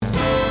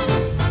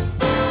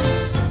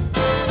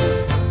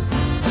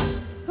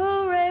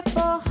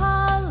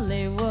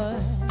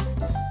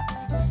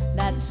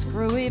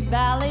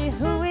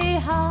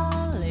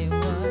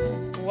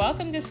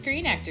Welcome to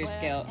Screen Actors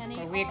Guild,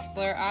 where we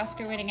explore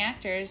Oscar-winning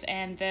actors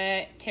and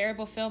the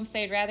terrible films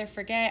they'd rather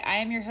forget. I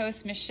am your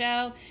host,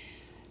 Michelle,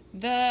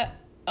 the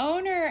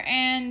owner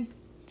and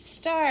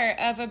star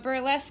of a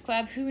burlesque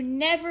club who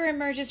never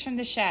emerges from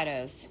the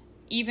shadows,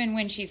 even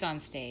when she's on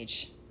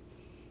stage.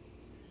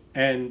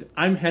 And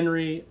I'm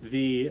Henry,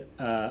 the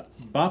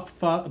Bob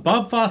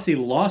Fosse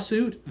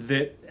lawsuit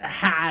that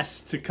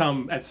has to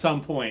come at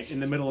some point in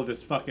the middle of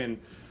this fucking...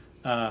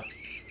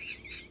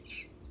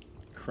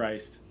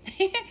 Christ.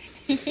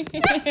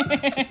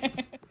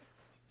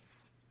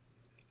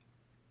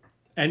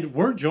 And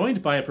we're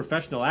joined by a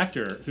professional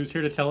actor who's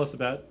here to tell us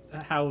about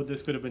how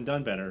this could have been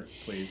done better,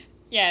 please.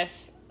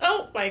 Yes.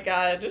 Oh my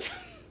god.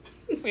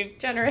 We've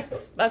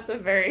generous. That's a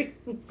very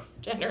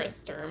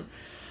generous term.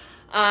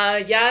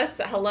 Yes,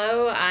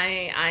 hello,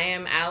 I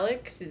am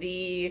Alex.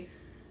 The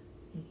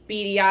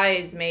beady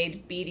eyes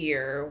made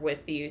beadier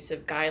with the use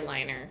of guy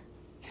liner.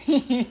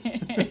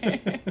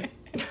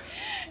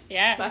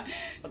 Yeah.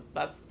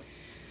 That's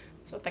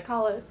what they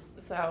call it.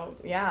 So,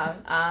 yeah.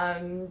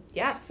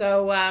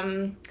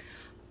 So,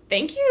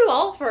 thank you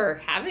all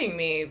for having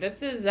me.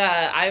 This is,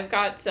 I've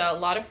got a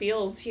lot of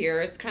feels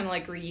here. It's kind of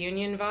like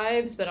reunion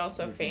vibes, but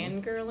also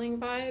fangirling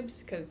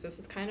vibes, because this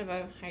is kind of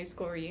a high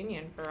school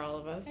reunion for all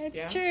of us.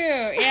 It's true,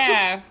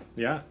 yeah.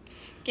 Yeah.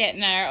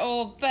 Getting our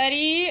old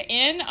buddy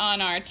in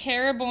on our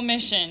terrible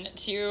mission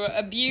to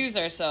abuse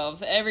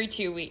ourselves every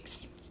 2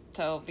 weeks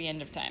till the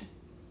end of time.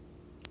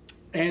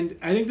 And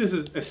I think this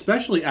is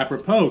especially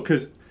apropos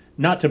because,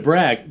 not to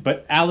brag,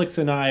 but Alex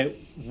and I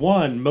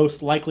won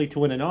Most Likely to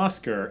Win an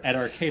Oscar at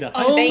Arcata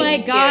High School. Oh my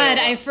God,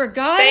 I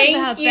forgot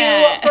about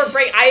that. Thank you for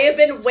break. I have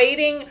been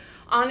waiting,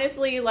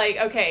 honestly, like,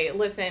 okay,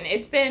 listen,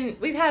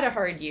 we've had a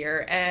hard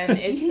year, and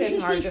it's been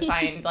hard to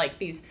find, like,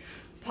 these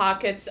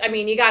pockets. I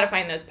mean, you got to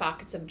find those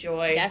pockets of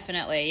joy.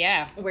 Definitely,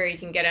 yeah. Where you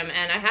can get them.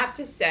 And I have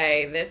to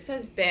say, this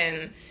has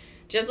been,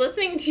 just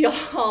listening to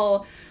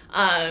y'all,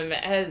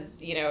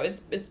 has, you know,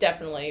 it's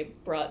definitely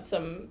brought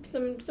some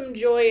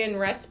joy and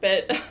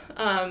respite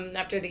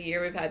after the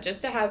year we've had,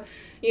 just to have,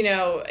 you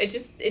know,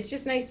 it's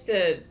just nice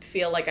to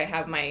feel like I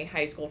have my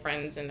high school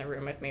friends in the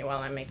room with me while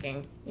I'm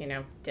making, you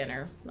know,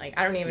 dinner. Like,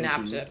 I don't even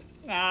have to,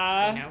 you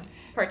know,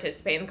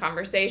 participate in the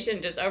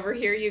conversation, just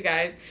overhear you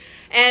guys.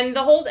 And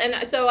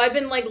so I've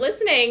been, like,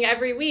 listening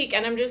every week,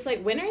 and I'm just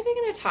like, when are they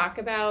going to talk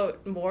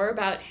more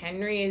about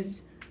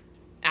Henry's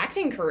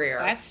acting career?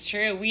 That's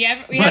true. We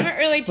haven't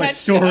really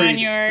touched on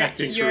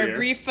your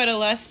brief but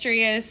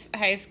illustrious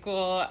high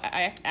school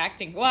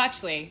acting. Well,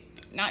 actually,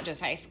 not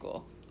just high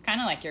school. Kind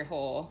of like your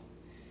whole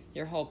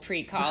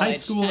pre-college high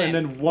school time. And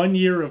then 1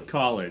 year of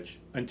college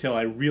until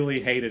I really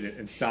hated it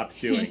and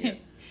stopped doing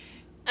it.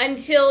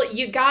 Until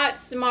you got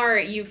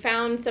smart, you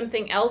found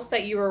something else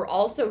that you were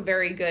also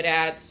very good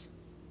at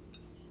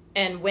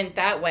and went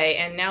that way,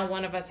 and now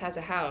one of us has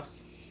a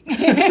house.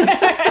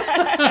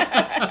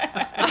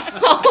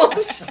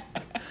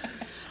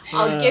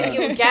 I'll give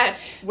you a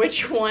guess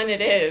which one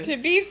it is. To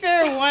be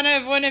fair,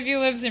 one of you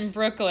lives in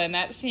Brooklyn.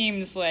 That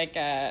seems like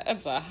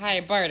that's a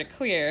high bar to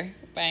clear.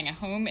 Buying a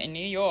home in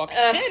New York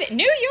City.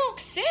 New York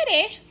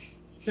City.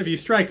 If you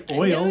strike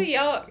oil. New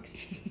York.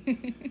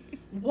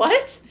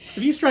 What? If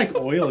you strike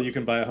oil, you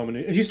can buy a home in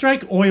New York. If you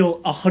strike oil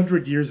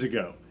 100 years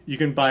ago, you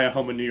can buy a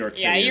home in New York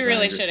City. Yeah, you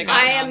really should have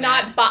I gotten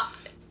am not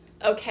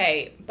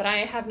okay, but I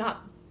have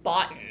not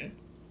bought.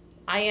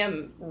 I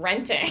am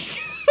renting.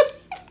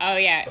 Oh,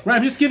 yeah. Right,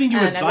 I'm just giving you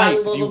advice.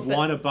 If you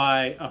want to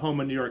buy a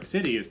home in New York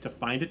City, is to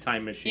find a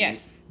time machine,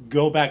 yes,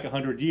 go back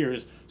 100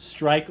 years,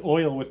 strike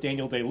oil with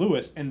Daniel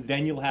Day-Lewis, and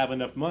then you'll have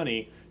enough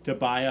money to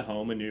buy a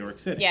home in New York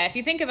City. Yeah, if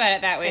you think about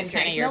it that way, it's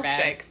kind of your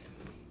bad.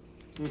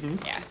 Mm-hmm.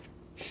 Yeah.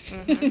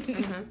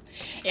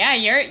 Yeah,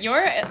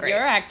 your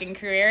acting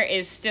career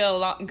is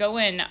still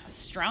going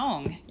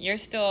strong. You're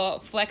still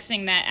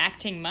flexing that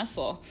acting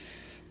muscle.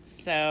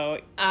 So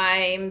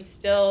I'm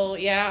still,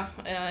 you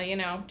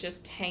know,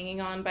 just hanging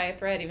on by a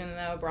thread, even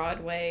though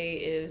Broadway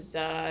is,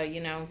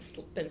 you know,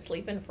 been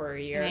sleeping for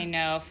a year. I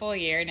know, full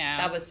year now.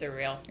 That was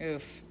surreal.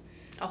 Oof.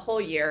 A whole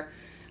year.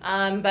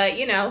 But,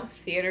 you know,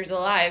 theater's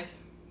alive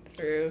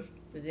through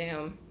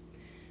Zoom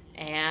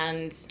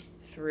and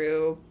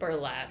through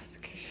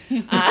burlesque.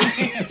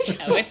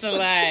 Oh, it's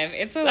alive.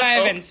 It's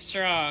alive and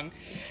strong.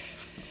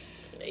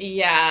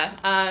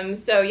 Yeah.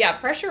 So yeah,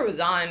 pressure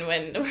was on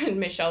when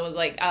Michelle was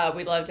like,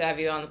 "We'd love to have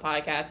you on the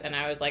podcast," and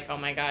I was like, "Oh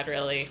my God,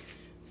 really?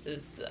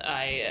 This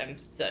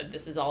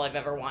is all I've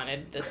ever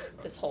wanted.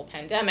 This whole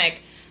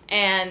pandemic."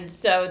 And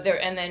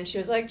then she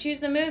was like,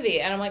 "Choose the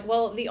movie," and I'm like,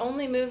 "Well, the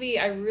only movie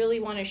I really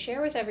want to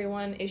share with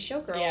everyone is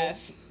Showgirls."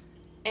 Yes.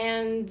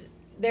 And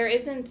there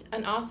isn't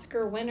an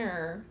Oscar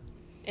winner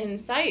in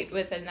sight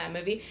within that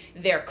movie.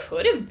 There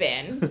could have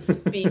been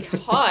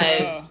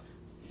because.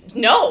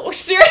 No,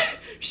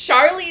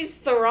 Charlize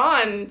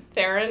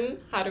Theron,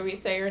 how do we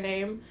say her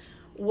name?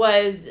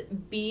 Was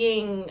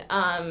being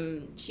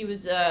she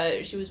was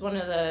one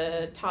of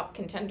the top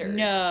contenders.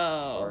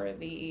 No.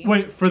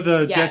 For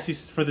the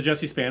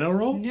Jesse Spano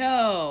role?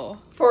 No.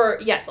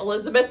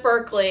 Elizabeth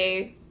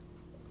Berkley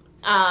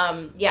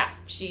Yeah,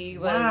 she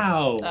was.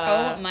 Wow.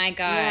 Oh my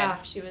God.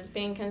 Yeah, she was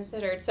being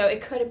considered. So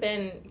it could have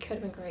been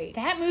great.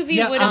 That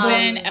movie would have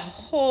been a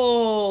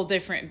whole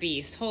different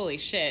beast. Holy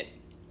shit.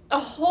 A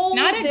whole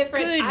Not a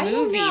different, good I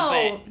movie, don't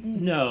know. but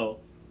No.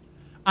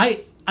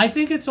 I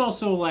think it's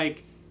also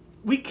like,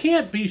 we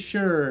can't be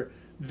sure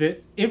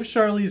that if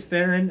Charlize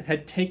Theron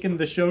had taken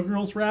the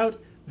Showgirls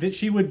route, that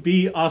she would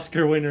be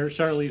Oscar winner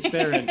Charlize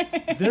Theron.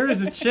 There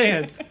is a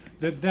chance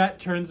that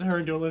turns her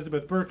into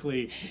Elizabeth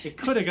Berkley. It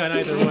could have gone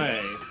either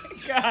way.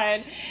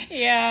 God.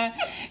 Yeah.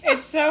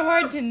 It's so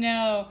hard to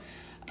know.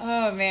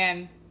 Oh,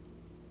 man.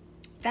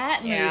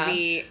 That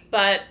movie.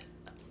 But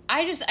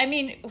I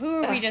mean,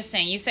 who were we just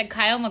saying? You said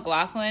Kyle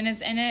MacLachlan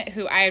is in it,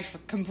 who I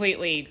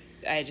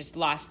just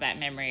lost that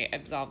memory,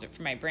 absolved it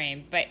from my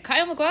brain. But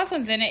Kyle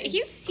MacLachlan's in it.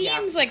 He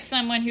seems like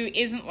someone who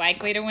isn't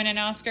likely to win an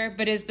Oscar,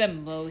 but is the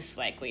most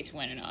likely to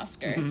win an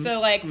Oscar. Mm-hmm. So,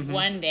 like,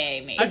 one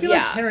day, maybe. I feel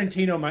like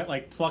Tarantino might,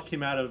 like, pluck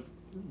him out of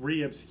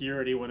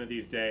re-obscurity one of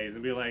these days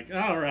and be like,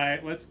 all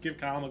right, let's give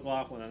Kyle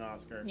MacLachlan an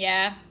Oscar.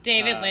 Yeah,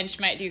 David Lynch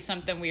might do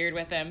something weird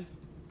with him.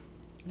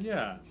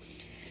 Yeah.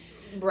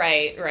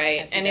 Right.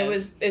 And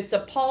does. it's a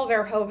Paul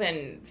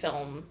Verhoeven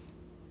film,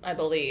 I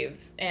believe,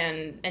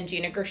 and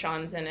Gina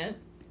Gershon's in it.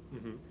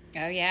 Mm-hmm.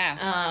 Oh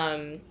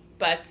yeah.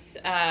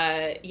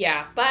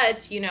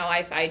 But you know,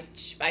 I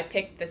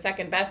picked the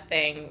second best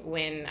thing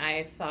when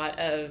I thought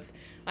of.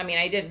 I mean,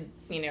 I did,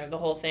 you know, the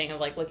whole thing of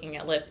like looking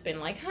at lists, being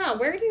like, how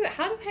do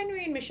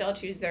Henry and Michelle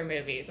choose their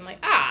movies? I'm like,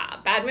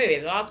 bad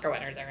movies, the Oscar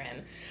winners are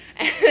in.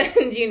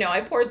 And, you know,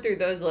 I poured through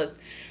those lists.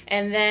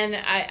 And then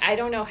I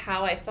don't know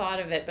how I thought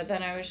of it, but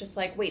then I was just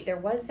like, wait, there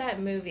was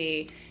that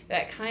movie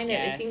that kind of,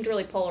 it seemed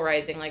really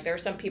polarizing. Like, there were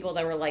some people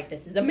that were like,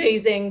 this is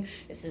amazing.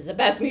 This is the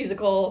best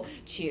musical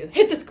to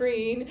hit the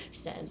screen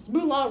since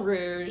Moulin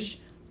Rouge.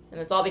 And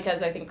it's all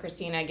because I think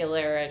Christina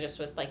Aguilera, just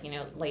with, like, you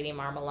know, Lady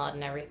Marmalade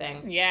and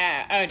everything.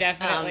 Yeah, oh,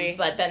 definitely.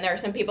 But then there are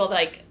some people,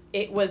 like,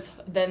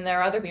 then there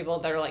are other people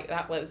that are like,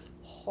 that was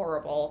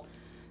horrible.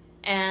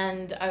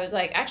 And I was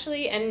like,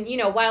 actually, and, you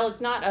know, while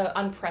it's not an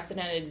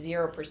unprecedented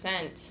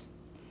 0%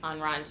 on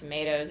Rotten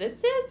Tomatoes,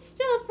 it's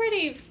still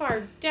pretty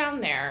far down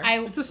there.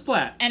 It's a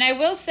splat. And I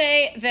will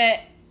say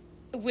that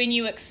when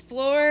you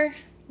explore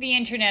the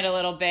internet a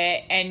little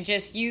bit and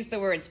just use the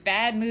words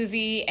bad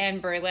movie and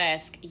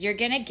burlesque, you're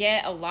going to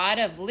get a lot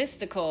of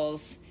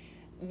listicles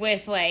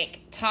with,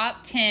 like,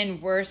 top 10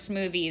 worst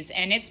movies.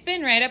 And it's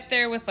been right up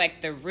there with,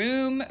 like, The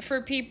Room for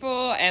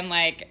people and,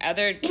 like,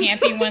 other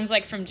campy ones,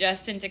 like, from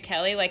Justin to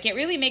Kelly. Like, it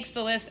really makes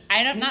the list.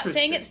 I'm not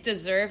saying it's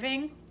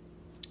deserving,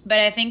 but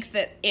I think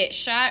that it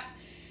shot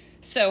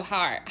so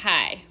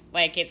high.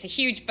 Like, it's a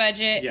huge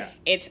budget. Yeah.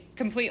 It's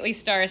completely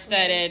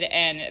star-studded,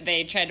 and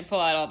they tried to pull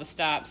out all the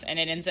stops, and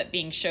it ends up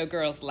being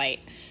Showgirls Light.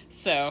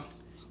 So,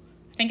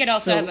 I think it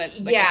also has a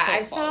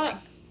cult following.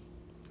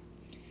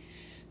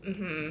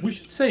 Mm-hmm. We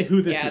should say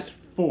who this is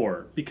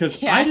for,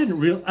 because I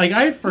didn't I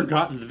had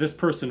forgotten that this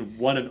person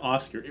won an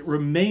Oscar. It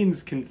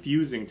remains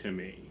confusing to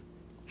me.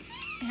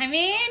 I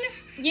mean,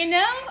 you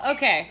know,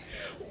 okay.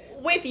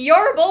 With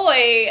your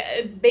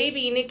boy,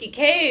 baby Nicky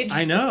Cage,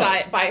 I know.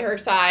 By her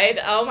side.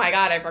 Oh my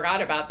God, I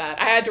forgot about that.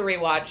 I had to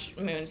rewatch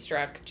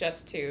Moonstruck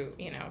just to,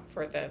 you know,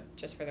 for the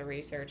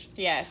research.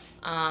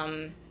 Yes.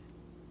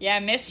 Yeah,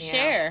 Miss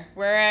Cher.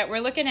 We're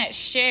looking at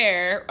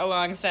Cher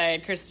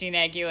alongside Christina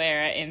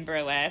Aguilera in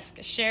Burlesque.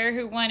 Cher,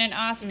 who won an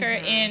Oscar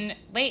in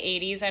late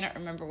 80s. I don't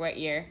remember what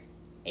year.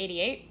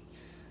 88?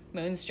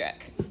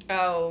 Moonstruck.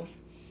 Oh,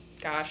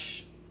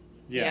 gosh.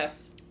 Yeah.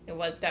 Yes. It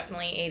was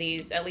definitely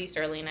 80s, at least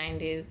early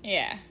 90s.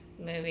 Yeah.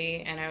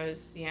 Movie, and I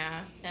was,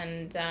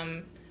 and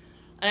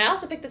I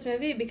also picked this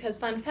movie because,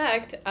 fun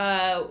fact,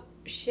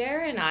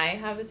 Cher and I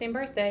have the same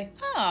birthday.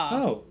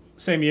 Oh,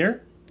 same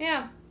year?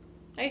 Yeah.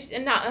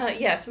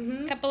 Yes.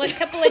 Mm-hmm. Couple of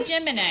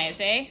Geminis,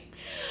 eh?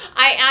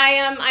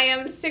 I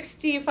am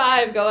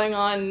 65 going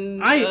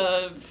on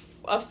I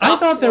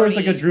thought there was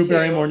like a Drew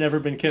Barrymore Never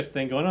Been Kissed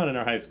thing going on in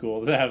our high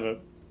school to have a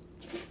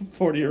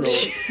 40-year-old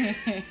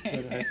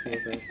in high school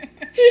with us.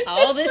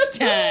 All this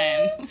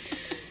time.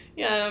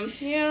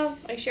 Yeah,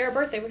 I share a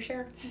birthday with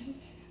Cher.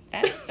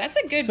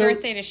 That's a good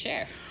birthday to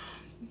share.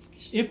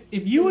 If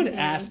you had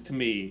asked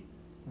me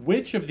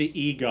which of the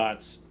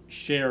EGOTs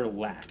Cher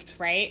lacked,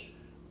 right?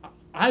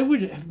 I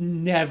would have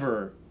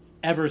never,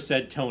 ever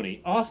said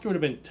Tony. Oscar would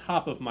have been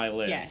top of my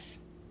list. Yes.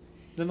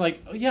 Then,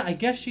 like, yeah, I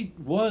guess she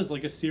was,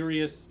 like, a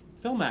serious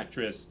film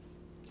actress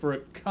for a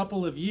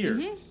couple of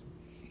years.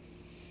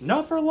 Mm-hmm.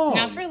 Not for long.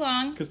 Not for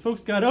long. Because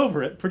folks got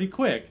over it pretty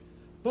quick.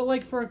 But,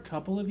 like, for a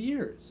couple of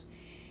years.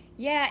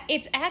 Yeah,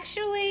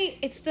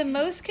 it's the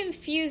most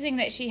confusing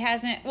that she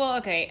hasn't... Well,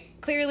 okay,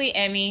 clearly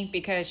Emmy,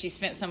 because she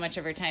spent so much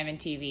of her time in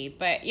TV.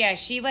 But, yeah,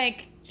 she,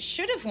 like,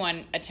 should have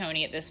won a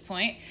Tony at this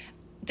point.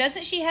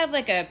 Doesn't she have,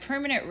 like, a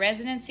permanent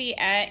residency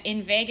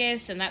in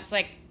Vegas, and that's,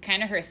 like,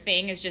 kind of her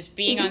thing, is just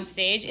being on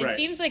stage? It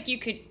seems like you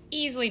could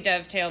easily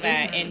dovetail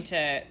that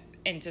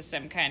into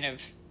some kind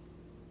of...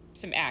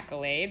 some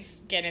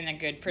accolades, get in a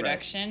good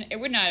production. Right. It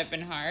would not have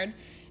been hard.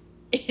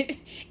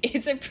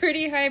 It's a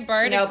pretty high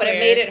bar to clear. No, but it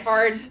made it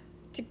hard.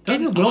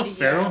 Doesn't Will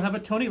Ferrell have a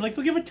Tony? Like,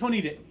 they'll give a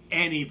Tony to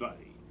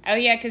anybody. Oh,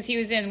 yeah, because he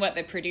was in,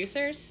 The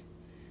Producers?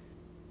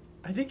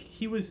 I think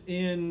he was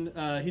in,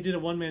 he did a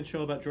one-man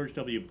show about George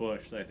W.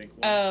 Bush that I think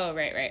won. Oh,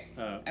 right.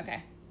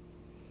 Okay.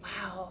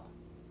 Wow.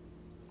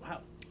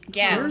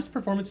 Yeah. Cher's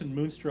performance in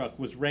Moonstruck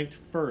was ranked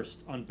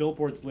first on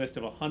Billboard's list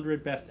of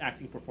 100 best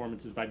acting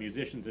performances by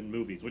musicians in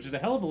movies, which is a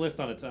hell of a list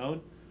on its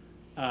own.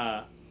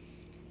 I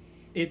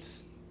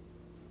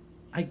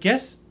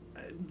guess,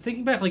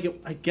 thinking back,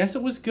 I guess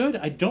it was good.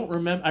 I don't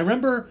remember. I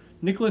remember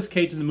Nicolas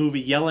Cage in the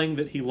movie yelling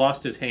that he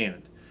lost his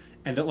hand.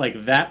 And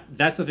that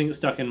that's the thing that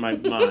stuck in my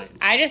mind.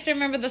 I just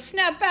remember the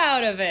snap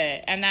out of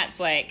it. And that's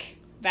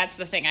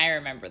the thing I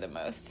remember the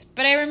most.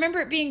 But I remember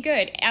it being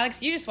good.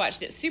 Alex, you just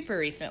watched it super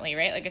recently,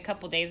 right? Like a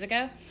couple days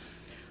ago?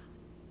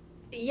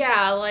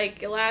 Yeah,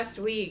 like last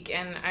week,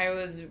 and I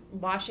was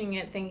watching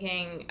it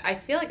thinking, I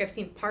feel like I've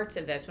seen parts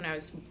of this when I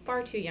was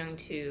far too young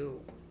to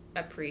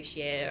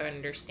appreciate or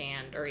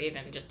understand or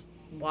even just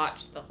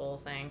watch the whole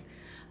thing.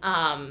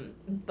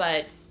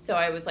 But so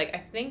I was like, I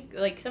think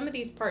like some of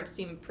these parts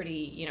seem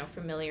pretty,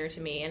 familiar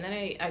to me. And then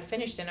I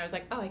finished it and I was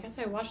like, oh, I guess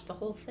I watched the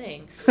whole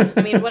thing.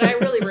 I mean, what I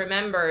really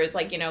remember is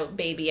like,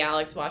 baby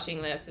Alex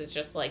watching this is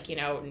just like,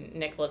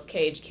 Nicolas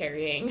Cage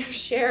carrying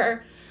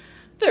Cher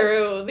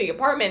through the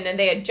apartment, and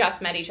they had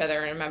just met each other,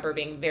 and I remember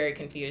being very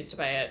confused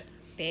by it.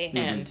 Mm-hmm.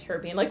 And her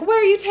being like, where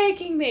are you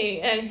taking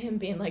me? And him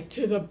being like,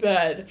 to the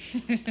bed.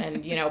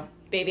 And,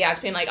 baby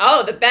Alex being like,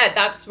 oh, the bed,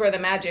 that's where the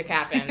magic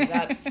happens.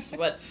 That's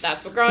what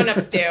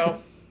grown-ups do.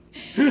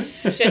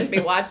 Shouldn't be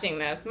watching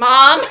this.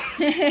 Mom!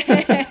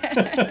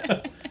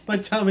 My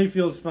tummy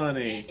feels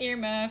funny.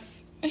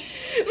 Earmuffs.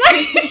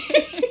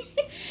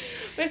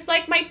 It's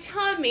like my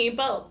tummy,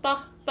 but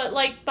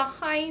like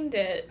behind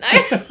it.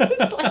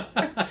 It's like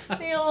a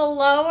little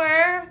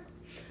lower.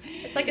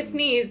 It's like a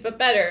sneeze, but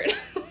better.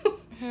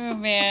 Oh,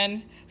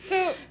 man.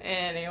 So,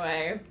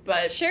 anyway,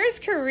 but Cher's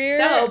career...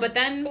 but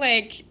then...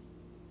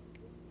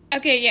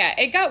 Okay, yeah,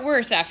 it got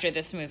worse after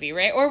this movie,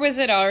 right? Or was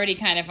it already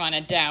kind of on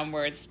a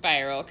downward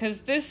spiral?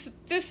 Because this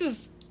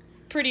is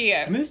pretty...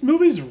 I mean, this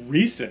movie's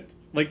recent.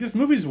 Like, this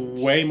movie's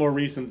way more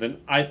recent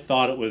than I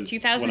thought it was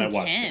 2010. when I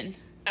watched it.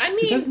 I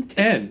mean,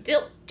 2010. It's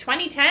still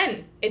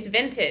 2010. It's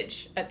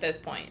vintage at this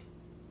point.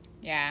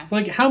 Yeah.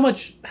 Like, how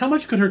much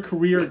could her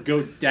career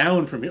go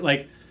down from here?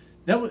 Like,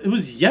 it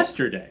was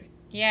yesterday.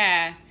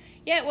 Yeah.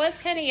 Yeah, it was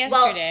kind of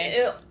yesterday.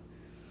 Well,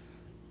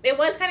 it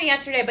was kind of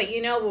yesterday, but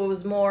what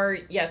was more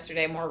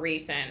yesterday, more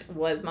recent,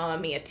 was Mamma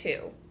Mia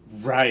 2.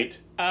 Right.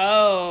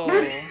 Oh.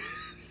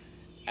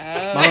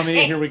 Mamma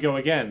Mia, here we go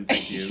again.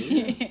 Thank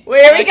you.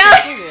 Where we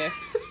go?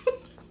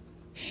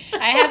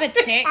 I have a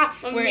tick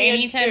where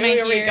anytime I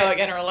hear... Here we go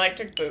again, or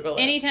Electric Boogaloo.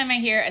 Anytime I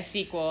hear a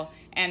sequel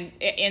and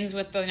it ends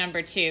with the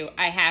number 2,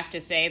 I have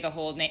to say the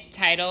whole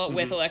title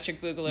with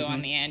Electric Boogaloo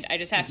on the end. I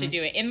just have to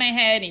do it in my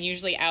head and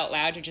usually out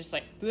loud to just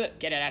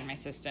get it out of my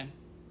system.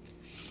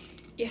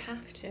 You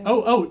have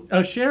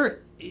to.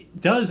 Cher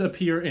does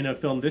appear in a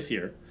film this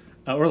year,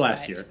 or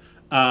last year,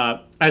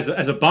 as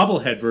a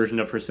bobblehead version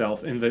of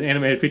herself in the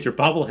animated feature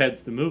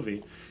Bobbleheads the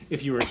Movie,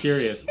 if you were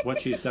curious what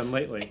she's done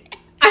lately.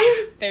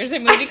 There's a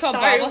movie called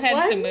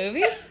Bobbleheads the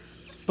Movie?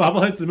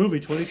 Bobbleheads the Movie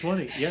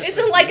 2020, yes. Is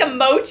it like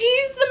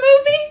Emojis the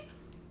movie?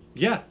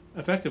 Yeah,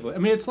 effectively. I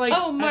mean, it's like...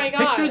 Oh my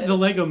God. Picture the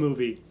Lego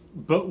Movie,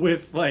 but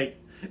with,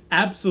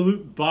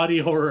 absolute body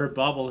horror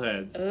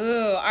bobbleheads.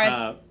 Ooh,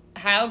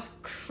 how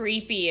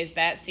creepy is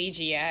that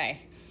CGI?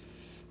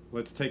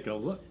 Let's take a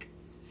look.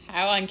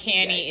 How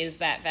uncanny is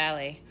that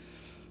valley?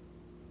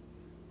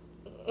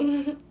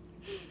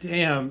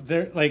 Damn,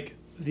 they're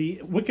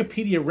the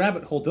Wikipedia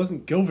rabbit hole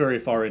doesn't go very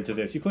far into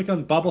this. You click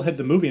on Bobblehead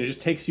the Movie and it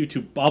just takes you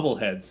to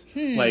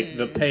bobbleheads. Like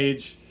the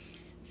page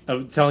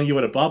of telling you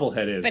what a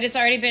bobblehead is. But it's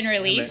already been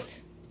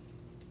released?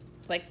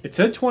 It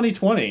said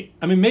 2020.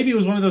 I mean, maybe it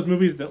was one of those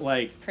movies that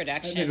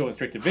production. Maybe it went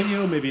straight to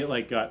video. Maybe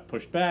it got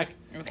pushed back.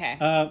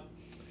 Okay.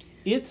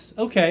 It's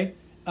okay.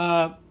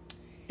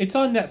 It's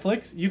on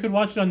Netflix. You could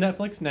watch it on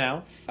Netflix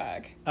now.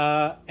 Fuck.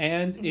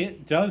 And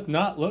it does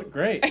not look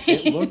great.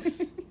 It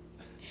looks...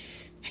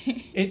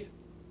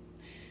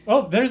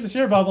 Oh, there's the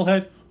Cher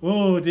bobblehead.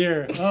 Oh,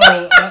 dear. Oh,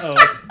 uh-oh.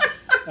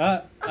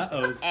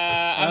 Uh-oh.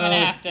 I'm going to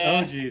have to...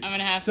 Oh, jeez. I'm going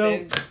to have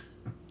to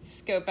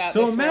scope out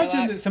so this imagine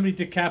warlock. that somebody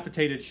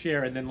decapitated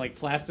Cher and then,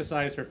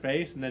 plasticize her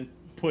face and then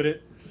put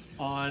it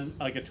on,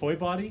 a toy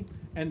body.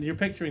 And you're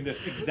picturing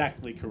this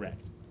exactly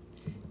correct.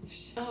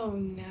 Oh,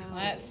 no.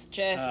 Let's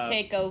just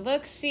take a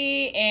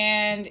look-see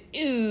and...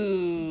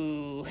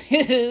 Ooh.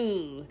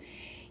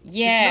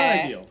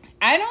 Yeah. It's not ideal.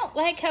 I don't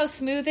like how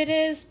smooth it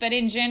is, but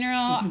in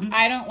general,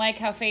 I don't like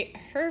how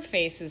her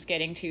face is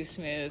getting too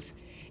smooth.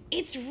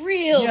 It's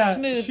real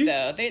smooth,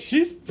 though.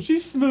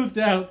 She's smoothed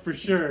out for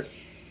sure.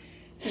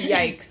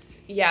 Yikes.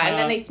 Yeah, and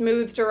then they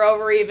smoothed her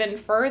over even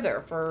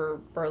further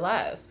for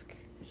Burlesque.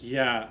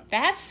 Yeah.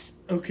 That's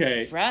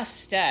okay. Rough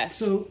stuff.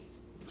 So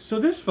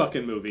this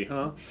fucking movie,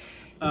 huh?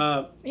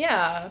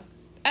 Yeah.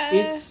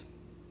 It's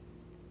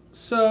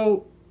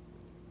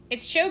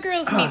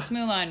Showgirls meets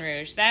Moulin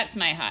Rouge. That's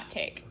my hot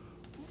take.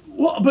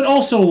 Well, but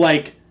also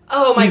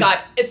Oh my god,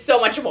 it's so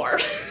much more.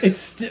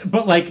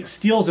 But like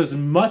steals as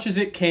much as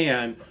it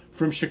can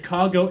from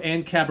Chicago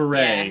and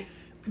Cabaret,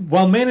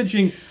 while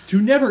managing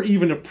to never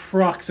even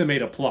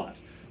approximate a plot.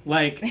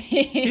 Like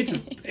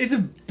it's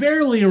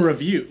barely a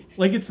review.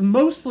 Like it's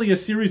mostly a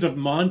series of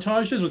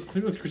montages with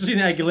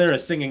Christina Aguilera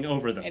singing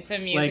over them. It's a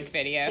music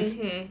video.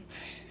 Mm-hmm.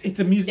 It's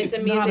a music. It's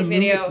not a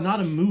video. It's not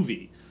a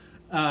movie.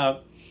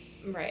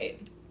 Right.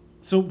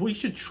 So we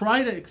should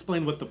try to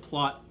explain what the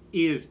plot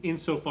is,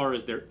 insofar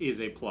as there is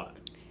a plot.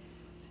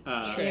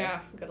 Sure.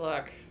 Yeah. Good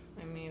luck.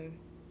 I mean.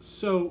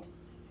 So.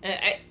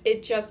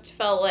 It just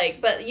felt like,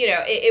 but you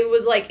know, it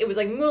was like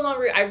Moulin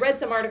Rouge. I read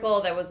some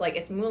article that was like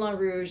it's Moulin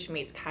Rouge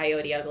meets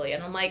Coyote Ugly,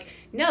 and I'm like,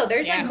 no,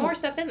 there's like more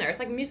stuff in there. It's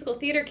like musical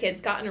theater kids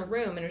got in a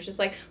room and it was just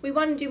like, we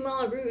want to do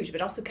Moulin Rouge,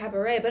 but also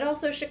Cabaret, but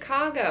also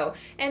Chicago,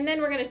 and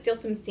then we're gonna steal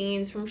some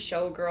scenes from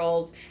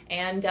Showgirls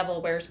and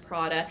Devil Wears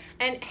Prada,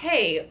 and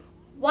hey,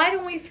 why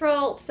don't we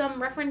throw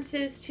some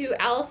references to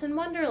Alice in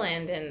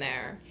Wonderland in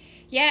there?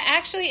 Yeah,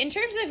 actually, in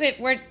terms of it,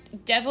 where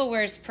Devil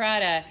Wears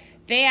Prada.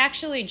 They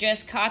actually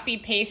just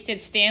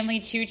copy-pasted Stanley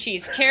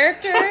Tucci's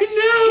character,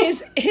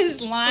 his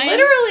lines,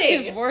 literally,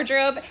 his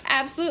wardrobe,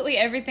 absolutely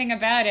everything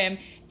about him.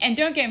 And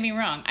don't get me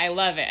wrong, I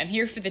love it. I'm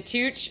here for the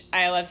Tucci.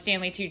 I love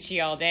Stanley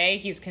Tucci all day.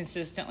 He's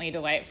consistently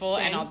delightful,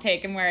 and I'll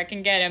take him where I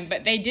can get him.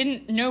 But they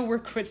didn't know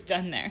work was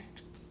done there.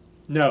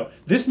 No,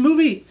 this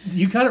movie,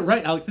 you got it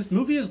right, Alex. This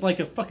movie is like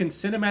a fucking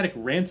cinematic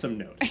ransom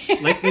note.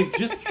 Like, they've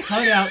just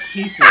cut out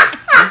pieces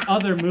from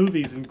other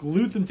movies and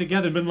glued them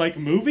together and been like,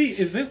 movie?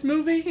 Is this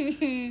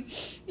movie?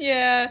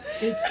 Yeah.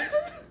 It's...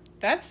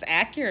 That's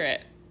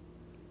accurate.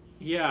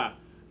 Yeah.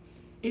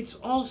 It's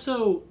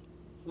also,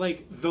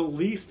 like, the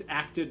least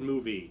acted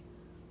movie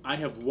I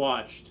have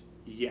watched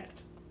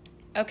yet.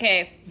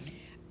 Okay.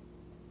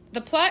 The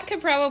plot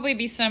could probably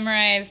be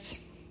summarized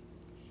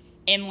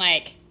in,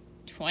 like...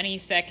 20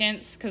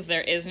 seconds, because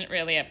there isn't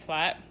really a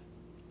plot.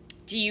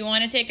 Do you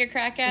want to take a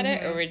crack at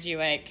it, or would you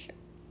like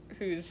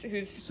who's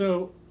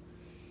So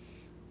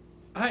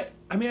I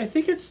mean, I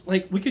think it's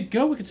like we could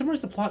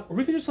summarize the plot, or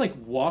we could just like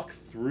walk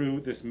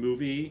through this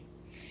movie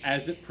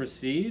as it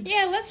proceeds.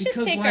 Yeah, let's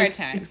just take our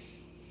time.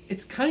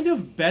 It's kind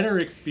of better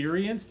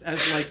experienced as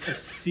like a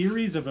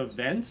series of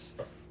events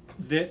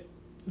that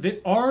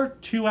are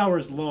 2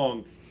 hours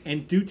long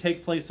and do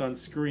take place on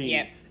screen.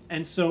 Yep.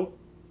 And so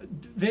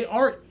they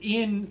are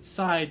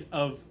inside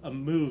of a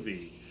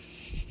movie,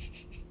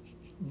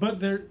 but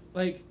they're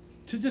like,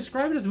 to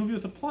describe it as a movie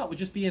with a plot would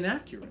just be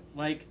inaccurate.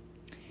 Like,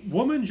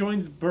 woman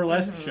joins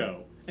burlesque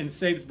show and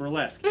saves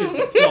burlesque is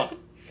the plot.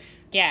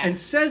 Yeah. And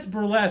says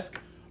burlesque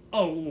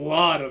a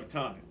lot of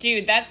times.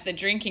 Dude, that's the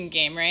drinking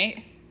game,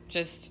 right?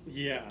 Just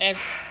yeah.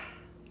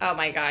 Oh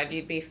my god,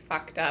 you'd be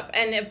fucked up.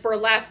 And if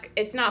burlesque,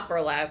 it's not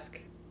burlesque.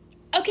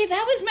 Okay,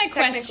 that was my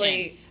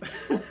question.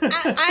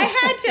 I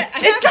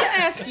have to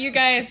ask you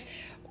guys,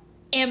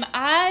 am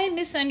I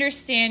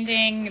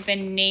misunderstanding the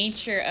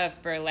nature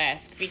of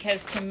burlesque?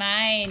 Because to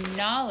my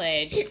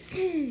knowledge,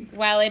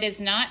 while it is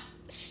not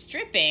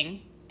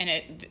stripping,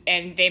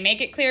 and they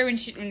make it clear when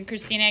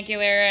Christina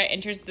Aguilera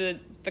enters the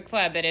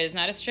club that it is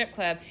not a strip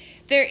club,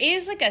 there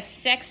is like a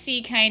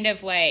sexy kind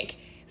of like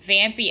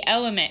vampy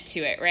element to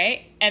it,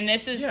 right? And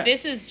this is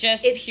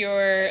just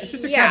pure. It's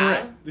just a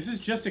cabaret. This is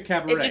just a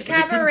cabaret. It's a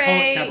cabaret.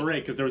 They couldn't call it cabaret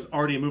because there was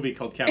already a movie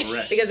called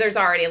Cabaret. Because there's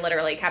already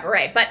literally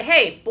Cabaret. But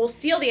hey, we'll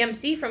steal the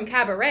MC from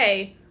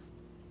Cabaret,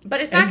 but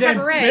it's not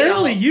Cabaret. And then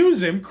barely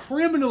use him,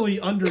 criminally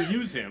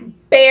underuse him.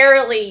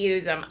 Barely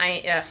use him.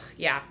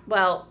 Yeah.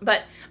 Well,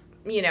 but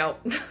you know.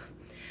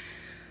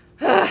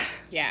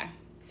 Yeah.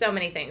 So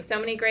many things. So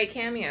many great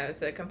cameos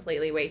that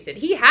completely wasted.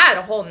 He had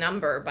a whole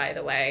number, by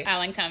the way.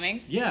 Alan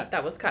Cummings? Yeah.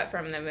 That was cut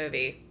from the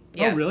movie.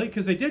 Yes. Oh, really?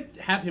 Because they did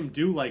have him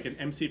do, like, an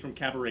MC from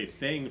Cabaret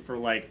thing for,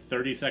 like,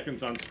 30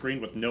 seconds on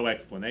screen with no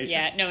explanation.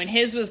 Yeah, no, and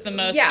his was the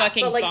most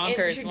fucking but, like,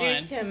 bonkers one.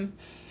 Him,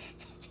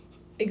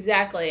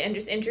 exactly, and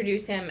just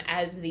introduce him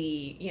as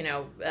the, you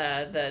know,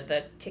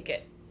 the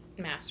ticket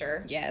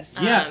master. Yes.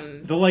 Yeah,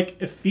 the,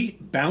 like,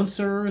 effete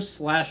bouncer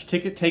 /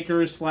 ticket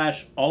taker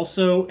 /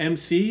 also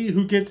MC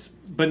who gets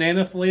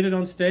banana filleted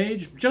on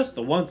stage. Just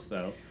the once,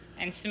 though.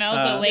 And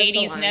smells a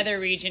lady's nether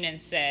region and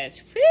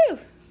says, whew.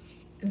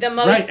 The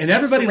most right, and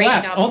everybody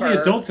laughs. Number. All the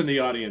adults in the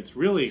audience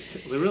really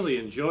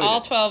enjoyed it.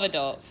 All 12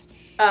 adults.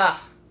 All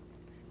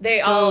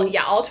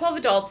 12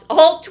 adults,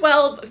 all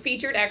 12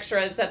 featured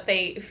extras that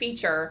they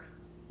feature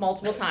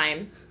multiple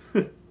times,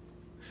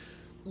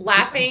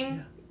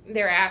 laughing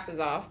their asses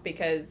off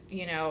because,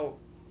 you know,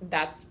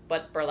 that's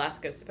what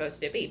burlesque is supposed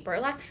to be.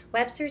 Burlesque,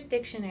 Webster's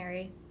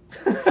Dictionary.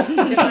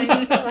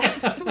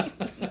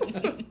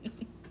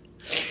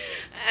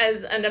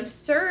 As an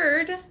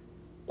absurd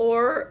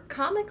or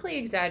comically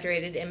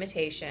exaggerated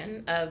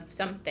imitation of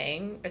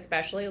something,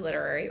 especially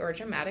literary or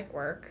dramatic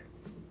work.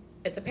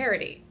 It's a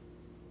parody,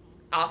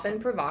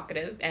 often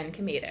provocative and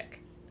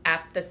comedic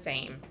at the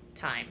same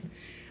time.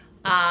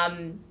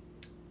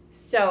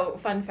 So,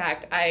 fun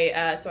fact,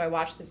 I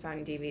watched this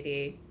on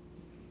DVD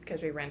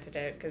because we rented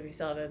it because we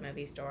still have a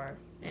movie store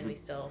and we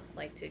still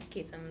like to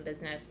keep them in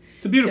business.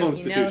 It's a beautiful so,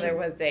 institution. You know, there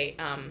was a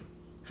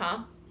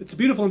Huh? It's a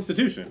beautiful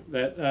institution,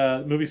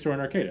 that movie store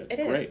in Arcata. It's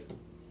great. Is.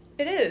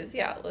 It is,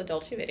 yeah, La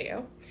Dolce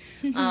Video.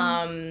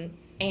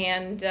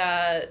 And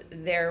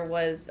there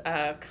was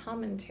a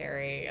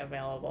commentary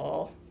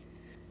available.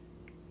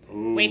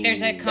 Ooh. Wait,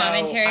 there's a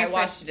commentary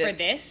So, for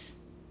this?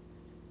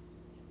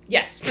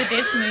 Yes. For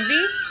this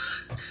movie?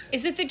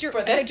 Is it the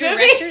For this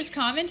director's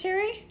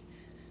commentary?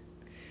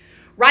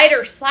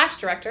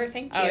 Writer/director,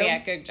 thank you. Oh, yeah,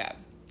 good job.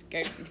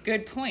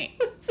 Good point.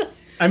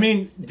 I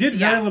mean, did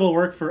very little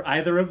work for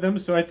either of them,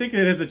 so I think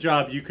it is a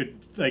job you could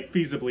like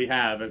feasibly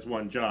have as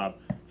one job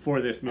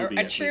for this movie.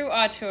 A true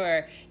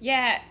auteur.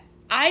 Yeah,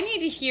 I need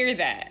to hear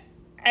that.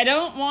 I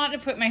don't want to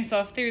put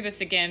myself through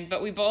this again,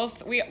 but we all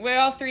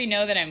three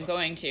know that I'm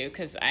going to,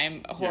 because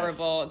I'm a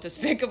horrible,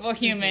 despicable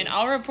human.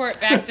 I'll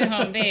report back to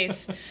home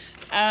base.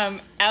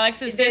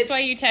 Alex, is this why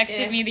you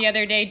texted me the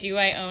other day, do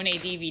I own a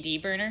DVD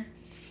burner?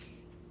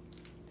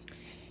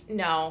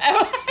 No.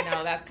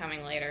 No, that's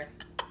coming later.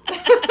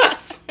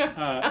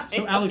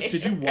 So, Alex,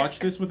 did you watch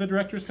this with a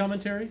director's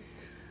commentary?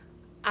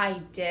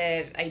 I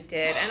did,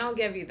 and I'll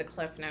give you the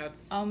cliff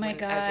notes. Oh my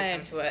God! As we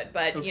come to it,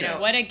 but Okay. you know,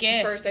 what a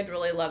gift! First, I'd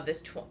really love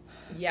this.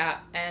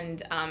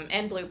 And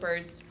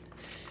bloopers,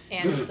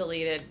 and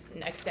deleted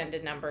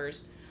extended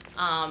numbers.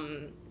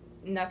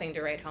 Nothing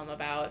to write home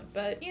about,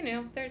 but you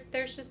know,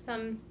 there's just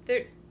some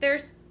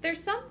there's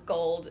some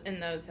gold in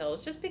those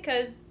hills, just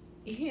because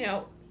you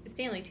know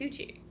Stanley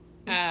Tucci.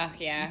 Yeah.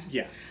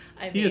 Yeah.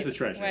 I He mean, is a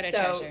treasure. What a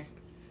treasure.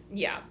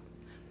 Yeah.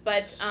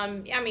 But,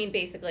 I mean,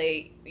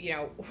 basically, you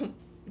know,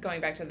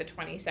 going back to the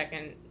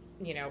 20-second,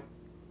 you know,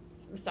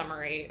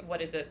 summary,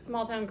 what is it?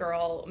 Small town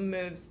girl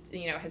moves,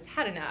 you know, has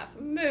had enough,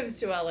 moves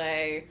to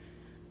LA,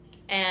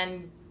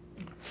 and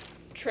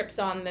trips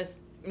on this,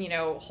 you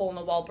know,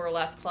 hole-in-the-wall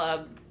burlesque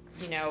club,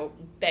 you know,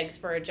 begs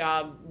for a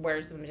job,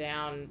 wears them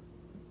down,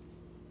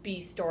 B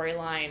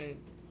storyline,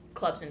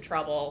 club's in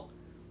trouble,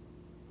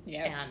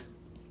 and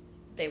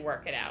they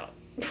work it out.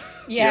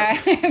 Yeah,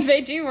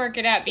 they do work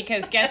it out,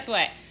 because guess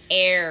what?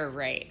 Air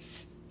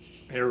rights.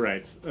 Air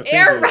rights.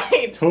 Air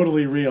rights.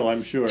 Totally real,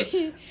 I'm sure.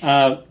 You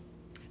know,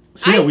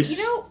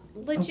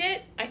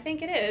 legit, I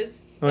think it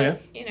is. Oh, yeah?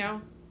 You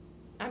know,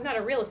 I'm not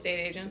a real estate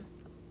agent.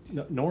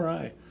 No, nor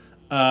I.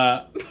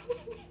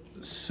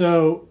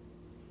 So,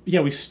 yeah,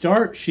 we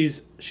start.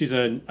 She's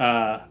a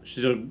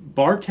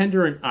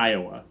bartender in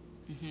Iowa,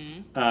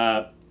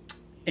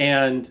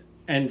 and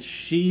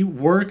she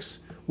works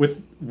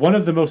with one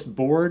of the most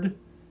bored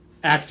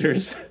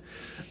actors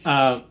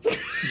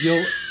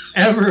you'll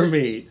ever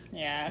meet.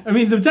 Yeah. I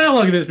mean, the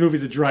dialogue in this movie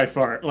is a dry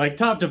fart, like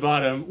top to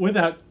bottom,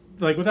 without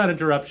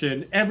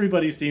interruption.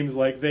 Everybody seems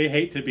like they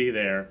hate to be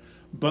there,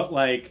 but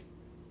like,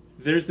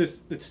 there's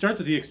this. It starts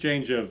with the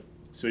exchange of,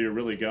 "So you're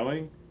really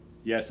going?"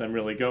 "Yes, I'm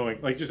really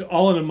going." Like, just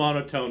all in a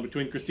monotone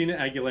between Christina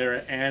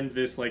Aguilera and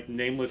this like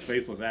nameless,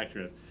 faceless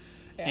actress,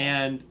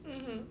 and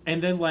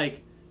then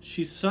like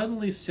she's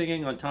suddenly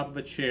singing on top of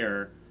a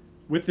chair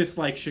with this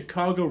like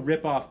Chicago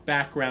ripoff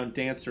background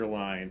dancer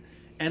line,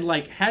 and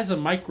like has a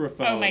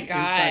microphone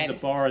inside the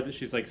bar that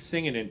she's like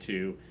singing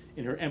into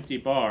in her empty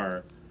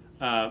bar,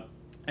 and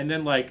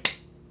then like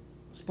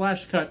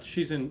splash cut,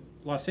 she's in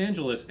Los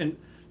Angeles. And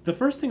the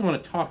first thing I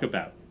want to talk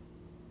about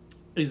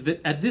is that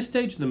at this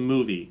stage in the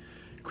movie,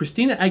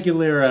 Christina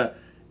Aguilera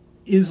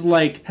is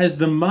like has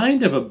the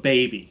mind of a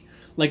baby.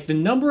 Like, the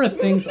number of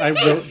things I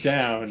wrote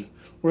down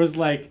was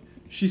like,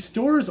 she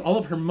stores all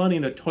of her money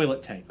in a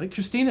toilet tank. Like,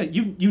 Christina,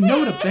 you know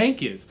what a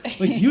bank is.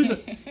 Like, use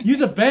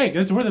a bank.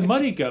 That's where the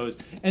money goes.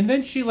 And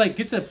then she, like,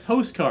 gets a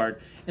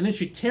postcard, and then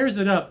she tears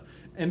it up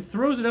and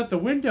throws it out the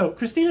window.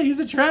 Christina, use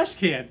a trash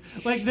can.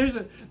 Like, there's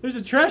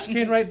a trash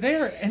can right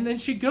there. And then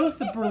she goes to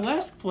the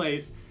burlesque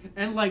place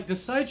and, like,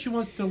 decides she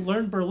wants to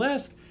learn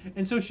burlesque.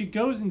 And so she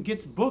goes and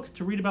gets books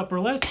to read about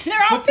burlesque.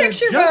 They're all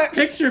picture books.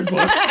 Picture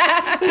books.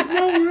 There's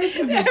no words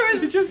in them.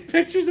 It's just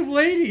pictures of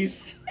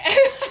ladies.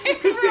 I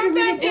wrote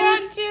that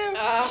down too.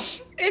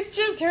 It's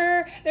just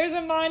her. There's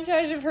a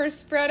montage of her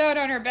spread out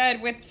on her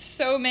bed with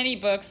so many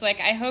books. Like,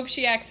 I hope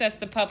she accessed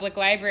the public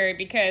library,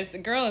 because the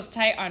girl is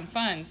tight on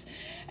funds,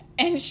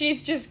 and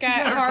she's just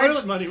got Her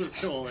toilet money was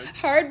stolen.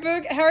 cover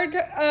book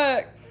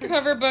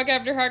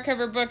after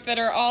hardcover book that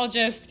are all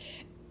just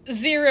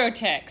zero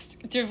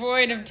text,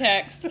 devoid of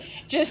text,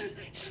 just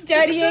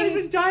studying. Not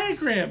even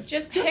diagrams.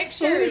 Just pictures.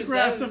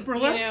 Photographs of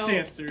burlesque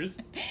dancers.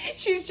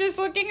 She's just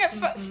looking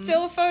at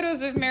still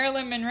photos of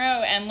Marilyn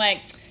Monroe and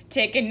like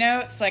taking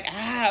notes, like,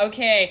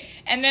 okay.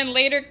 And then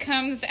later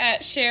comes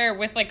at Cher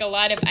with like a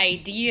lot of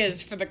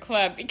ideas for the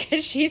club,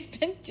 because she's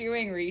been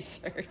doing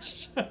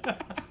research.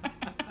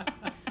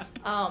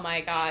 Oh my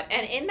God.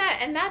 And in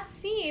that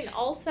scene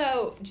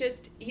also,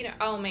 just, you know,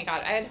 oh my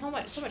God, I had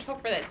so much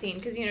hope for that scene,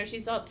 because, you know,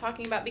 she's all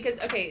talking about, because,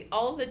 okay,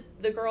 all of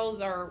the girls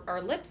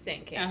are lip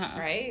syncing,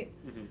 right?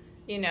 Mm-hmm.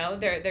 You know,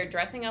 they're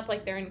dressing up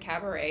like they're in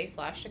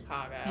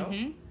Cabaret/Chicago,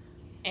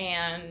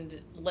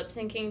 and lip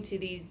syncing to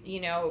these,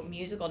 you know,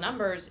 musical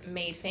numbers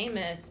made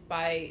famous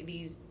by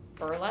these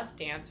burlesque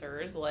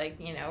dancers, like,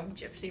 you know,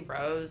 Gypsy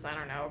Rose. I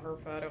don't know, her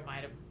photo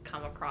might have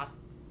come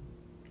across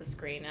the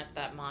screen at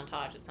that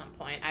montage at some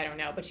point. I don't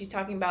know. But she's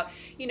talking about,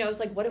 it's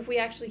like, what if we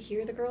actually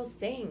hear the girls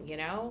sing,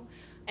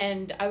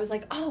 And I was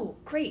like, oh,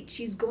 great.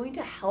 She's going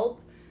to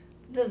help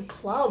the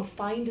club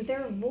find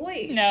their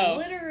voice. No.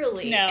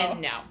 Literally. No.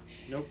 And no.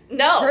 Nope.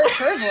 No.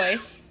 Her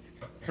voice.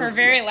 Her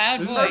very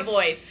loud voice. Her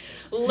voice.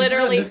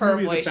 Literally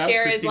her voice.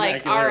 Cher is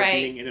like, all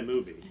right. Being in a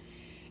movie.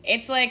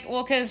 It's like,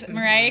 well, because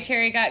Mariah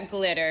Carey got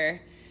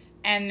Glitter,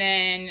 and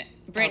then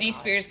Britney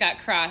Spears got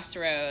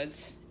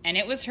Crossroads, and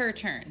it was her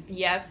turn.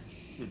 Yes.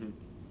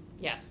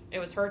 Yes, it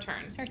was her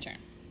turn. Her turn.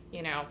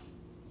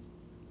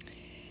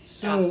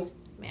 So,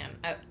 man.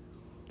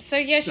 So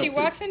yeah, she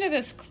walks into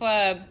this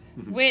club,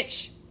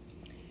 which,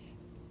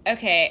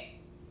 okay,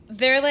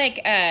 they're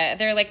like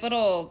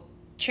little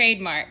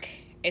trademark.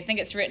 I think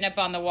it's written up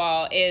on the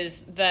wall. Is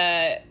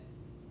the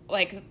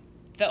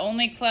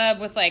only club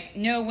with like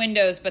no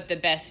windows but the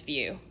best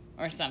view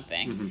or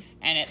something,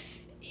 and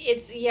it's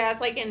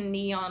like in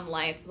neon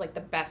lights, like the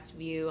best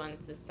view on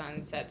the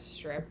Sunset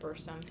Strip or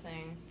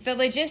something. The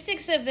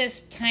logistics of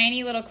this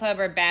tiny little club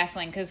are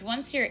baffling because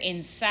once you're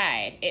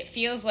inside, it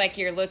feels like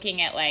you're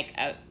looking at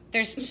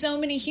there's so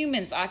many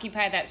humans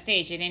occupy that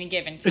stage at any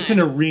given time. It's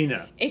an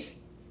arena. It's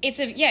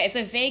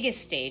a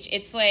Vegas stage.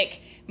 It's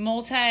like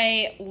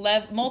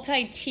multi-tiered,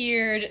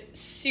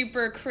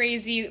 super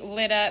crazy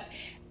lit up.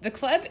 The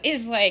club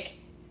is like,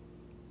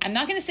 I'm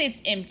not going to say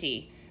it's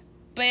empty,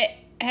 but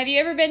have you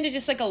ever been to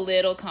just like a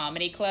little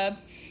comedy club?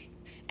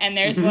 And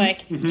there's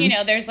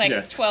there's like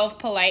yes. 12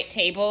 polite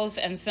tables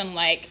and some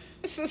like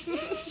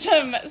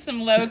some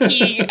low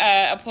key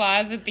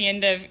applause at the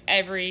end of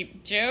every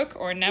joke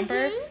or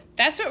number.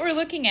 That's what we're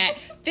looking at.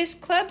 This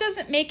club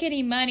doesn't make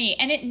any money,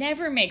 and it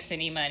never makes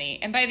any money.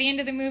 And by the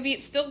end of the movie,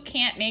 it still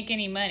can't make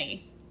any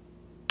money.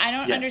 I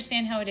don't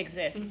understand how it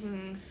exists.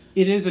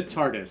 It is a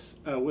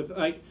TARDIS with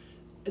like.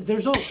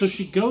 There's also, so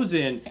she goes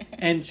in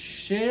and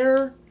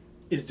Cher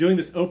is doing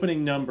this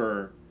opening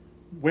number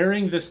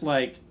wearing this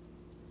like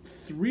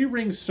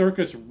 3-ring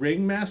circus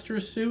ringmaster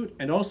suit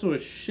and also a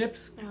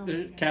ship's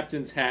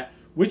captain's hat,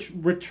 which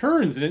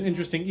returns in an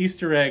interesting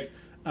Easter egg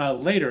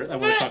later. I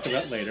want to talk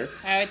about later.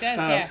 Oh, it does,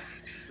 yeah.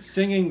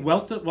 Singing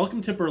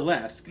Welcome to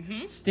Burlesque,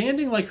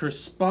 standing like her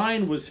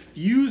spine was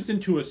fused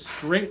into a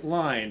straight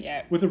line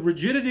with a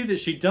rigidity that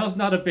she does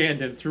not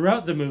abandon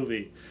throughout the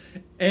movie.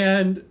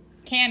 And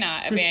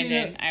cannot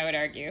abandon, I would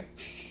argue.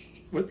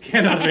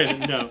 Cannot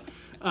abandon, no.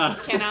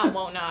 Cannot,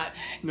 won't not.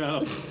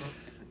 No.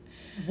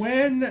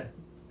 And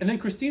then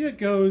Christina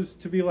goes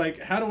to be like,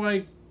 how do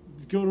I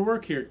go to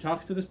work here?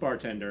 Talks to this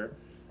bartender.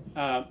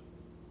 The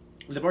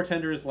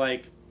bartender is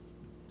like,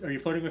 are you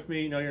flirting with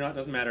me? No, you're not.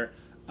 Doesn't matter.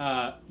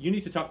 You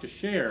need to talk to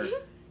Cher.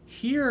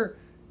 Here,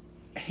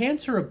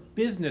 hands her a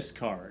business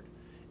card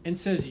and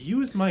says,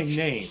 use my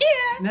name.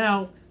 Yeah.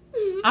 Now,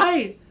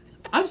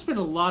 I've spent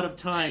a lot of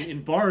time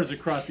in bars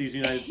across these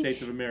United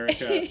States of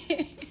America.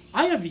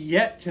 I have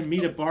yet to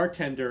meet a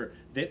bartender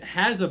that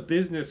has a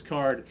business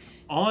card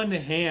on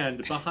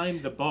hand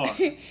behind the bar.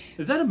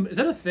 Is that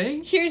a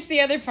thing? Here's the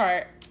other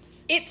part.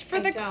 It's for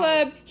the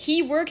club.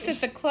 He works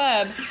at the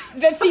club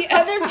that the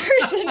other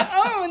person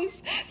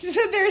owns. So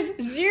there's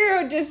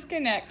zero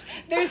disconnect.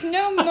 There's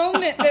no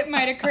moment that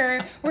might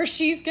occur where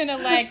she's going to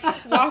like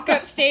walk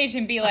up stage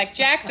and be like,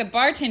 Jack, the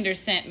bartender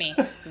sent me.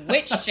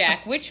 Which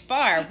Jack? Which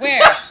bar?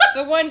 Where?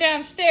 The one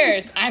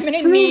downstairs. I'm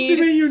going to need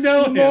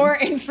more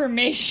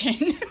information.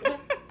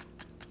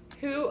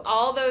 You mean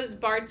all those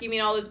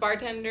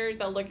bartenders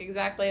that look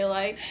exactly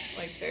alike?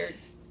 Like they're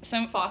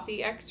some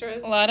Fosse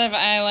extras? A lot of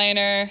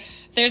eyeliner.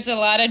 There's a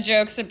lot of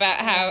jokes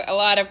about a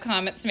lot of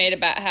comments made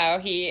about how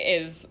he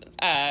is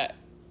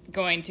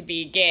going to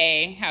be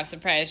gay. How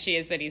surprised she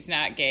is that he's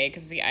not gay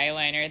because of the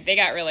eyeliner. They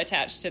got real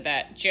attached to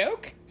that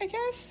joke, I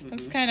guess.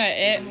 That's kind of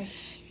it.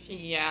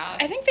 Yeah.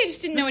 I think they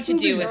just didn't know what to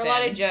do with it. A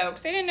lot of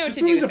jokes. They didn't know what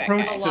to do with that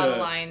guy. A lot of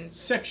lines.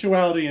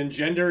 Sexuality and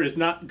gender is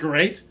not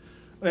great.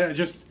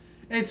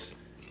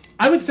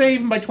 I would say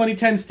even by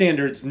 2010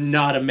 standards,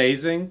 not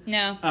amazing.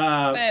 No.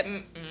 But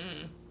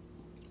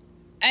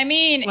I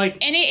mean, and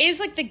it is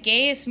like the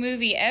gayest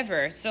movie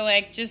ever. So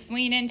like, just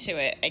lean into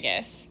it, I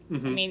guess. I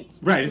mean,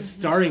 right? It's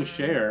starring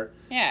Cher.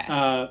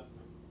 Yeah.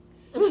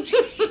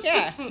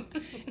 Yeah.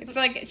 It's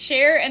like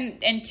Cher and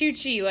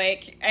Tucci.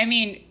 Like, I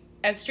mean,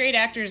 as straight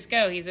actors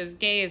go, he's as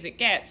gay as it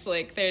gets.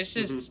 Like, there's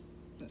just.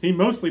 He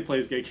mostly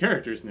plays gay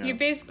characters now. He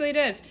basically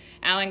does.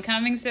 Alan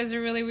Cummings does a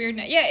really weird.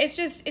 Yeah,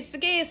 it's the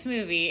gayest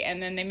movie,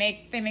 and then they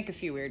make a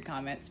few weird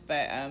comments,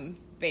 but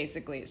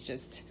basically it's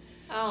just.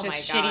 Oh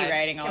just my shitty God.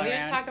 writing all around. Can we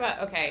just talk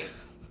about,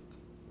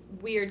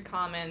 weird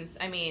comments,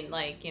 I mean,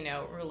 like,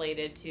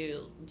 related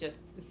to just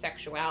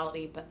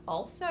sexuality, but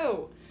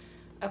also,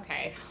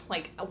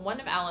 like, one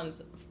of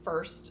Alan's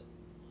first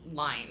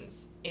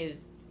lines is,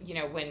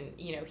 when,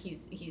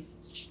 he's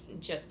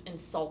just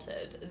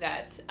insulted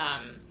that,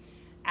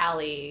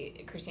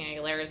 Allie, Christina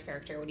Aguilera's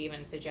character, would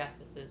even suggest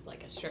this is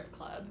like a strip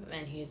club,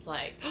 and he's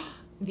like,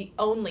 the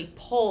only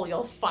pole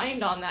you'll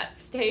find on that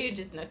stage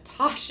is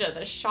Natasha,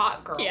 the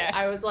shot girl. Yeah.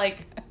 I was like,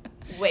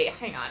 wait,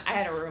 hang on, I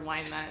had to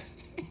rewind that.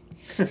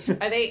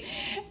 Are they?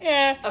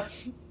 Yeah.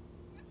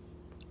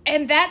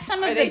 And that's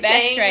some Are of they the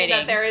best saying writing.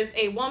 that there is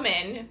a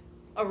woman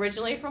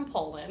originally from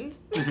Poland?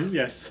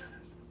 Yes.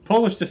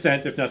 Polish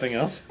descent, if nothing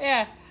else.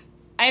 Yeah.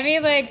 I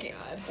mean, like,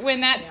 God. when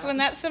that's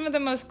some of the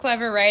most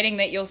clever writing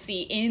that you'll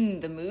see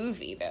in the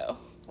movie, though.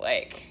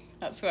 Like,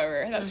 that's where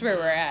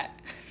we're at.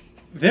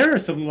 There are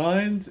some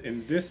lines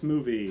in this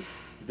movie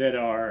that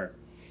are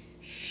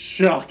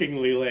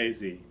shockingly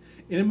lazy.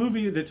 In a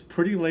movie that's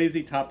pretty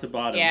lazy top to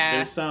bottom,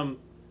 there's some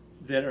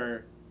that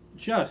are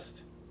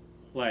just,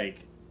 like,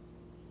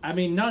 I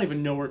mean, not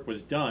even no work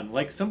was done.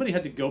 Like, somebody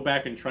had to go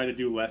back and try to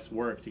do less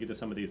work to get to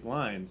some of these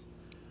lines.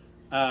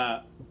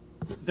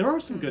 There are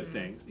some good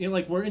things. You know,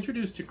 like, we're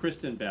introduced to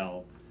Kristen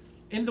Bell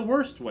in the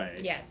worst way.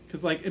 Yes.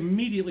 Because, like,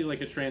 immediately,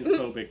 like, a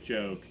transphobic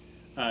joke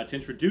to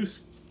introduce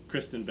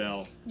Kristen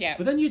Bell. Yeah.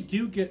 But then you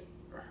do get...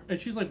 And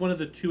she's, like, one of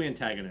the two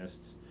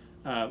antagonists.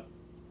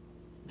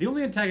 The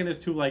only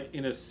antagonist who, like,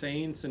 in a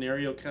sane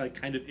scenario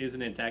kind of is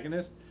an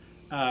antagonist.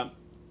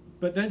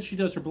 But then she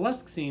does her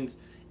burlesque scenes,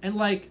 and,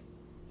 like,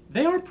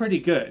 they are pretty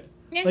good.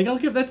 Yeah.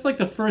 Like, that's, like,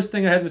 the first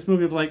thing I had in this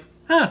movie of, like,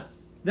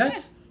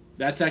 that's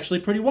actually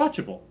pretty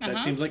watchable.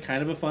 That seems like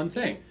kind of a fun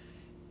thing.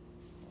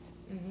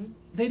 Mm-hmm.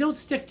 They don't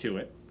stick to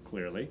it,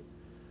 clearly.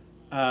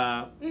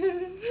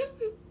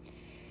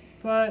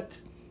 But,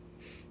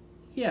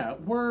 yeah,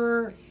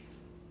 we're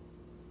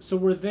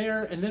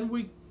there, and then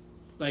we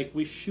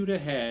shoot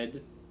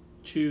ahead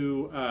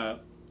to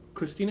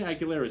Christina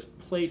Aguilera's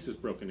place is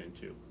broken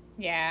into.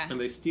 Yeah. And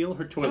they steal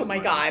her toilet Oh my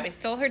money. God. They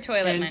stole her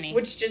toilet And- money.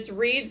 Which just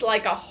reads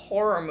like a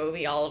horror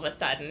movie all of a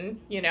sudden.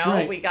 You know,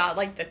 Right. we got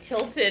like the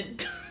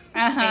tilted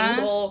Uh-huh.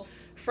 angle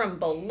from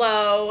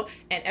below,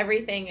 and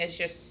everything is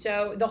just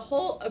so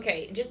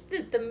just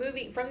the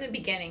movie from the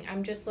beginning.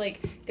 I'm just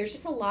like, there's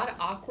just a lot of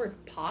awkward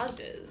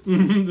pauses.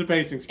 The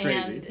pacing's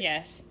crazy. And-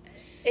 Yes.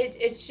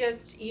 It's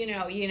just,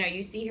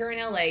 you see her in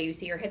LA, you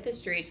see her hit the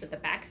streets with the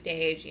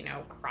backstage,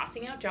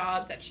 crossing out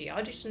jobs that she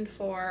auditioned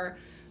for,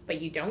 but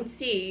you don't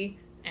see,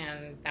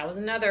 and that was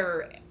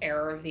another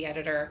error of the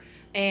editor.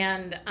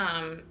 And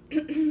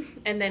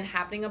and then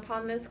happening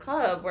upon this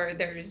club where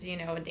there's,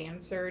 a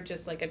dancer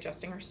just like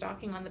adjusting her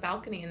stocking on the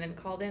balcony and then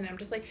called in. And I'm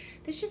just like,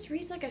 this just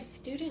reads like a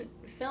student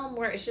film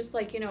where it's just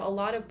like, a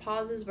lot of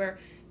pauses where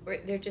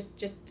they're just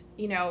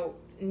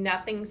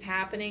nothing's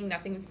happening,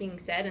 nothing's being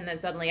said, and then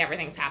suddenly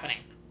everything's happening.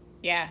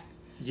 Yeah.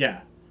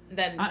 Yeah.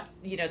 Then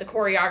the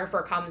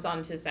choreographer comes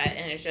onto set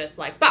and it's just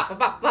like ba ba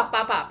ba ba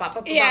ba ba ba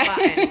ba Yeah.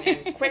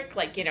 and quick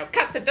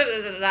cuts da da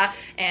da da,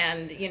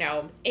 and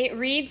It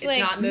reads it's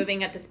like not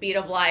moving at the speed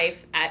of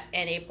life at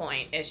any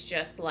point. It's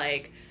just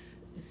like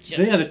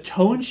The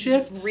tone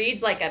shifts.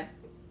 reads like a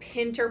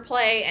Pinter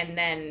play, and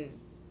then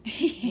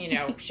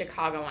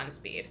Chicago on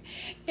speed.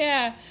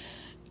 Yeah.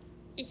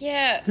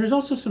 Yeah. There's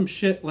also some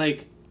shit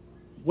like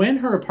when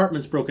her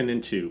apartment's broken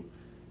into.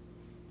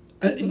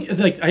 Like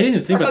I didn't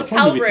even think Her about the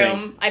hotel porn movie room.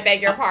 thing. I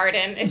beg your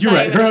pardon. It's You're not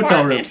right. even Her an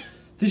hotel room.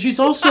 apartment. She's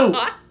also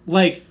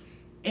like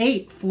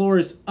 8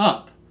 floors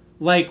up.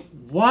 Like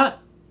what?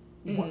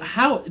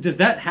 How does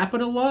that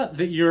happen a lot?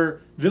 That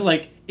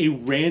like a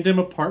random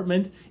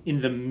apartment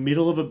in the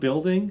middle of a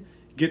building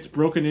gets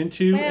broken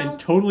into and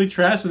totally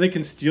trashed, so they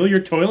can steal your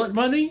toilet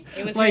money.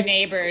 It was like, her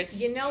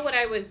neighbors. You know what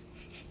I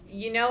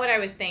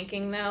was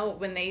thinking though,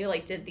 when they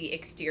did the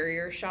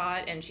exterior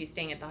shot and she's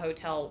staying at the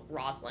Hotel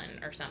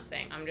Roslyn or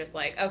something. I'm just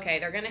like, okay,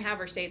 they're gonna have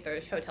her stay at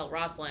the Hotel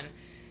Roslyn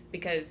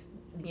because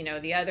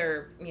the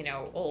other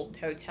old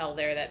hotel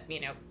there that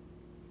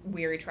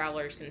weary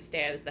travelers can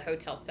stay at is the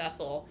Hotel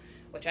Cecil,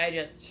 which I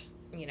just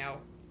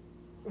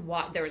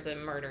there was a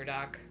murder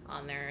doc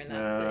on there,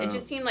 and it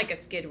just seemed like a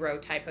Skid Row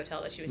type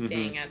hotel that she was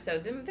staying at. So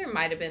there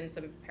might have been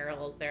some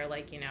parallels there,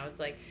 like it's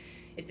like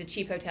it's a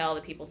cheap hotel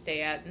that people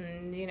stay at,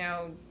 and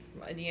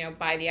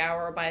by the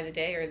hour or by the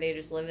day, or they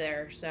just live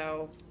there.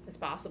 So it's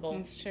possible.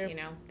 That's true.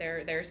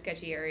 There are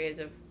sketchy areas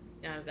of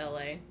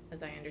LA,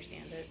 as I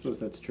understand it. suppose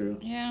that's true.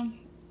 Yeah.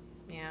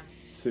 Yeah.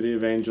 City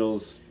of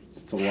Angels.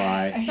 It's a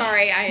lie.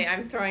 Sorry,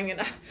 I'm throwing it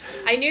up.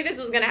 I knew this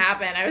was going to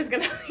happen. I was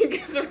going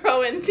to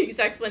throw in these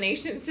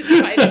explanations to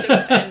try to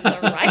defend the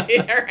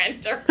writer and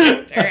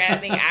director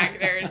and the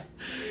actors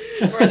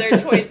for their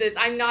choices.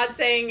 I'm not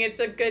saying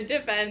it's a good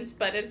defense,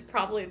 but it's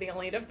probably the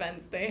only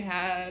defense they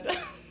had.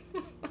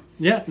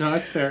 Yeah, no,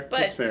 that's fair. But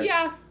that's fair.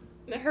 yeah,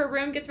 her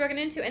room gets broken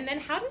into, and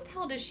then how the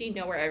hell does she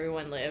know where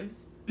everyone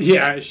lives?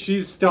 Yeah,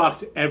 she's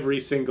stalked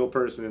every single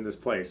person in this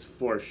place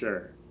for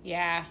sure.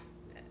 Yeah.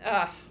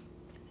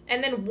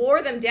 And then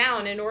wore them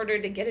down in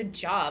order to get a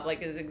job,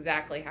 is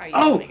exactly how you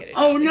want to get a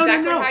job. Oh, no,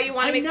 exactly no, no. how you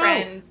want to make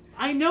friends.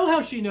 I know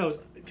how she knows.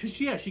 Because,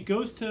 she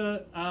goes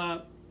to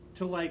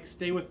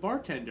stay with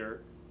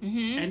bartender,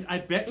 and I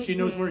bet she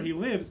knows where he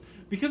lives,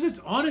 because it's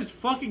on his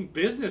fucking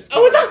business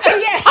card. Oh, it's on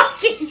the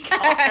fucking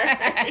card.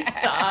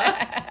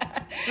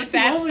 That's the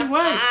only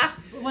way.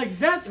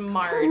 That's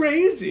smart.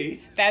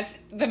 Crazy. That's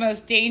the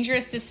most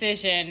dangerous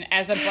decision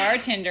as a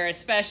bartender,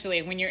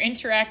 especially when you're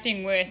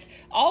interacting with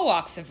all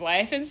walks of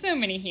life and so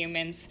many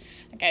humans.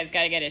 That guy's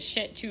got to get his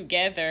shit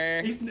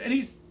together.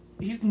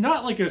 He's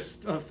not like a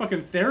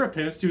fucking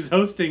therapist who's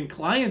hosting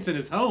clients in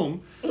his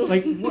home.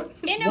 Like, what?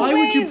 In a why way,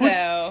 would you put?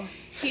 though.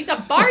 He's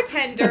a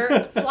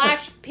bartender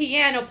 /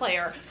 piano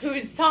player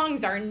whose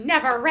songs are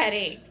never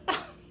ready.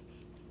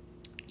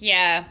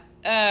 Yeah.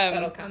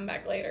 That'll come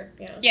back later.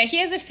 Yeah. Yeah, he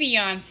has a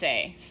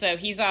fiance, so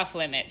he's off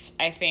limits.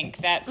 I think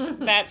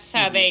that's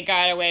how they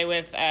got away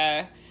with.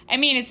 I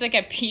mean, it's like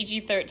a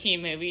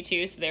PG-13 movie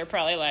too, so they're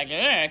probably like,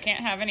 can't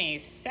have any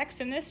sex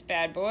in this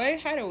bad boy.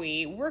 How do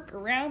we work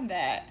around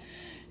that?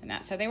 And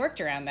that's how they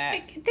worked around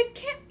that. They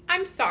can't.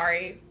 I'm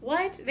sorry.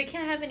 What? They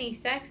can't have any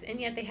sex, and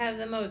yet they have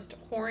the most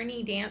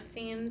horny dance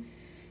scenes.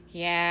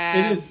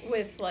 Yeah. It is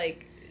with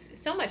like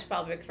so much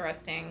pelvic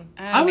thrusting.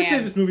 Oh, I would man.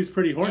 say this movie's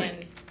pretty horny.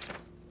 And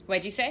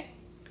What'd you say?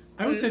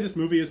 I would say this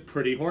movie is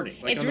pretty horny.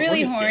 Like, It's on the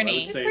really scale, I would horny.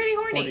 say It's pretty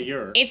horny.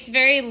 hornier. It's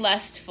very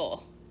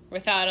lustful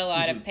without a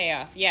lot of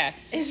payoff. Yeah.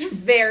 it's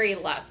very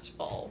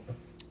lustful.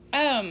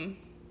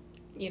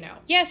 You know.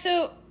 Yeah,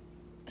 so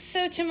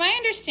to my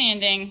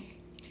understanding,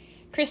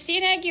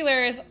 Christina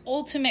Aguilera's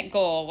ultimate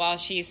goal while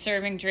she's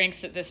serving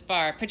drinks at this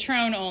bar,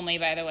 Patron only,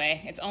 by the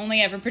way. It's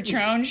only ever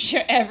Patron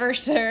ever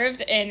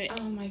served in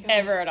Oh my God.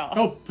 ever at all.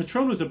 Oh,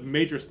 Patron was a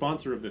major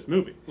sponsor of this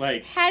movie.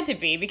 Like, Had to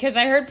be, because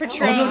I heard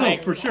Patron, oh, no,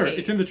 like, for sure. right.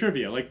 It's in the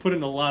trivia. Like, put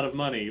in a lot of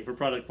money for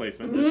product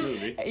placement in this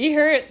movie. you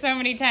hear it so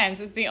many times.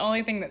 It's the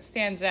only thing that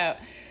stands out.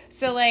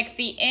 So, like,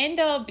 the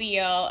end-all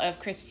be-all of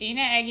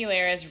Christina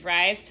Aguilera's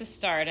rise to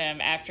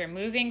stardom after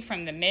moving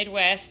from the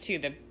Midwest to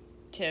the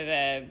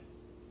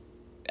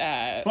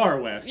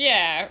Far West.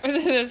 yeah,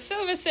 the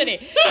Silver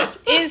City,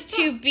 is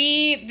to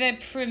be the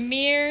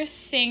premier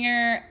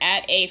singer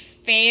at a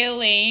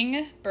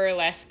failing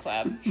burlesque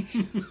club,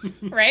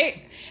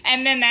 right?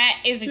 And then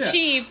that is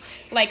achieved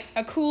like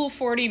a cool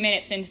 40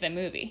 minutes into the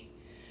movie.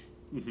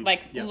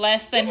 Like Yeah.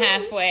 less than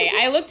halfway.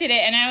 I looked at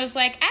it and I was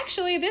like,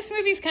 actually, this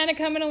movie's kind of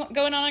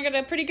going on at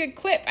a pretty good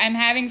clip. I'm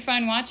having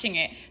fun watching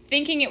it,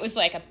 thinking it was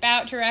like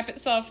about to wrap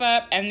itself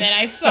up, and then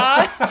I saw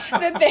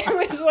that there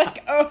was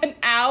like an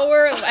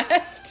hour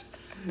left.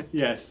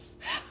 Yes.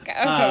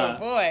 Oh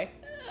boy.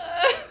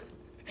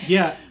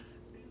 Yeah.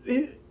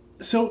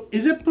 So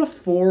is it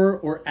before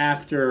or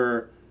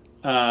after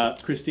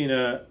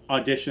Christina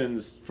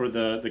auditions for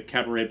the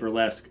cabaret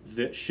burlesque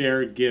that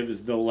Cher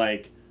gives the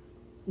like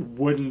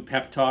wooden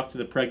pep talk to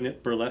the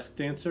pregnant burlesque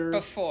dancer?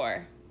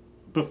 Before.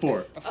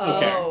 Before.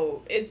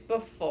 Oh, Okay. it's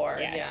before.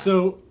 Yes. Yeah.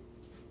 So,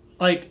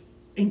 like,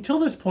 until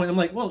this point, I'm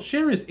like, well,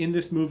 Cher is in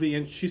this movie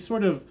and she's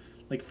sort of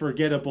like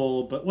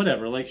forgettable, but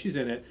whatever. Like, she's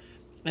in it.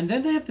 And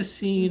then they have the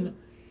scene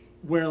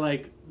where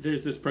like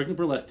there's this pregnant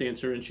burlesque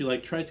dancer and she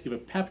like tries to give a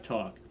pep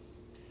talk,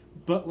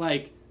 but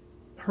like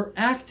her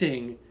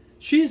acting,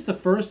 she's the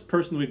first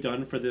person we've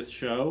done for this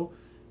show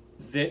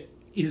that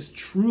is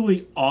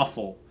truly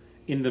awful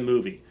in the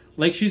movie.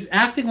 Like, she's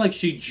acting like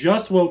she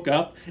just woke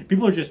up.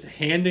 People are just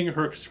handing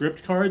her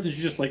script cards and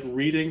she's just like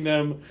reading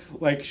them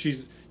like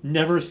she's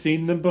never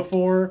seen them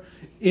before.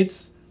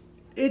 It's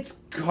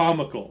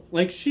comical.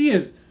 Like, she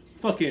is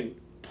fucking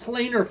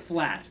plainer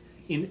flat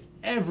in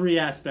every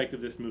aspect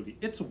of this movie.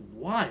 It's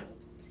wild.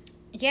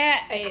 Yeah.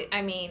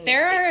 I mean,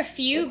 There are a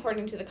few.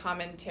 according to the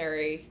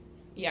commentary.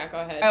 Yeah, go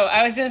ahead. Oh,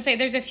 I was going to say,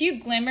 there's a few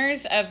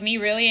glimmers of me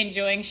really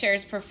enjoying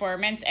Cher's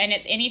performance, and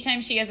it's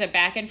anytime she has a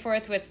back and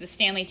forth with the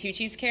Stanley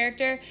Tucci's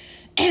character,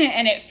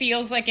 and it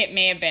feels like it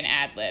may have been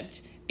ad-libbed,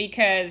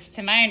 because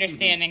to my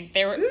understanding,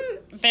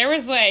 there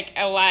was like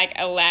a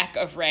lack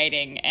of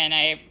writing, and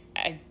I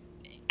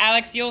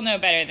Alex, you'll know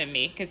better than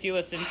me, because you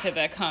listened to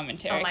the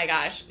commentary. Oh my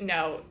gosh,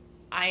 no.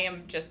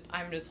 I'm just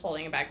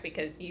holding it back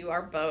because you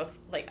are both,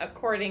 like,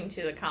 according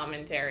to the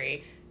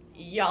commentary,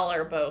 y'all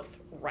are both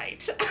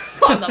right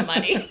on the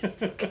money.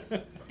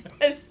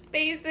 It's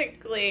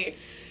basically,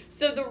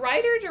 so the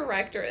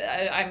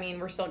writer-director, I mean,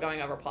 we're still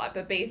going over plot,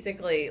 but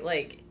basically,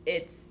 like,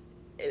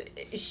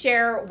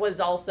 Cher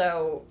was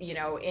also, you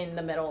know, in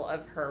the middle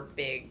of her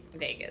big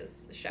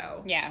Vegas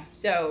show. Yeah.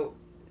 So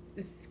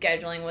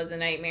scheduling was a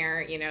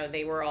nightmare. You know,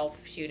 they were all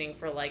shooting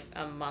for like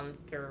a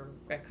month or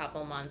a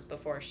couple months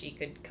before she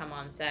could come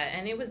on set,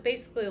 and it was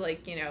basically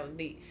like, you know,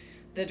 the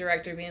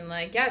director being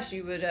like, yeah,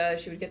 she would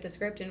get the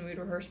script and we'd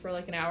rehearse for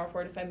like an hour,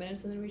 45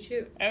 minutes, and then we'd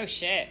shoot. Oh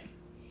shit.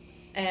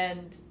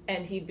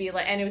 And he'd be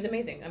like, and it was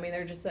amazing. I mean,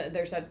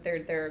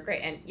 they're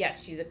great. And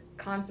yes, she's a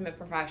consummate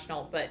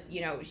professional, but you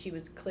know, she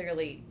was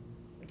clearly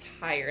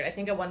tired. I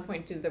think at one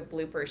point through the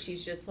blooper,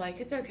 she's just like,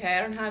 it's okay,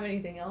 I don't have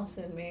anything else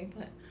in me,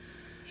 but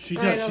She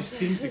does. She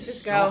seems let's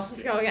exhausted.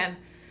 Let's go again.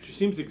 She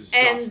seems exhausted.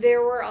 And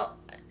there were,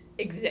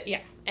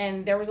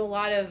 and there was a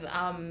lot of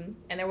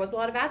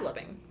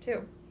ad-libbing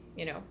too.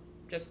 You know,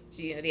 just,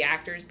 you know, the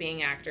actors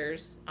being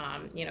actors,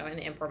 you know, and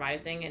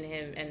improvising, and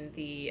him and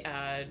the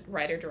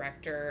writer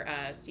director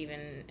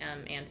Stephen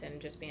Anton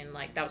just being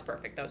like, that was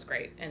perfect, that was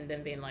great, and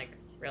then being like,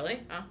 really?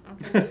 Oh,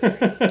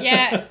 okay.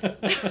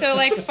 Yeah. So,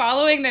 like,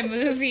 following the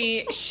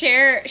movie,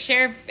 Cher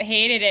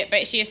hated it,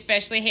 but she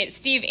especially hated...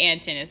 Steve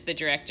Anton is the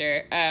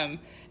director, and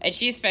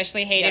she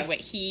especially hated what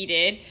he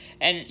did.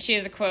 And she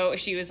has a quote where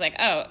she was like,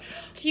 oh,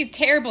 he's a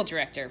terrible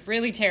director,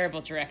 really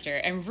terrible director,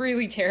 and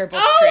really terrible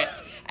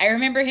script. I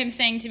remember him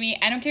saying to me,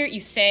 I don't care what you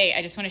say,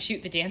 I just want to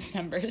shoot the dance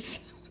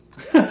numbers.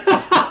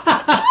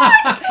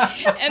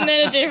 And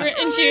then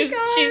she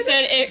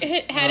said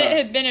had it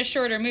had been a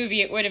shorter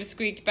movie, it would have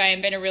squeaked by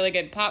and been a really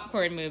good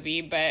popcorn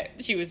movie,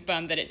 but she was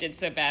bummed that it did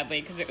so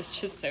badly because it was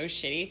just so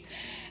shitty.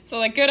 So,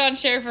 like, good on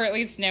Cher for at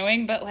least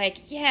knowing, but,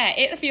 like, yeah,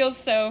 it feels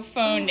so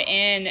phoned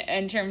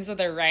in terms of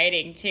the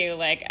writing, too.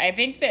 Like, I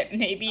think that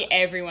maybe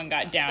everyone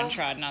got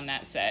downtrodden on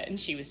that set, and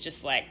she was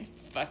just like,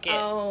 fuck it.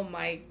 Oh,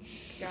 my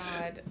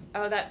God.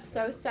 Oh, that's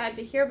so sad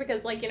to hear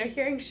because, like,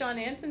 hearing Sean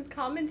Anson's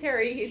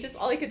commentary,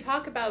 all he could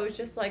talk about was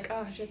just, like,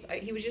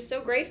 he was just so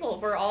grateful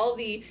for all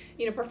the,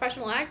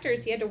 professional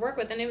actors he had to work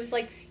with. And it was,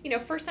 like,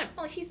 first time,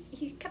 well,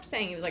 he kept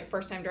saying he was, like,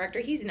 first-time director.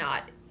 He's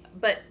not,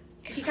 but...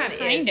 He kind of.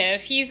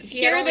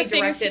 Here are the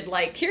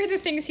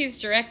things he's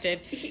directed.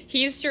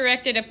 He's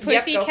directed a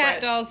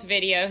Pussycat Dolls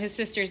video. His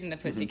sister's in the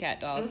Pussycat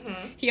Dolls.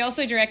 Mm-hmm. He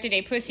also directed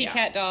a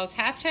Pussycat Dolls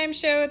halftime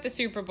show at the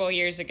Super Bowl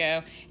years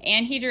ago,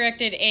 and he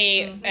directed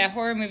a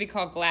horror movie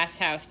called Glass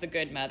House: The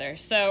Good Mother.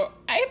 So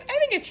I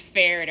think it's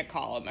fair to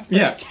call him a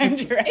first-time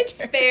director. It's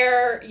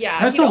fair, yeah.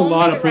 That's a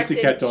lot of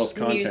Pussycat Dolls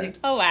content.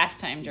 A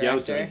last-time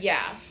director.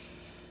 Yeah.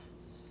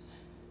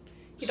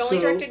 He'd only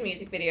directed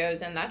music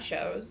videos, and that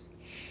shows.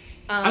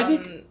 I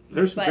think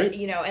there's but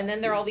and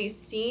then there are all these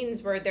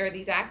scenes where there are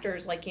these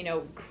actors like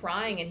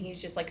crying, and he's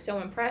just like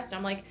so impressed.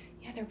 I'm like,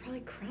 yeah, they're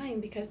probably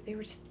crying because they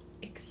were just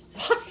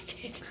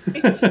exhausted.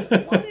 They just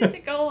wanted to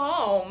go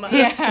home.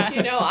 Yeah,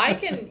 I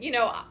can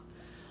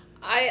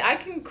I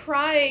can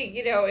cry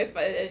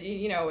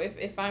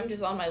if I'm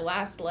just on my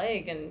last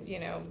leg and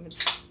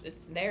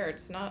it's there.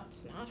 It's not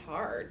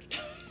hard.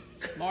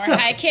 More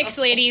high kicks,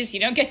 ladies. You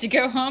don't get to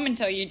go home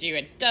until you do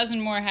a dozen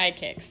more high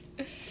kicks.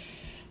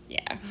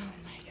 Yeah.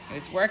 I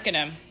was working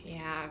him.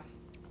 Yeah.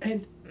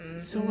 And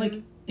so,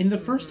 like, in the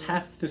first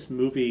half of this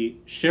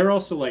movie, Cher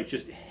also, like,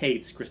 just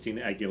hates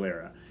Christina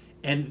Aguilera.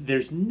 And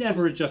there's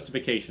never a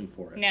justification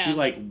for it. No. She,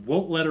 like,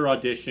 won't let her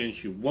audition.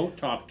 She won't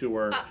talk to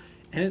her.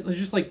 And it was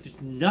just, like, there's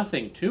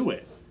nothing to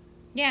it.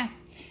 Yeah.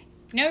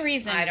 No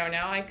reason. I don't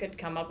know. I could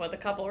come up with a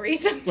couple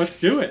reasons. Let's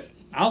do it.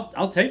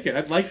 I'll take it.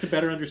 I'd like to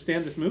better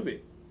understand this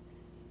movie.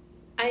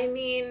 I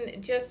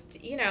mean, just,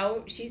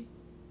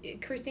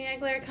 Christina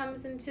Aguilera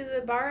comes into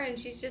the bar and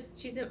she's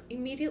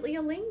immediately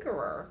a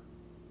lingerer.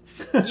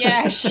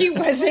 Yeah, she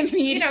was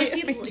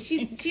immediately.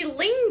 She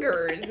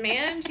lingers,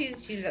 man.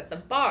 She's at the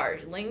bar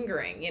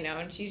lingering,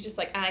 and she's just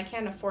like, I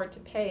can't afford to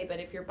pay, but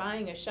if you're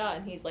buying a shot,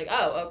 and he's like,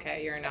 oh,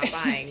 okay, you're not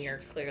buying.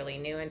 You're clearly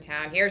new in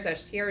town. Here's a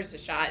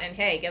shot, and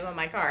hey, give him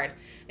my card.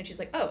 And she's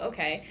like, oh,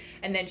 okay.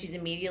 And then she's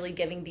immediately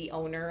giving the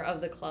owner of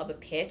the club a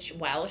pitch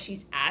while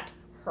she's at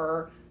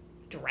her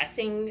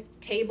dressing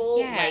table.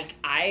 Like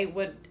I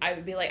would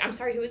be like, I'm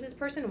sorry, who is this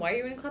person? Why are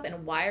you in a club?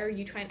 And why are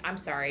you trying? I'm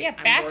sorry. Yeah,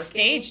 I'm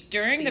backstage working.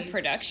 during the Please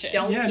production.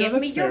 Don't give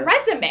me your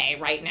resume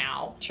right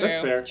now. True.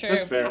 That's fair.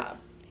 That's fair. Yeah.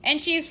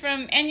 And she's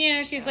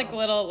like a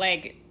little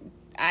like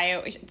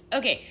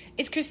okay,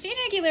 is Christina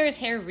Aguilera's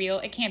hair real?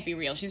 It can't be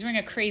real. She's wearing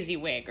a crazy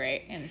wig,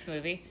 right, in this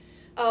movie?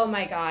 Oh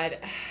my God.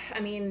 I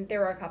mean,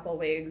 there were a couple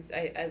wigs.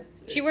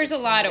 She wears a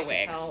lot of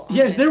wigs.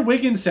 Yeah, is there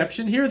wig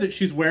inception here that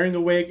she's wearing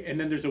a wig and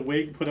then there's a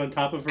wig put on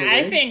top of her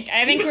wig?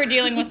 I think we're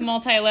dealing with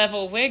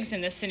multi-level wigs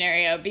in this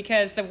scenario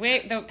because the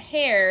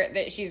hair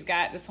that she's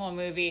got this whole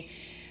movie,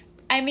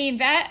 I mean,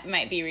 that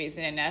might be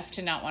reason enough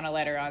to not want to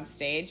let her on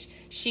stage.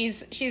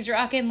 She's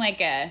rocking like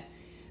a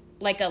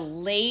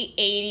late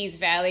 80s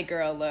Valley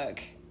Girl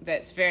look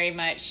that's very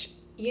much...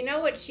 You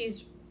know what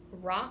she's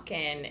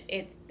rockin'?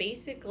 It's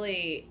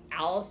basically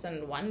Alice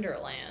in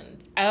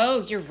Wonderland.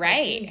 Oh, you're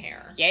right.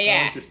 Hair.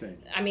 Yeah. Oh, interesting.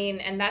 I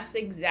mean, and that's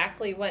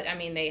exactly what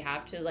they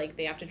have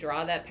to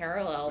draw that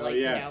parallel. When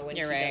you're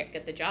she right. does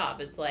get the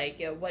job, it's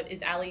like, what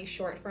is Allie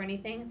short for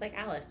anything? It's like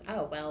Alice.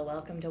 Oh well,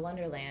 welcome to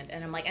Wonderland.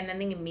 And I'm like, and then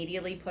they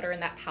immediately put her in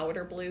that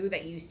powder blue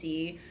that you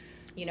see,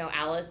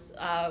 Alice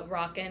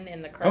rocking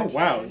in the cartoon. Oh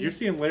wow, you're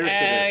seeing layers to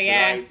this. Oh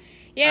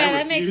yeah,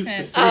 that makes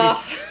sense.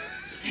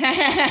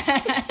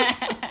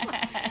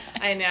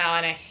 I know,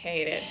 and I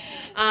hate it.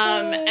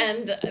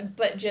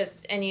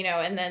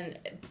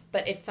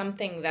 But it's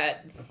something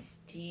that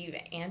Steve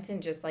Anton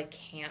just like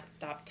can't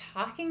stop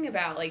talking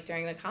about, like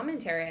during the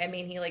commentary. I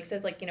mean, he like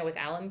says like, with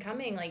Alan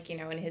coming, like,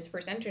 in his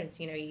first entrance,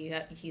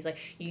 he's like,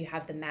 you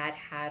have the Mad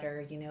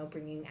Hatter,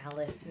 bringing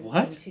Alice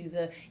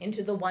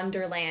into the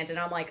Wonderland, and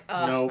I'm like,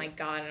 oh my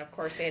God. And of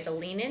course they had to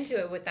lean into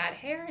it with that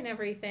hair and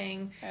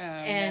everything. Oh,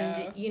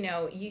 and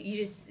no.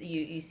 you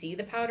see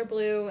the powder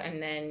blue,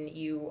 and then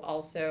you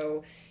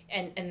also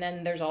and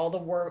then there's all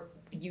the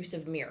use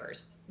of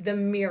mirrors. The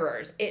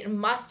mirrors. It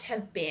must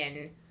have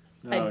been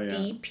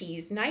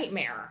DP's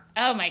nightmare.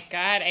 Oh my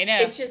God, I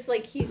know. It's just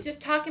like he's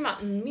just talking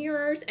about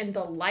mirrors and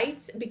the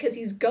lights because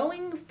he's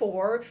going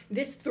for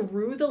this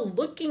through the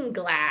looking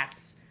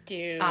glass.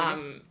 Dude.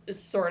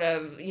 Sort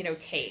of,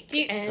 take.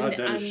 God,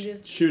 I'm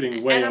just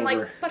shooting way over. And I'm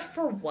like, but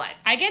for what?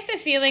 I get the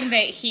feeling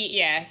that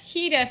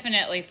he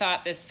definitely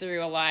thought this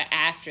through a lot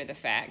after the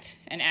fact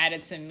and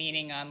added some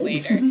meaning on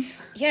later.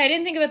 Yeah, I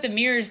didn't think about the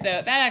mirrors,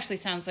 though. That actually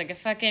sounds like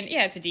it's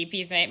a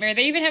DP's nightmare.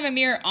 They even have a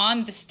mirror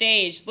on the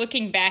stage,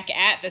 looking back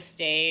at the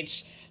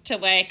stage to,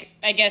 like,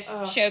 I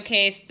guess,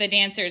 showcase the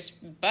dancers'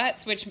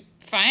 butts, which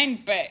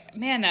fine, but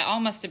man, that all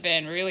must have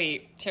been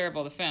really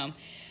terrible to film.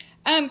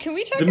 Can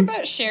we talk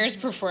about Cher's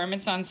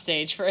performance on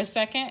stage for a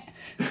second?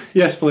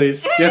 Yes,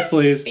 please. Yes,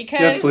 please. Because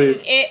yes,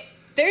 please.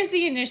 There's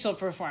the initial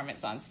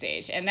performance on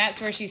stage, and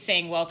that's where she's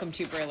saying "Welcome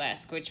to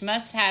Burlesque," which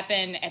must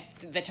happen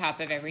at the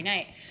top of every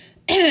night.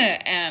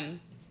 And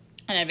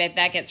I bet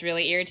that gets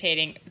really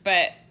irritating.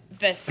 But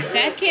the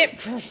second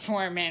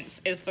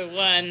performance is the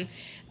one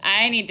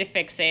I need to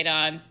fixate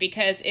on,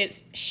 because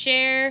it's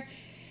Cher,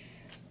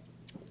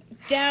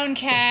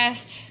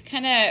 downcast,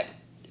 kind of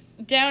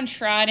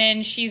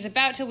downtrodden. She's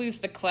about to lose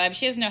the club.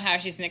 She doesn't know how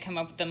she's going to come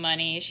up with the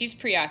money. She's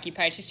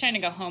preoccupied. She's trying to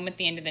go home at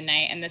the end of the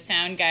night, and the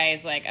sound guy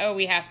is like, oh,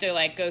 we have to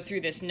like go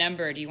through this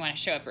number. Do you want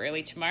to show up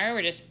early tomorrow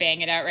or just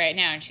bang it out right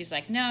now? And she's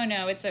like, no,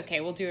 it's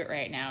okay. We'll do it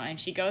right now. And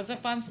she goes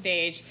up on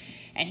stage,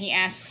 and he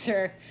asks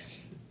her,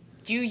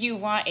 do you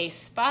want a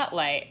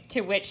spotlight?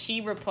 To which she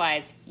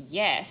replies,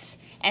 yes.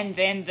 And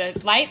then the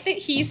light that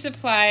he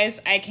supplies,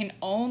 I can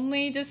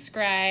only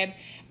describe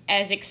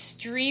as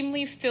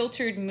extremely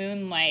filtered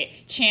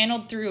moonlight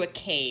channeled through a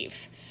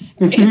cave.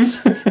 It's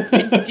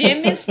the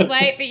dimmest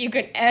light that you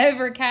could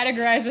ever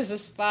categorize as a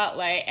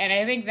spotlight, and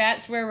I think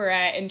that's where we're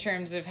at in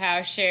terms of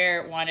how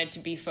Cher wanted to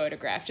be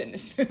photographed in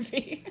this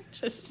movie.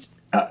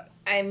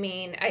 I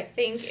mean, I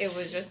think it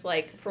was just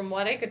like, from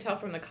what I could tell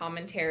from the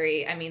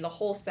commentary, I mean, the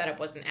whole setup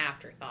was an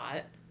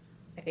afterthought.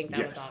 I think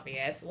that was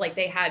obvious. Like,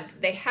 they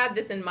had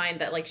this in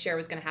mind that, like, Cher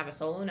was going to have a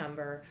solo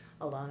number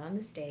alone on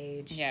the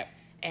stage. Yep.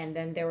 And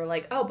then they were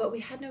like, oh, but we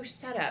had no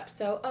setup.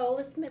 So,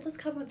 let's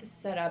come with the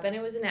setup. And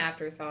it was an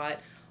afterthought.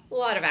 A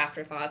lot of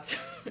afterthoughts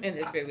in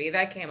this movie.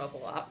 That came up a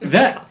lot in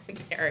the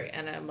commentary.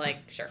 And I'm like,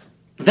 sure.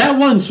 That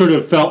one sort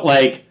of felt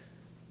like,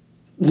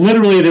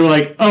 literally, they were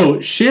like,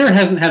 oh, Cher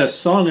hasn't had a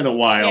song in a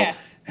while. Yeah.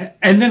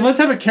 And then let's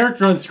have a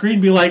character on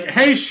screen be like,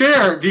 hey,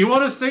 Cher, do you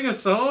want to sing a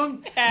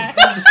song?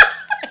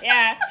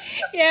 Yeah.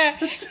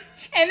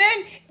 And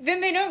then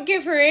they don't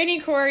give her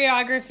any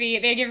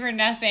choreography. They give her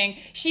nothing.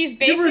 She's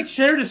basically... Give her a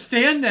chair to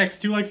stand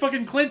next to, like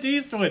fucking Clint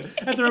Eastwood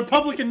at the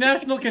Republican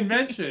National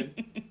Convention.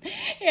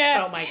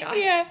 Yeah. Oh, my God.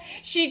 Yeah.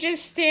 She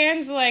just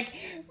stands, like,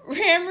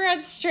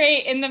 ramrod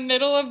straight in the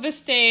middle of the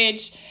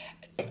stage,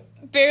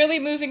 barely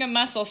moving a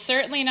muscle.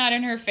 Certainly not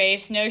in her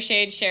face. No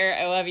shade, Cher.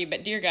 I love you,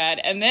 but dear God.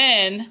 And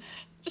then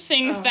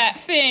sings that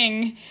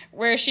thing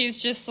where she's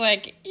just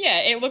like,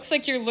 yeah, it looks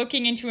like you're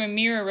looking into a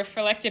mirror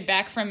reflected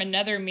back from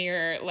another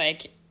mirror,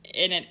 like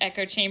in an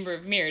echo chamber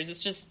of mirrors. It's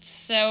just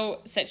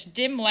such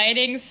dim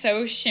lighting,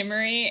 so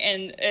shimmery,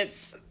 and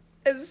it's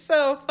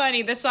so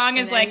funny. The song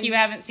is like, you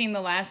haven't seen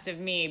the last of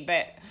me,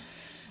 but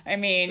I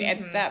mean,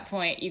 at that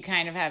point, you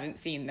kind of haven't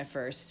seen the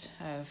first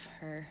of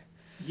her.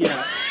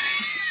 Yeah.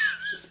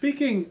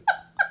 Speaking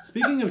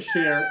of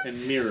Cher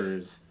and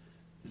mirrors,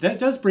 that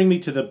does bring me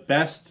to the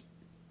best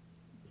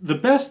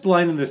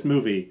line in this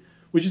movie,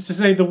 which is to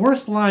say the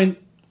worst line,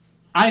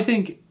 I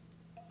think,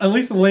 at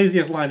least the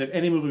laziest line of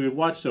any movie we've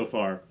watched so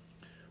far,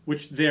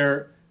 which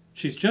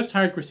she's just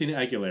hired Christina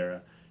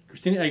Aguilera.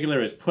 Christina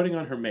Aguilera is putting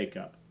on her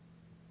makeup.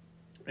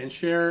 And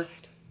Cher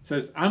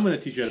says, I'm going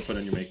to teach you how to put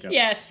on your makeup.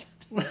 Yes.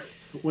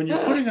 When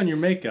you're putting on your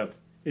makeup,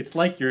 it's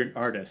like you're an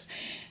artist.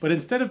 But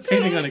instead of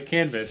painting on a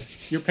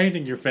canvas, you're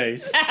painting your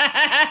face.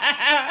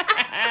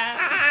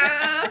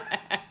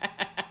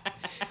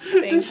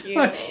 Thank you.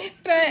 But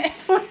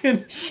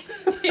fucking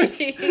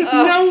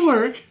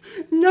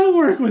no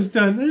work was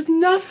done. There's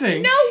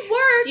nothing. No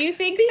work. Do you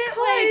think that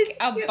like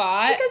a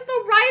bot? Because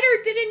the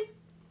writer didn't.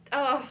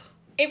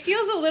 It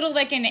feels a little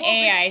like an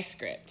AI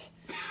script.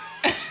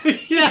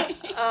 Yeah.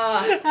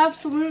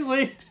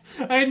 Absolutely.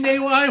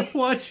 I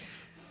watch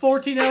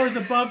 14 hours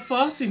of Bob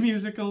Fosse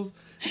musicals.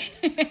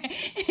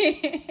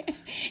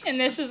 And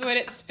this is what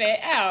it spit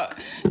out.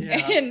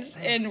 Yeah.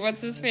 And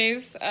what's his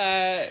face?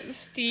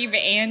 Steve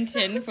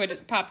Anton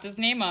popped his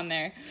name on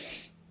there.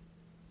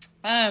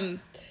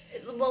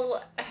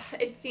 Well,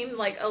 it seemed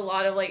like a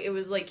lot of, like, it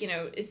was like,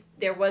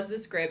 there was the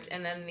script,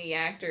 and then the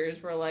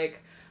actors were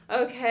like,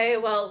 okay,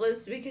 well,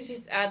 we could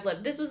just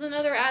ad-lib. This was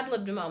another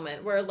ad-libbed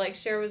moment where, like,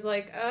 Cher was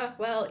like,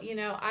 well,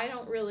 I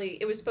don't really...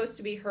 It was supposed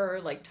to be her,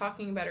 like,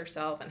 talking about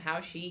herself and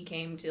how she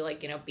came to,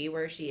 like, be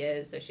where she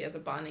is. So she has a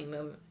bonding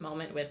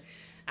moment with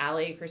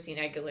Ali,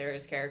 Christina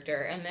Aguilera's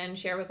character. And then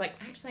Cher was like,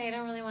 actually, I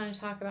don't really want to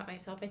talk about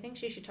myself. I think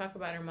she should talk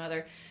about her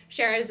mother.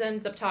 Cher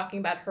ends up talking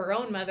about her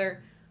own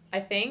mother, I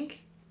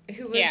think,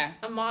 who was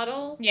a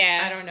model.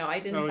 Yeah. I don't know. I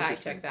didn't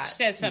fact-check that. She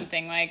says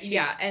something like...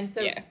 She's, and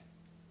so... Yeah.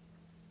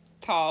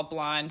 Tall,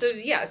 blonde. So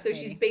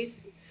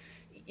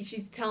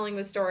she's telling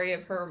the story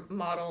of her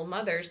model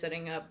mother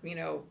setting up,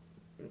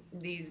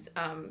 these,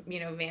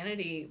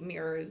 vanity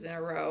mirrors in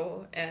a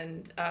row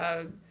and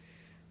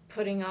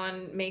putting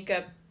on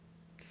makeup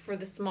for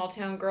the small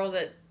town girl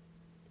that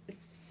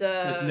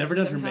has never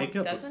done her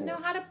makeup doesn't before.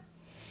 know how to,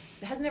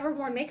 has never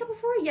worn makeup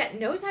before, yet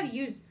knows how to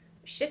use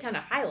a shit ton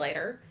of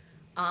highlighter.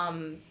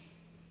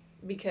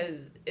 Because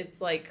it's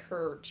like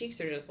her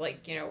cheeks are just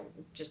like,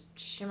 just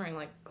shimmering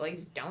like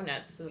glazed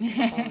donuts the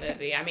whole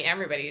movie. I mean,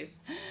 everybody's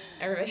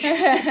are.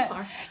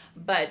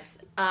 But,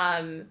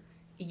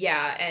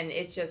 Yeah, and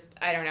it's just,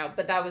 I don't know,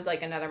 but that was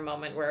like another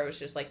moment where it was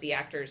just like the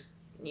actors,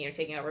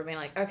 taking over, being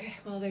like, okay,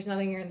 well, there's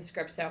nothing here in the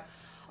script, so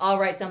I'll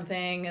write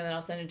something and then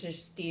I'll send it to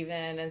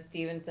Steven, and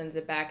Steven sends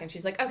it back, and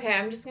she's like, okay,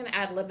 I'm just gonna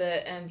ad lib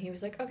it, and he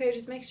was like, okay,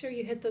 just make sure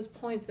you hit those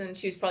points, and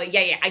she was probably,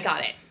 yeah, I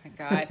got it. Oh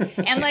my God.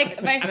 And like,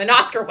 I'm an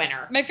Oscar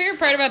winner. My favorite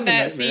part about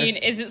that scene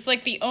is it's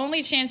like the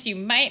only chance you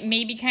might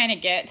maybe kind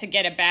of get to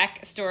get a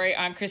backstory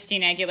on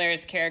Christina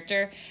Aguilera's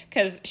character,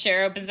 because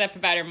Cher opens up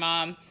about her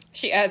mom.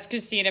 She asks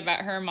Christina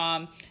about her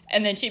mom,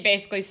 and then she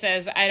basically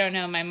says, I don't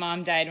know, my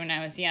mom died when I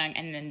was young.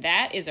 And then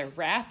that is a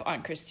wrap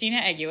on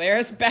Christina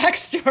Aguilera's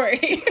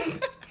backstory.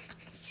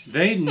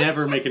 They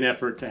never make an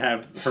effort to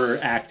have her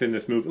act in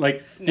this movie.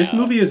 Like, No. this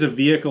movie is a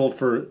vehicle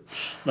for,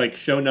 like,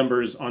 show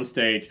numbers on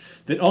stage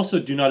that also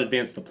do not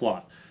advance the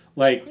plot.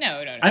 Like,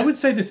 No. I would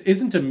say this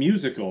isn't a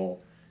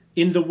musical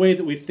in the way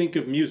that we think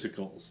of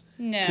musicals.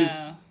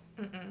 No.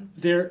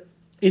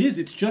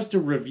 It's just a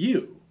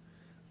review.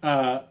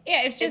 Yeah,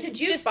 it's It's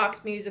just a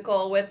jukebox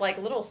musical with like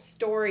little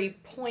story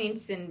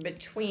points in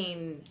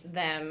between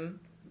them.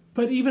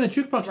 But even a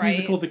jukebox Right.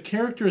 musical, the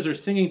characters are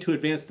singing to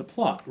advance the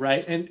plot,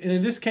 right? And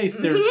in this case,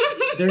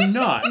 they're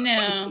not.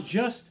 No. It's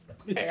just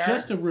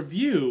Fair. a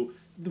review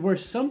where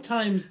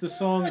sometimes the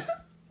songs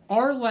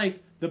are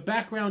like the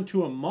background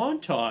to a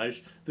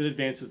montage that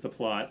advances the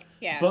plot.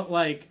 Yeah. But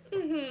like,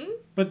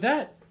 but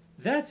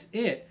that's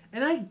it.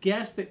 And I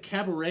guess that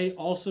Cabaret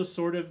also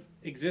sort of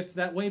exists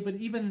that way. But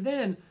even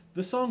then,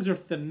 the songs are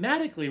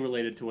thematically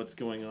related to what's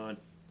going on.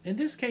 In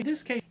this case,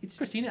 it's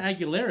Christina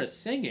Aguilera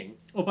singing.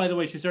 Oh, by the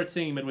way, she starts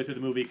singing midway through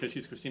the movie because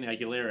she's Christina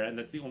Aguilera, and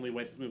that's the only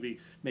way this movie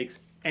makes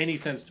any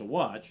sense to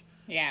watch.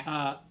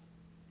 Yeah.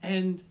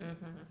 And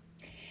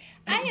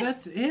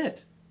that's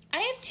it. I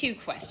have 2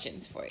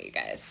 questions for you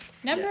guys.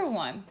 Number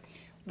 1,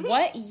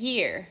 what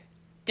year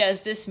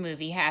does this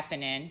movie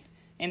happen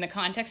in the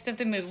context of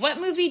the movie?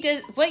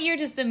 What year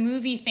does the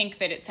movie think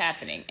that it's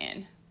happening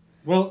in?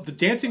 Well, the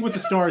Dancing with the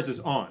Stars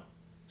is on.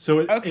 So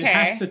it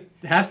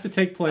has to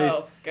take place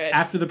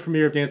after the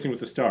premiere of Dancing with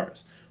the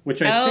Stars,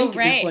 which I think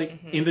is like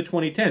in the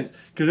 2010s,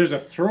 because there's a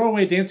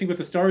throwaway Dancing with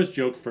the Stars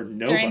joke for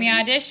nobody. During the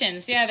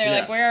auditions. Yeah, they're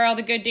like, where are all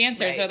the good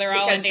dancers? Right. So they're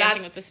all in Because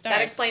Dancing with the Stars.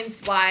 That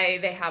explains why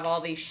they have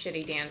all these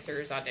shitty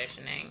dancers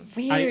auditioning.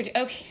 Weird.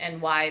 Okay.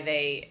 And why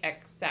they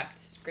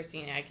accept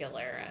Christina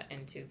Aguilera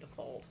into the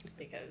fold,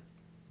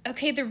 because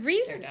Okay, the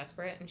reason... they're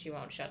desperate and she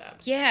won't shut up.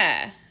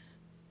 Yeah.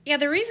 Yeah,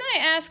 the reason I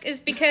ask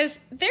is because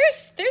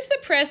there's the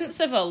presence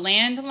of a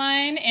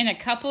landline in a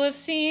couple of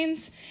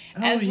scenes,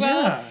 as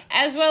well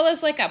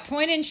as like a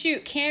point and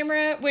shoot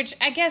camera, which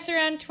I guess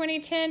around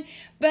 2010.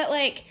 But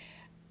like,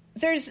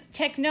 there's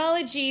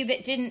technology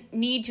that didn't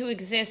need to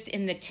exist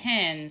in the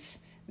 10s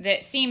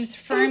that seems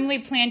firmly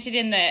planted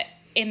in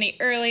the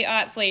early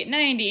aughts, late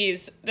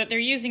 90s that they're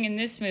using in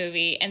this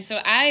movie. And so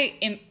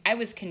I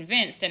was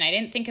convinced, and I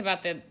didn't think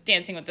about the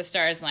Dancing with the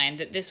Stars line,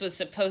 that this was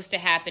supposed to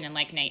happen in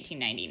like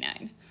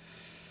 1999.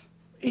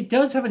 It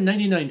does have a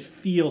 99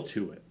 feel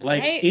to it.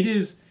 Like, right? it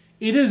is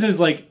as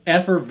like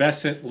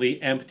effervescently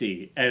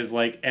empty as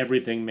like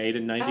everything made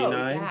in 99.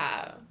 Oh,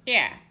 yeah.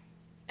 Yeah.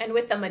 And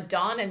with the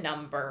Madonna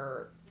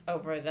number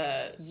over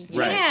the...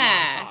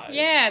 Yeah.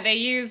 Yeah, they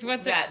use,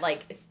 that,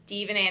 like,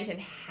 Steven Anton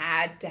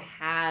had to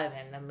have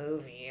in the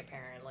movie,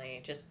 apparently.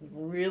 Just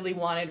really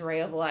wanted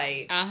Ray of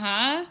Light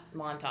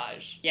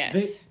montage.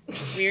 Yes.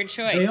 Weird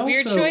choice.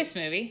 Weird choice,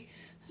 movie.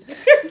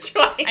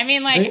 I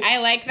mean, like, I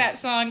like that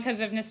song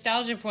because of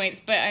nostalgia points,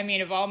 but I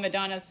mean, of all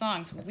Madonna's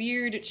songs,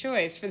 weird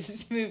choice for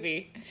this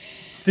movie.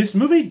 This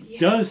movie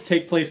does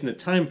take place in a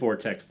time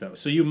vortex, though,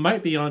 so you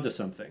might be onto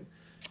something.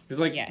 Because,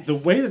 like,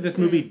 the way that this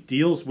movie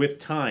deals with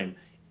time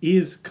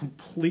is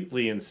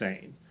completely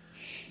insane.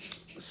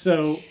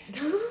 So...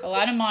 a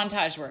lot of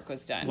montage work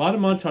was done. A lot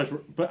of montage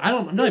work, but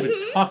I'm not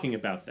even talking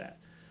about that.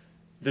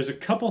 There's a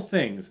couple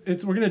things.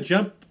 We're going to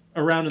jump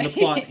around in the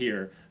plot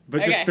here,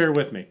 but just bear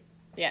with me.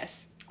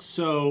 Yes.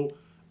 So,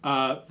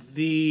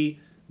 the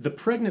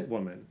pregnant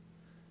woman,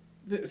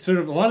 sort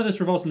of a lot of this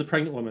revolves in the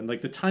pregnant woman.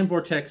 Like, the time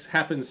vortex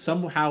happens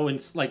somehow in,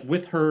 like,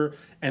 with her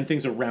and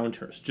things around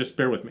her. So just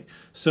bear with me.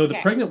 So the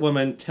pregnant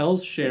woman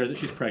tells Cher that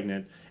she's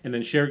pregnant, and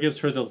then Cher gives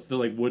her the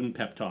like wooden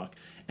pep talk,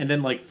 and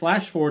then like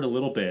flash forward a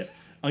little bit,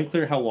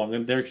 unclear how long,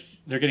 and they're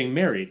getting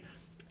married,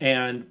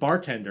 and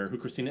bartender who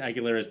Christina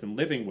Aguilera has been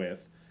living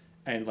with,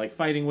 and like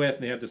fighting with,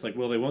 and they have this like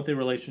will they won't they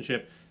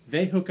relationship.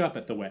 They hook up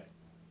at the wedding.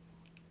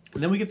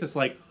 And then we get this,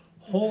 like,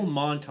 whole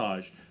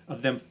montage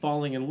of them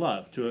falling in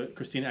love to a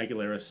Christina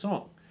Aguilera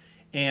song.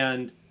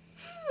 And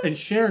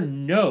Cher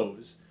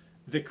knows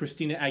that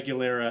Christina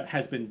Aguilera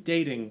has been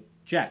dating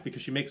Jack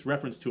because she makes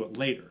reference to it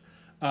later.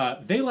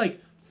 They, like,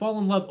 fall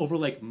in love over,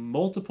 like,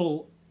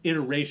 multiple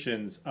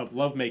iterations of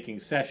lovemaking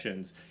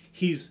sessions.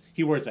 He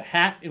wears a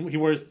hat, and he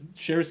wears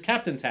Cher's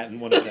captain's hat in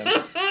one of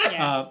them.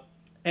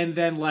 And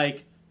then,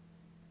 like,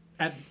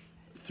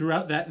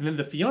 throughout that, and then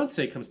the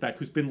fiance comes back,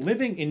 who's been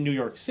living in New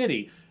York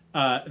City.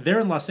 They're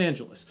in Los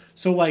Angeles.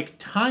 So, like,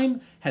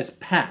 time has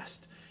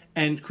passed,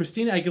 and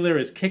Christina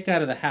Aguilera is kicked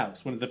out of the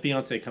house when the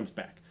fiancé comes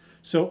back.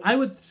 So I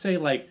would say,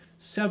 like,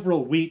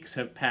 several weeks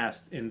have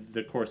passed in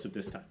the course of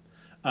this time.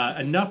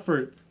 Enough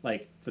for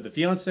the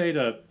fiance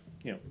to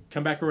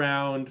come back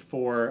around,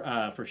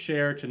 for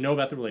Cher to know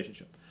about the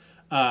relationship.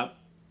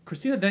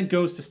 Christina then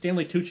goes to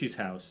Stanley Tucci's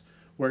house,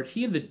 where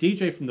he and the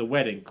DJ from the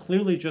wedding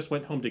clearly just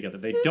went home together.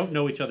 They don't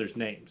know each other's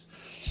names.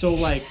 So,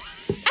 like,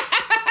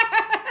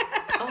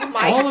 oh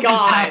my all of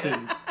God. this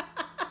happened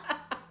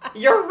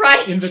You're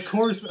right. in the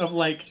course of,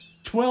 like,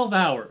 12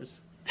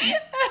 hours. Oh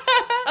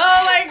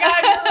my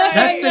God, you're right.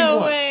 That's thing No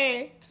one.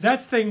 way.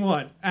 That's thing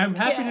one. I'm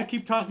happy Yeah. to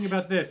keep talking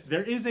about this.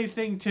 There is a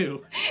thing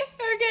two.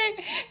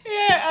 Okay.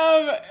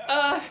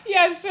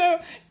 Yeah, so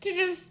to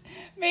just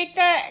make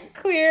that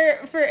clear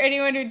for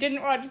anyone who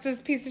didn't watch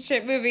this piece of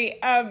shit movie,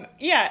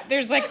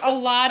 there's like a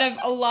lot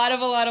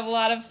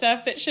of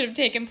stuff that should have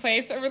taken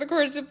place over the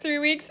course of 3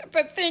 weeks,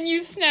 but then you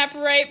snap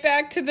right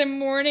back to the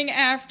morning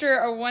after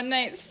a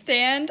one-night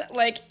stand,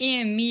 like,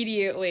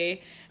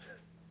 immediately.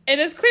 It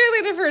is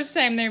clearly the first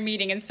time they're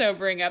meeting and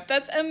sobering up.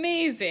 That's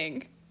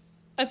amazing.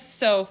 That's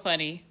so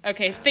funny.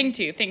 Okay, thing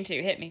two,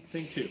 hit me.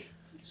 Thing two.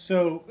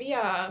 So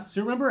Yeah.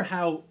 So remember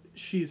how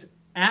she's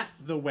at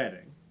the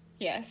wedding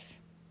Yes.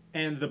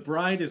 and the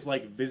bride is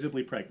like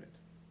visibly pregnant.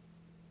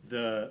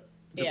 The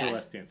Yeah.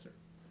 burlesque dancer.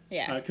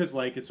 Yeah. Because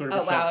like it's sort of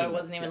Oh a shock wow, to I them.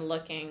 wasn't even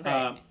looking.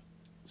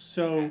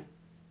 So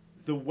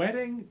the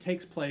wedding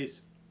takes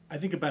place, I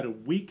think, about a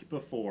week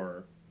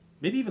before,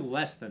 maybe even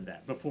less than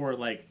that, before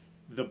like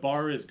the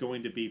bar is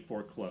going to be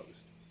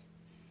foreclosed.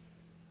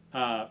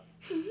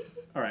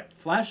 All right,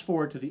 flash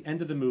forward to the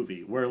end of the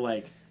movie where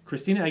like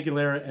Christina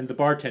Aguilera and the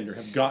bartender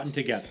have gotten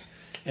together,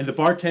 and the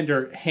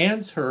bartender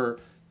hands her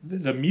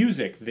the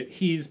music that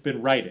he's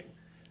been writing,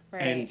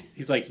 Right. and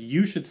he's like,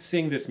 "You should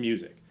sing this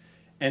music."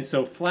 And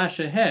so flash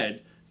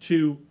ahead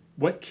to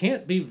what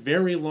can't be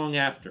very long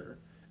after.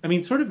 I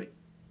mean, sort of.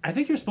 I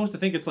think you're supposed to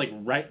think it's like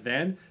right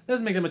then. That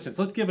doesn't make that much sense.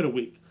 Let's give it a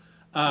week.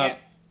 Yeah.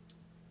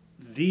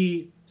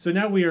 So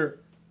now we are,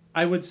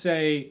 I would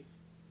say,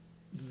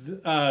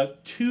 2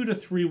 to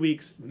 3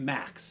 weeks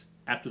max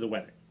after the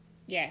wedding.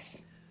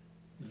 Yes.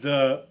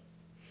 The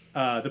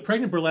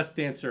pregnant burlesque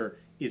dancer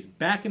is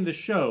back in the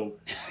show,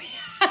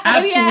 Oh,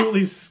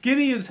 absolutely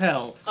skinny as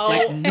hell,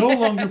 like no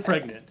longer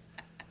pregnant.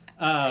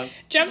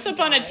 Jumps up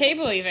on a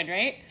table even,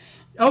 right?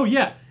 Oh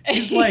yeah,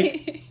 she's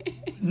like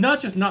not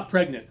just not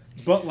pregnant,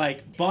 but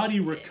like body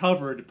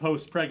recovered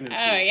post pregnancy.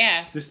 Oh,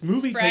 yeah. This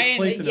movie Spry takes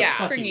place and- in a yeah.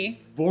 fucking Springy.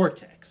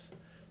 vortex.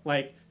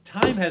 Like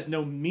time has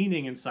no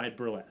meaning inside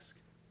burlesque.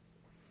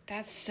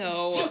 That's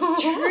so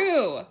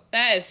true.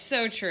 That is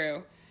so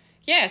true.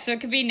 Yeah, so it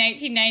could be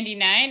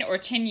 1999 or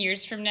 10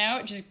 years from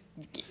now, just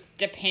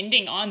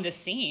depending on the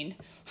scene.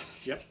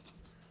 Yep.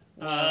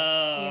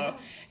 Yeah.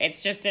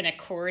 It's just an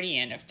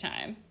accordion of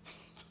time.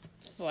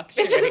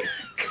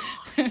 Fluctuates.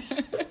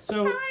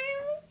 So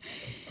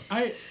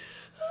I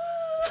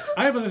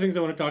have other things I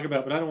want to talk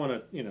about, but I don't want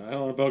to, I don't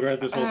want to bogart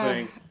this whole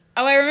thing.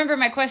 Oh, I remember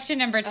my question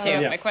number two.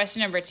 Yeah. My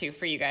question number two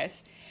for you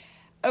guys.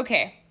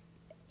 Okay.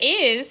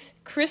 Is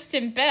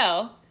Kristen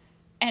Bell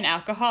an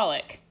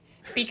alcoholic?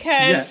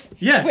 Because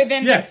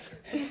Yes.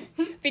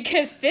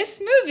 because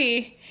this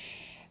movie,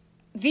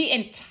 the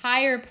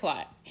entire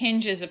plot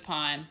hinges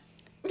upon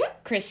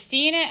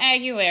Christina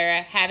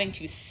Aguilera having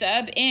to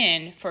sub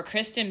in for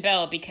Kristen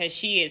Bell because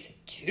she is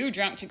too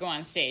drunk to go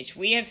on stage.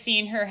 We have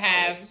seen her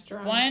have Always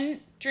drunk. one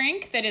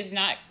drink that is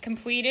not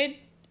completed,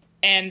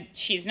 and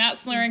she's not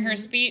slurring her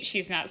speech.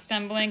 She's not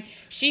stumbling.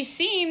 She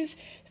seems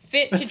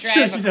fit to That's drive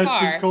true, a she does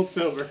car. seem cold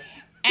sober.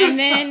 And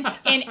then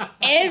in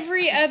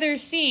every other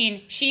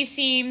scene, she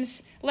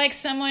seems like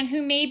someone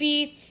who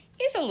maybe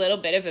is a little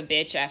bit of a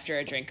bitch after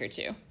a drink or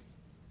two.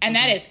 And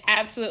that is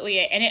absolutely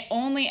it. And it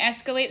only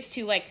escalates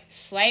to like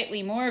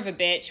slightly more of a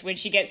bitch when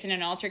she gets in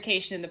an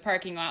altercation in the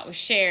parking lot with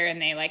Cher and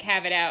they like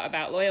have it out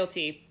about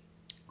loyalty.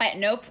 At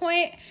no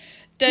point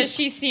does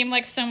she seem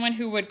like someone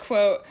who would,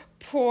 quote,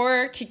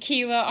 pour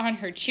tequila on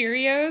her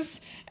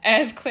Cheerios,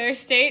 as Claire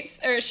states,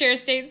 or Cher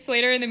states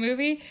later in the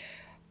movie.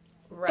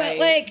 Right. But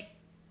like,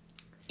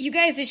 you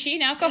guys, is she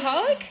an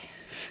alcoholic?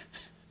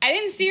 I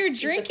didn't see her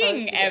drinking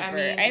supposed to be. ever.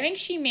 I mean- I think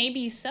she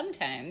maybe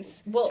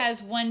sometimes Well,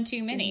 has one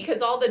too many.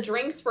 Because all the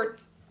drinks were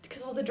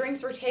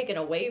taken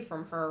away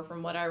from her,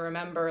 from what I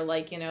remember.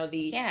 Like,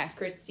 the Yeah.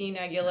 Christina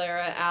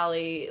Aguilera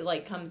alley,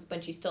 like, comes when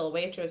she's still a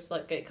waitress,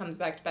 like, it comes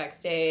back to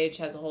backstage,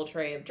 has a whole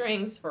tray of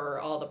drinks for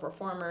all the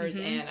performers,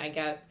 and I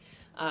guess,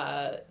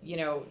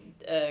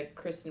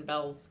 Kristen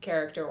Bell's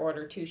character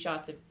ordered 2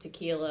 shots of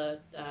tequila,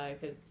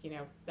 because,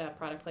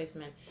 product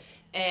placement.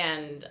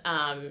 And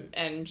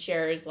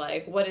Cher's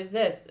like, what is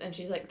this? And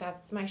she's like,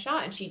 that's my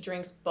shot. And she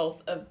drinks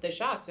both of the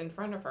shots in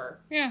front of her.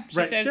 Yeah, she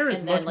Right, says, Cher is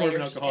and much then more of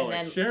an later- alcoholic.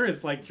 and then- Cher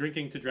is like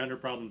drinking to drown her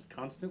problems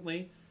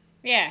constantly.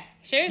 yeah,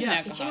 Cher's Yeah. an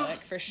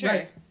alcoholic for sure.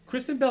 Right.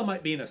 Kristen Bell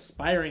might be an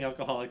aspiring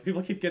alcoholic.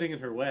 People keep getting in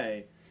her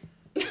way.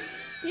 Yeah,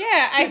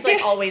 I She's, like,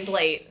 feel always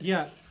late.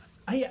 Yeah.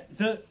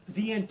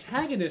 The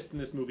antagonists in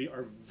this movie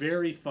are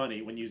very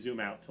funny when you zoom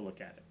out to look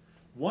at it.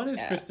 One is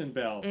Yeah. Kristen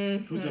Bell,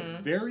 who's a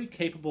very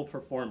capable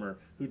performer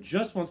who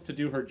just wants to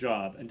do her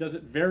job and does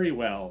it very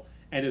well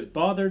and is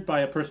bothered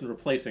by a person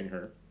replacing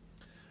her.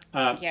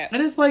 Yep.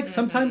 And it's like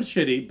sometimes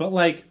shitty, but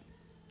like,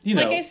 you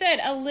know. Like I said,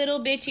 a little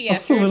bitchy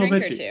after a drink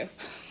or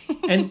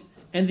two.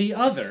 and the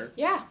other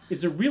Yeah.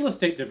 is a real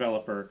estate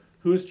developer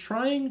who is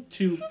trying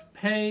to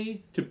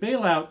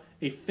bail out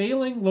a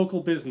failing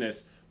local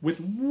business with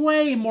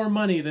way more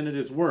money than it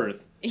is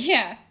worth.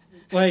 Yeah.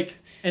 Like,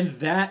 and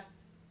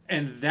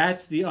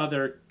that's the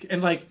other,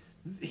 and like,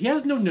 he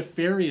has no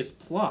nefarious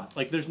plot.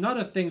 Like, there's not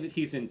a thing that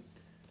he's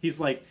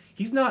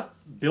not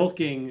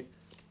bilking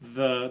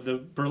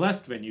the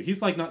burlesque venue.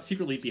 He's like not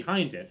secretly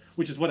behind it,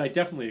 which is what I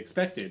definitely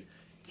expected.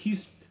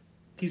 He's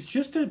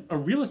just a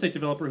real estate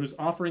developer who's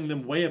offering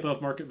them way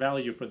above market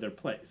value for their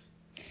place.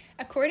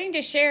 According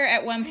to Cher,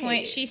 at one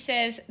point, she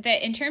says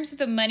that in terms of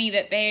the money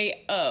that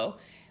they owe,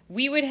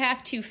 we would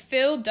have to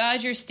fill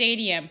Dodger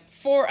Stadium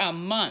for a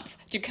month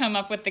to come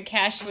up with the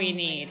cash we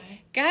need.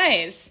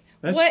 Guys,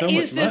 That's what so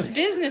is much this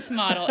money. business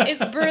model?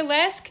 It's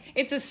burlesque.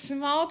 It's a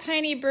small,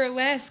 tiny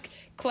burlesque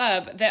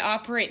club that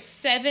operates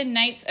 7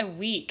 nights a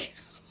week.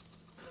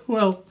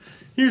 Well,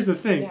 here's the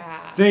thing.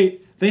 Yeah.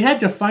 They had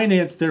to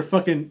finance their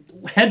fucking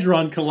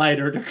Hadron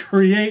Collider to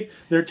create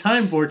their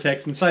time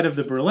vortex inside of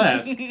the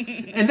burlesque.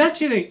 And that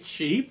shit ain't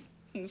cheap.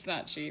 It's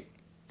not cheap.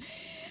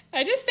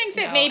 I just think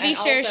that No, maybe and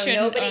Cher also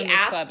shouldn't nobody own this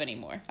asked- club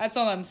anymore. That's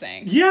all I'm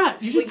saying. Yeah,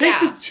 you should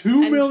take yeah. the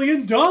 $2 And-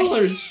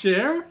 million,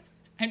 Cher.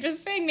 I'm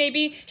just saying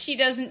maybe she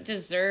doesn't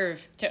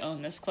deserve to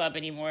own this club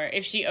anymore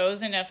if she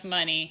owes enough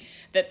money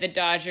that the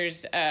Dodger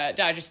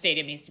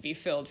Stadium needs to be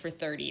filled for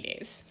 30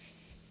 days.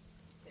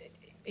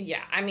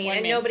 Yeah, I mean, One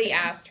and man's nobody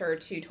opinion. asked her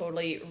to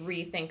totally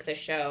rethink the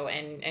show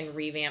and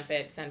revamp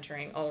it,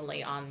 centering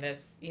only on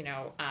this,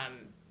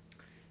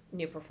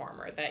 new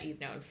performer that you've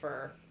known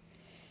for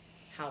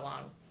how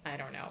long? I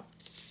don't know.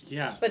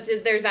 Yeah. But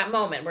there's that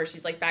moment where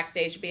she's like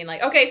backstage being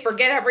like, okay,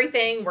 forget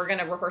everything. We're going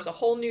to rehearse a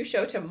whole new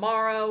show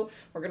tomorrow.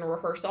 We're going to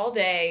rehearse all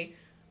day.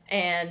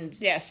 And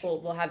Yes.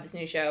 we'll have this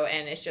new show,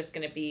 and it's just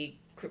going to be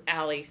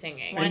Allie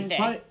singing. One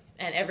day.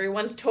 And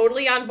everyone's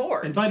totally on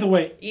board. And by the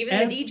way,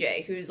 Even the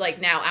DJ, who's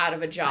like now out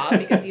of a job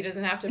because he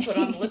doesn't have to put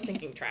on the lip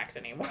syncing tracks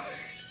anymore.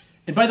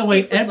 And by the way,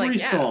 He was every like,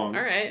 yeah, song,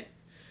 all right.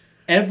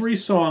 every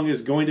song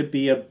is going to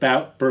be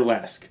about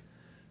burlesque.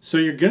 So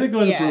you're going to go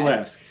to Yeah.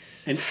 burlesque,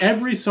 and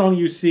every song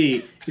you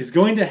see is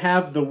going to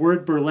have the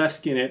word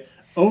burlesque in it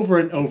over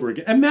and over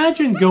again.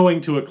 Imagine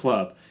going to a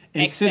club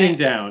and sitting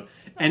Except- down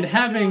and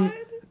having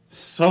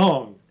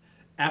song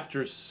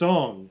after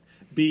song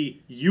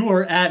be, you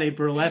are at a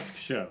burlesque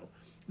show.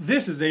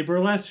 This is a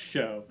burlesque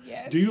show.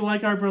 Yes. Do you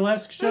like our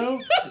burlesque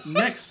show?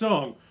 Next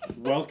song.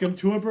 Welcome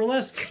to a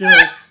burlesque show.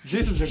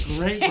 This is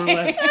a great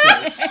burlesque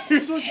show.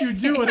 Here's what you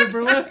do at a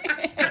burlesque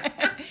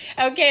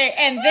show. Okay,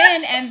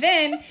 and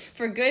then,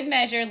 for good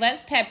measure,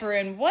 let's pepper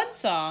in one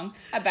song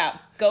about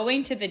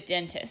going to the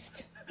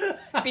dentist.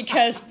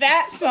 Because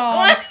that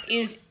song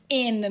is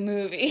in the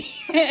movie.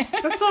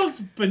 That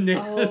song's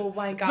bananas. Oh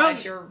my God,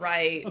 About- you're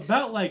right.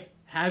 About like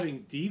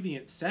having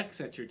deviant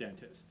sex at your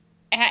dentist.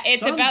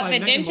 It's Sung about by the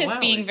Megan dentist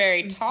Mullally. being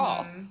very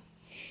tall.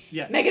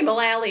 Yes. Megan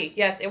Mullally.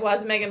 Yes, it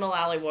was Megan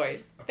Mullally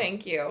voice.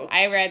 Thank you.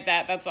 I read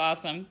that. That's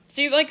awesome.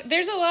 See, like,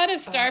 there's a lot of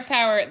star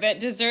power that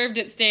deserved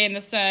its day in the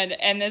sun,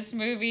 and this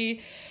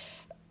movie,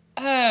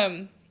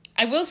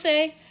 I will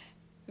say,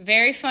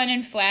 very fun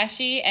and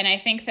flashy, and I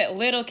think that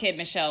little kid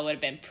Michelle would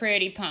have been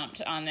pretty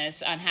pumped on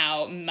this, on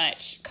how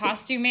much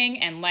costuming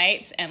and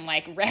lights and,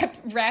 like,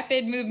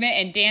 rapid movement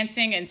and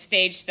dancing and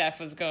stage stuff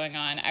was going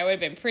on. I would have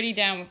been pretty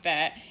down with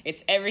that.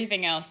 It's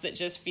everything else that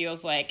just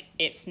feels like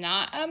it's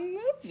not a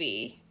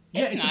movie.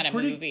 Yeah, It's not a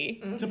pretty,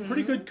 movie. It's a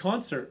pretty good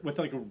concert with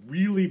like a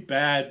really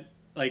bad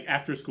like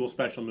after school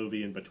special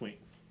movie in between.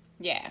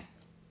 Yeah.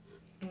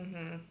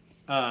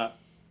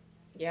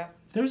 Yeah.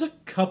 There's a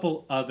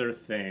couple other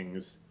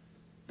things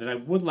that I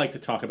would like to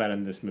talk about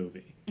in this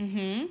movie.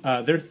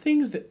 They're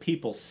things that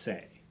people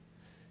say.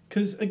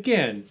 Because,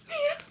 again,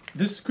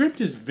 the script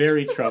is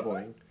very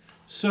troubling.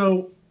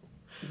 So,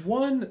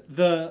 one,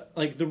 the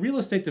real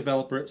estate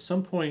developer at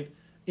some point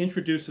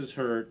introduces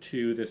her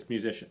to this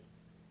musician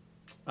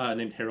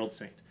named Harold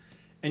Saint.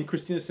 And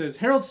Christina says,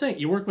 Harold Saint,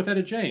 you worked with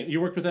Etta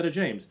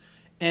James.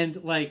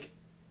 And, like,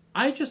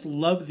 I just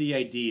love the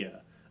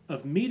idea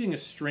of meeting a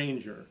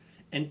stranger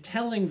and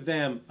telling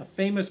them a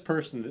famous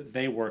person that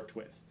they worked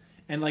with.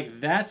 And,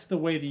 like, that's the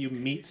way that you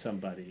meet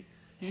somebody.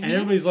 And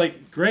everybody's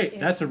like, great,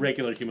 that's a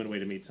regular human way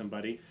to meet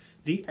somebody.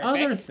 The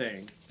other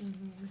thing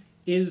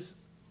is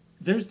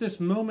there's this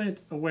moment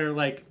where,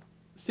 like,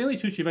 Stanley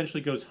Tucci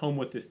eventually goes home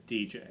with this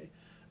DJ.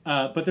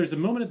 But there's a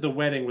moment at the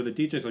wedding where the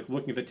DJ's, like,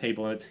 looking at the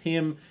table, and it's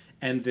him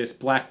and this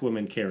black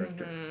woman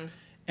character.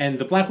 And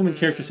the black woman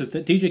character says,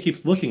 that DJ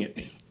keeps looking at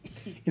me.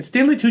 And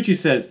Stanley Tucci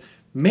says,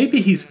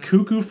 maybe he's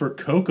cuckoo for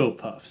Cocoa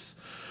Puffs.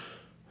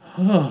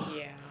 Yeah.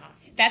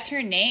 That's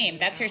her name.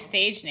 That's her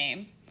stage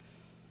name.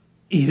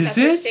 Is That's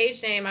her it?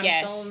 stage name. I'm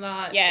Yes. still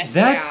not. Yes.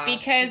 That's-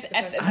 Because It's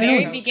at the supposed to very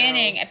be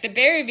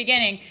Coco.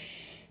 beginning,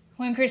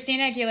 when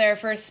Christina Aguilera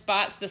first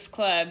spots this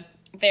club,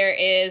 there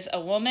is a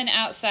woman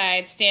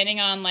outside standing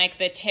on like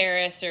the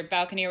terrace or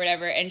balcony or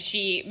whatever, and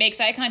she makes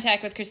eye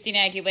contact with Christina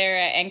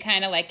Aguilera and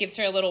kind of like gives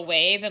her a little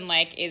wave and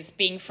like is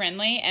being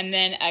friendly, and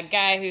then a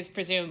guy who's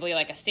presumably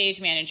like a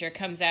stage manager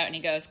comes out and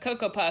he goes,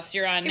 "Cocoa Puffs,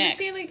 you're on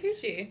next." It was Stanley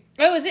Tucci.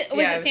 Oh, was it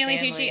Yeah, Stanley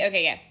Tucci?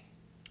 Okay, yeah.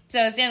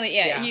 So Stanley,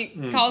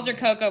 he calls her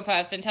Cocoa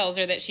Puffs and tells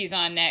her that she's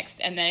on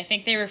next, and then I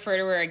think they refer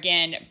to her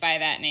again by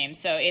that name.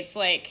 So it's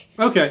like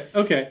Okay.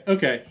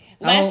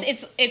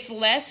 it's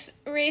less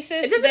racist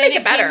doesn't than make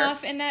it it better. came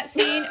off in that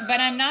scene, but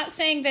I'm not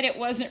saying that it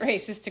wasn't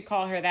racist to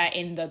call her that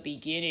in the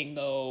beginning,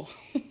 though.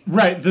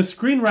 Right. The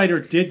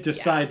screenwriter did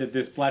decide that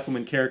this black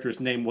woman character's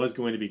name was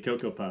going to be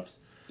Cocoa Puffs.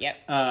 Yep.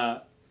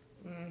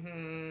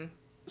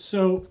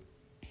 So,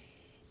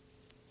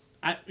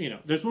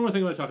 there's one more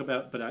thing I want to talk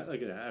about, but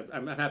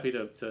I'm happy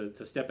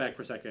to step back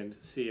for a second,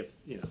 see if,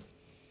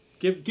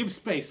 give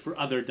space for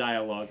other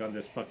dialogue on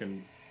this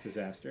fucking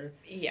disaster.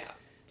 Yeah,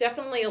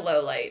 definitely a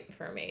low light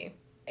for me.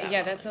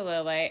 Yeah, that's a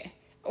low light.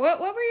 What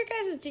were your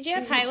guys'? Did you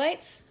have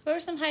highlights? What were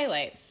some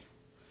highlights?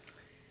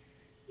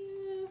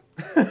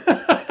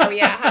 Oh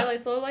yeah,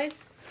 highlights, lowlights.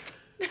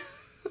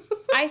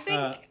 I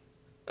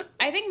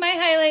think my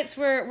highlights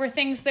were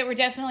things that were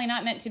definitely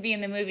not meant to be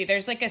in the movie.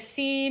 There's like a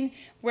scene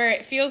where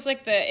it feels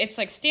like it's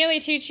like Stanley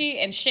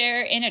Tucci and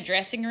Cher in a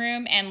dressing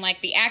room, and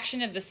like the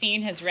action of the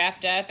scene has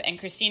wrapped up and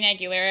Christina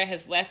Aguilera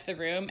has left the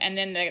room, and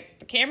then the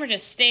camera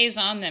just stays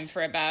on them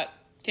for about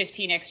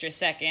 15 extra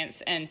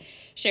seconds, and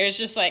Cher's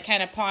just like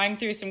kind of pawing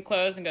through some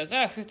clothes and goes,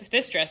 "Oh,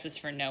 this dress is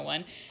for no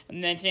one."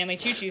 And then Stanley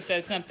Tucci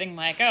says something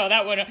like, "Oh,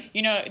 that would,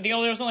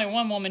 there's only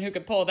one woman who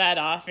could pull that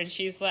off." And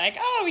she's like,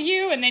 "Oh,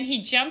 you." And then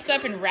he jumps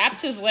up and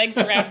wraps his legs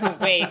around her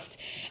waist.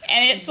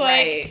 And it's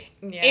like,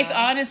 it's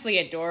honestly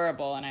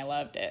adorable, and I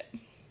loved it.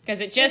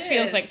 Because it just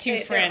feels like two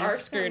friends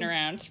screwing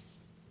around.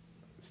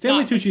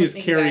 Stanley Tucci is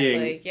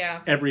carrying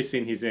Exactly, every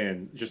scene he's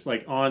in, just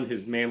like on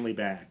his manly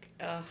back,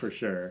 for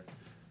sure.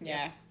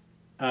 Yeah.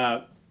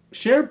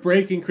 Cher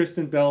breaking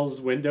Kristen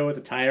Bell's window with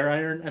a tire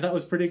iron, I thought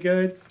was pretty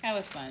good. That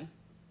was fun.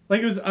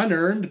 Like, it was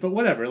unearned, but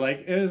whatever.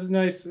 Like, it was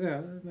nice.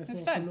 Yeah, nice It's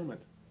little fun.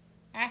 moment.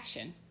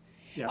 Action.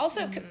 Yeah.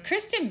 Also,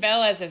 Kristen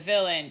Bell as a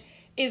villain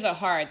is a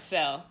hard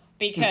sell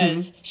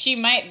because she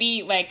might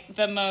be like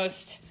the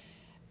most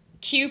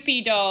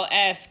Cupid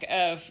doll-esque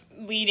of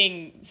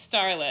leading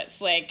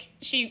starlets. Like,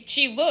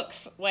 she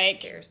looks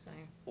like Seriously.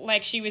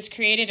 like she was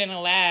created in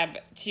a lab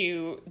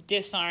to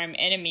disarm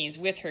enemies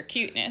with her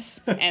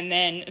cuteness. And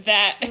then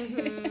that...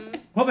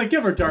 Well, they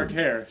give her dark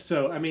hair,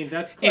 so, I mean,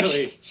 that's Yeah,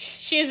 clearly...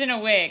 she is in a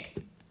wig.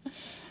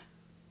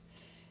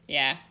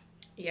 Yeah.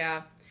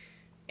 Yeah,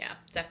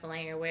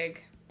 definitely a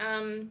wig.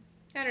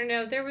 I don't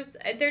know. There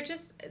are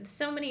just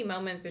so many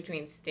moments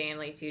between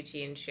Stanley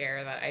Tucci and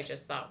Cher that I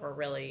just thought were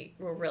really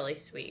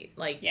sweet.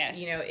 Like,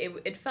 Yes.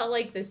 It felt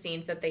like the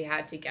scenes that they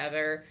had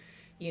together.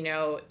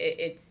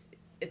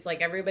 It's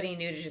like everybody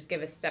knew to just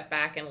give a step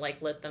back and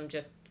like let them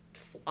just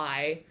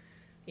fly.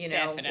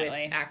 Definitely.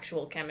 With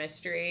actual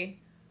chemistry.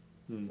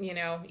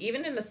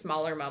 Even in the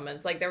smaller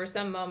moments, like there was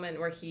some moment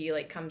where he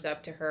like comes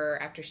up to her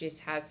after she's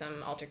had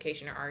some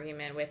altercation or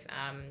argument with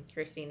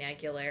Christina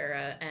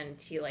Aguilera,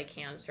 and he like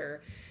hands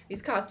her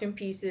these costume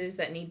pieces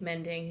that need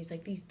mending. He's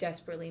like, "These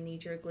desperately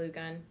need your glue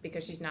gun,"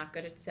 because she's not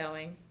good at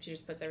sewing. She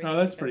just puts everything. Oh,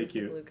 that's together pretty with the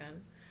cute. glue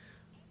gun.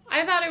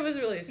 I thought it was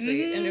really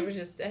sweet, and it was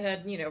just, it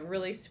had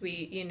really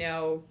sweet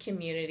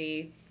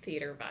community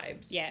theater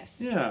vibes.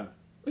 Yes. Yeah.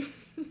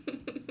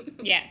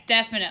 Yeah,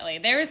 definitely.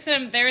 There was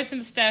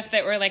some stuff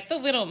that were like the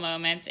little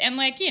moments, and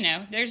like,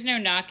 there's no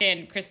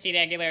knocking Christina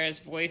Aguilera's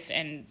voice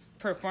and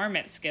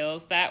performance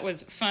skills. That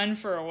was fun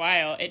for a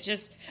while. It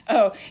just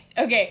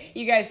okay,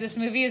 you guys, this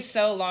movie is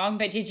so long,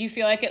 but did you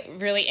feel like it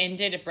really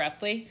ended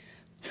abruptly?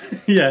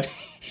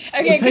 Yes.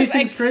 Okay, The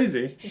pacing's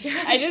crazy.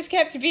 I just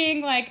kept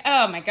being like,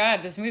 oh my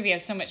god, this movie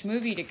has so much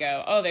movie to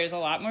go. Oh, there's a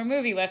lot more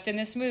movie left in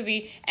this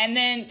movie. And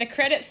then the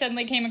credits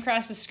suddenly came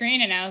across the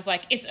screen, and I was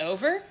like, it's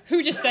over?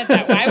 Who just said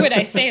that? Why would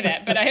I say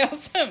that? But I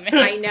also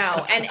I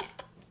know.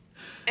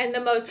 And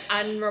the most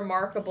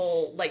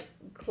unremarkable like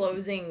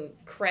closing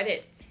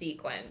credit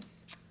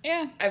sequence.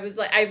 Yeah. I was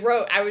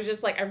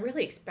just like, I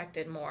really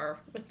expected more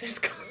with this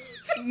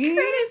closing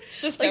credits.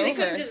 It's just Like, over. they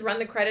couldn't just run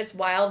the credits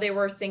while they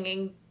were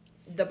singing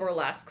the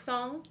burlesque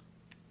song.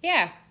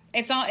 Yeah.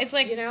 It's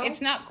like,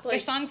 it's not, the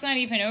song's not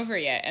even over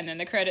yet, and then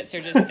the credits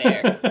are just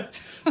there.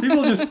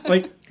 People just,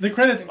 like, the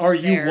credits are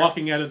you there.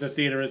 walking out of the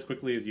theater as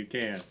quickly as you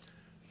can,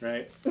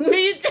 right?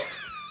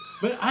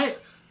 But I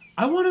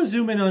want to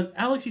zoom in on,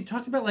 Alex, you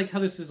talked about, like, how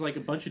this is, like,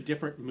 a bunch of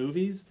different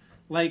movies.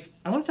 Like,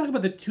 I want to talk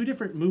about the two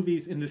different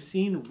movies in the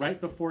scene right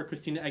before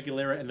Christina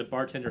Aguilera and the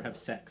bartender have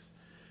sex.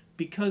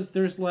 Because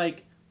there's,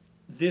 like,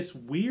 this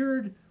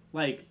weird,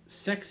 like,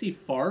 sexy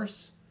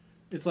farce.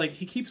 It's like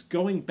he keeps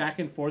going back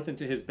and forth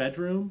into his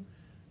bedroom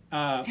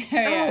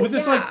with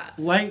this, like,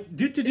 light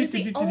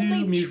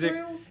do-do-do-do-do-do music.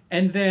 True.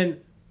 And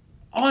then,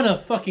 on a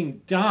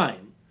fucking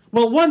dime.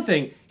 Well, one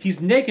thing, he's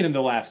naked in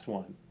the last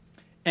one.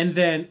 And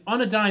then,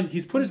 on a dime,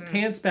 he's put his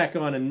pants back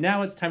on, and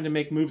now it's time to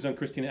make moves on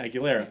Christina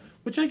Aguilera,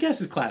 which I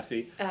guess is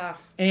classy. I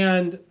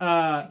And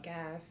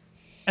guess.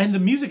 And the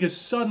music is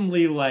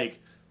suddenly like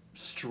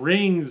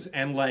strings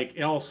and like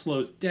it all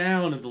slows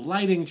down and the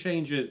lighting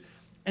changes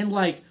and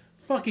like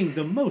fucking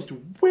the most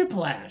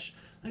whiplash.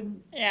 Like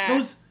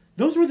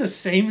those were the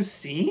same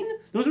scene?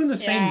 Those were in the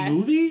same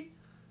movie?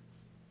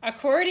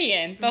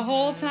 Accordion the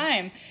whole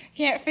time.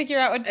 Can't figure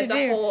out what to do.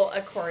 The whole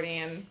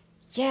accordion.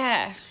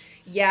 Yeah.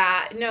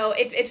 Yeah, no,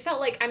 it felt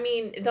like, I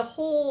mean, the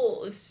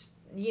whole,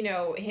 you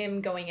know,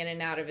 him going in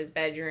and out of his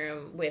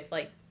bedroom with,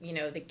 like, you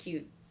know, the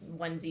cute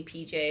onesie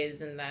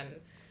PJs and then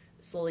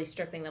slowly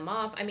stripping them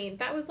off. I mean,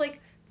 that was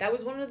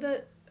one of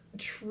the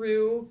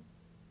true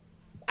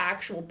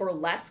actual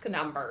burlesque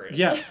numbers.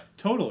 Yeah,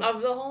 totally.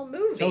 Of the whole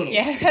movie. Totally.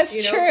 Yeah,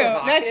 that's true.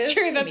 That's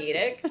true. That's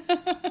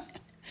comedic.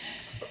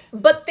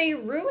 But they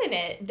ruin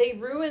it. They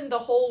ruin the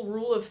whole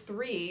rule of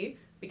three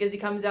because he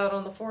comes out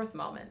on the fourth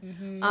moment.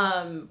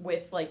 Mm-hmm.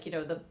 With, like, you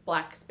know, the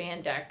black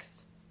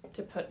spandex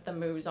to put the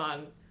moves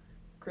on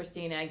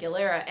Christina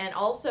Aguilera, and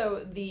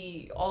also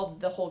the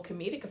whole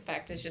comedic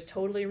effect is just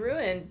totally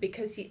ruined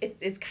because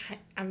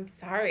I'm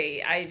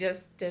sorry, I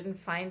just didn't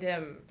find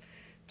him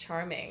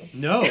charming.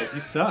 No, he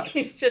sucks.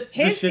 He's just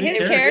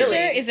his character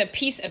is a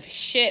piece of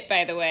shit,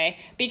 by the way,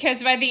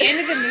 because by the end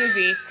of the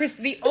movie, Chris,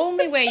 the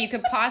only way you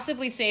could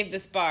possibly save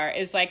this bar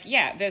is like,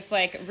 yeah, this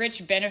like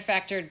rich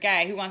benefactor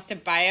guy who wants to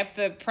buy up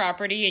the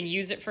property and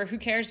use it for who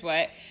cares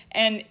what.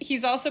 And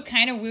he's also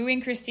kind of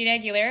wooing Christina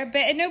Aguilera,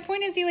 but at no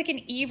point is he like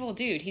an evil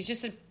dude. He's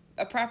just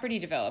a property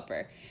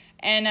developer.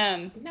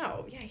 And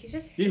no, yeah, he's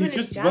just doing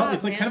his job.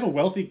 It's like kind of a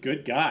wealthy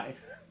good guy.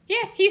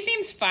 Yeah, he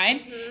seems fine.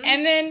 Mm-hmm.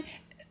 And then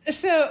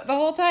so the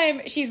whole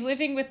time she's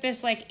living with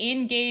this like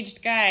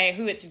engaged guy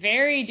who it's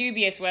very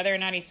dubious whether or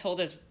not he's told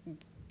his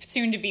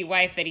soon-to-be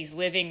wife that he's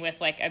living with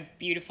like a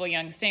beautiful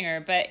young singer,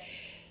 but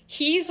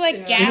he's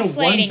like gaslighting. In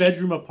a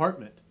one-bedroom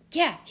apartment.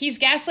 Yeah, he's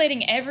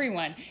gaslighting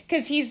everyone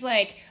because he's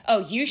like, oh,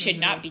 you should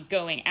not be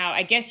going out.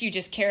 I guess you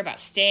just care about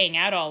staying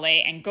out all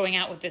late and going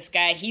out with this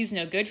guy. He's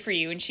no good for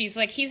you. And she's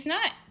like, he's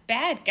not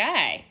bad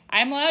guy.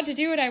 I'm allowed to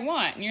do what I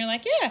want. And you're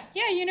like, yeah,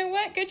 you know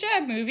what? Good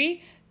job,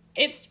 movie.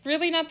 It's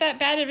really not that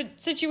bad of a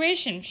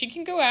situation. She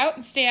can go out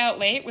and stay out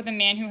late with a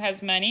man who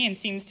has money and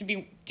seems to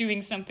be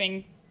doing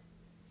something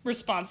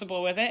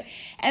responsible with it.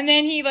 And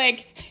then he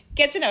like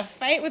gets in a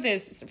fight with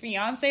his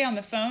fiance on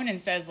the phone and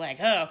says like,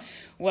 oh,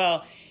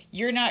 well,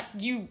 you're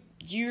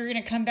going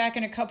to come back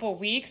in a couple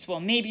weeks.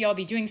 Well, maybe I'll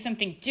be doing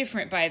something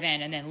different by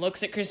then. And then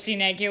looks at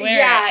Christina Aguilera.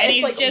 Yeah, and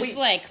he's like, just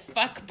like,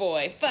 fuck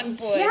boy. Yeah. Fuck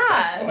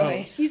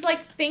boy. He's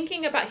like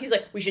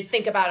we should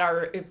think about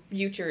our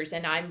futures.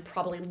 And I'm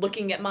probably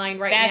looking at mine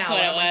right now. That's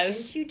what it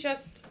was.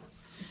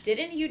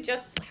 Didn't you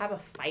just have a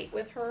fight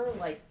with her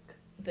like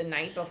the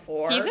night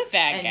before? He's a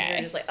bad guy. And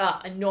you're just like,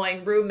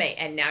 annoying roommate.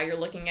 And now you're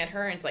looking at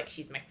her and it's like,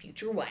 she's my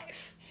future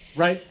wife.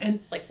 Right.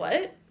 And like,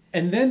 what?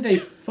 And then they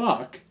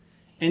fuck.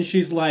 And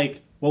she's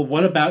like, well,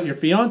 what about your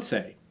fiance?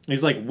 And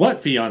he's like, what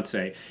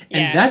fiance?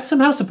 And that's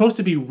somehow supposed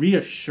to be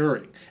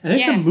reassuring. I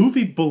think the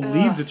movie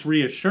believes it's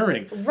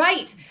reassuring.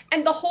 Right.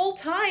 And the whole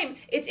time,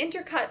 it's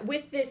intercut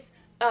with this,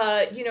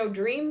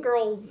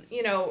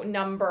 Dreamgirls,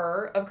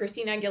 number of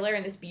Christina Aguilera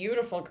in this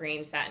beautiful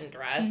green satin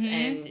dress. Mm-hmm.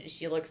 And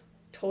she looks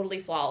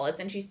totally flawless.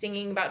 And she's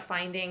singing about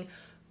finally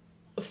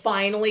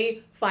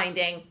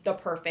finding the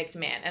perfect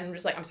man. And I'm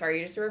just like, I'm sorry,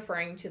 you're just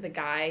referring to the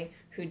guy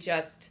who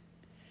just,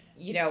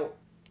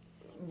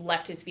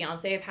 left his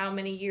fiance of how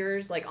many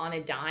years like on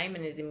a dime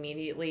and is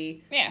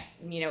immediately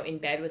in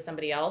bed with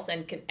somebody else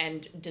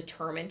and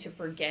determined to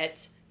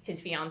forget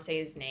his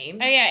fiance's name.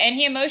 Oh yeah, and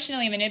he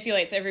emotionally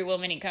manipulates every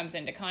woman he comes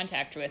into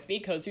contact with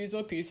because he's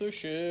a piece of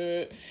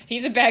shit.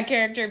 He's a bad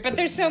character, but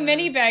there's so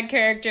many bad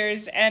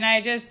characters, and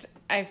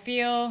I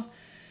feel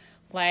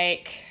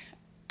like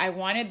I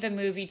wanted the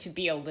movie to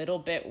be a little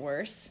bit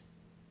worse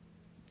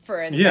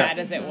for as bad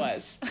as it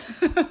was.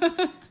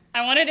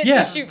 I wanted it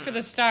to shoot for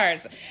the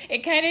stars. It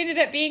kind of ended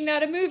up being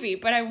not a movie,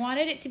 but I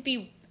wanted it to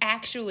be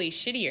actually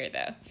shittier,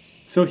 though.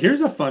 So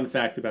here's a fun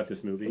fact about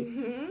this movie.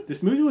 Mm-hmm.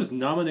 This movie was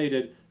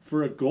nominated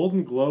for a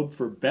Golden Globe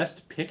for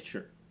Best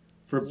Picture,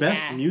 for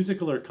Best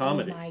Musical or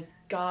Comedy. Oh my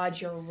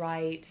God, you're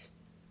right.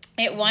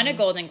 It won a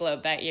Golden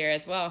Globe that year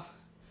as well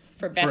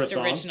for Best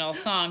Original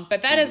Song,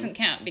 but that doesn't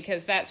count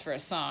because that's for a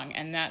song,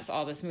 and that's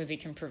all this movie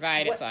can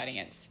provide its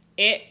audience.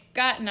 It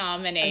got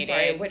nominated.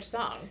 I'm sorry, which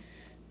song?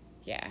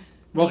 Yeah.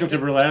 Welcome to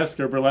Burlesque,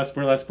 or Burlesque,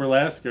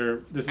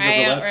 or this is a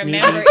I Burlesque don't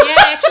remember. music. Yeah,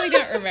 I actually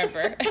don't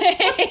remember.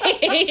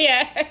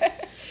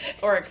 Yeah.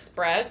 Or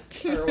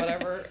Express, or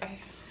whatever. Oh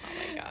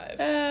my God.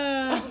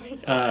 Oh my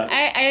God.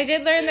 I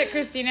did learn that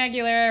Christina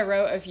Aguilera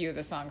wrote a few of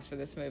the songs for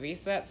this movie,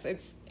 so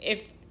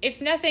if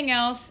nothing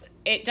else,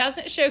 it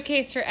doesn't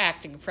showcase her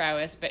acting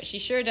prowess, but she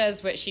sure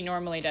does what she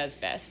normally does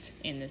best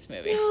in this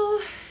movie. No,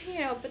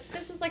 but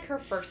this was like her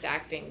first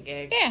acting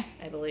gig. Yeah.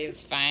 I believe.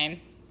 It's fine.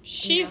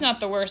 She's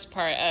not the worst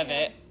part of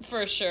it,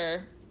 for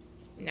sure.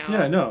 No.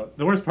 Yeah, no.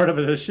 The worst part of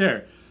it is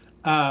Cher.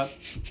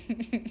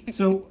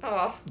 So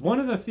one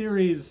of the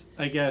theories,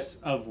 I guess,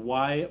 of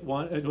why it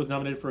was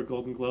nominated for a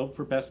Golden Globe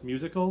for Best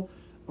Musical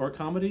or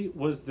Comedy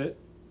was that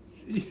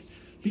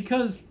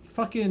because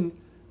fucking,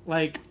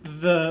 like,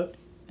 the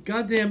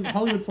goddamn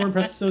Hollywood Foreign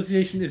Press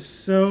Association is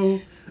so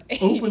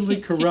openly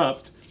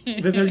corrupt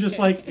that they're just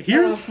like,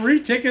 here's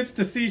free tickets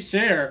to see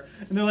Cher.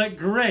 And they're like,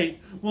 great,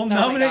 we'll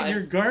nominate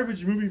your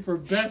garbage movie for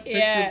Best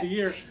Picture of the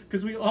Year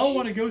because we all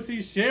want to go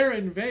see Cher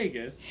in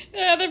Vegas.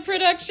 Yeah, the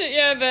production,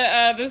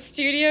 the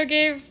studio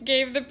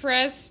gave the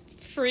press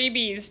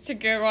freebies to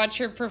go watch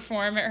her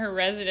perform at her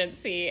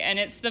residency, and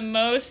it's the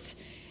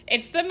most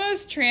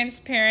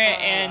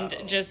transparent and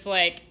just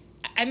like,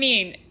 I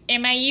mean,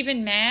 am I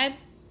even mad?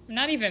 I'm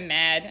not even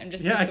mad. I'm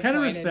just disappointed. I kind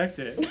of respect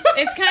it.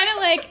 It's kind of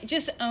like,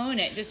 just own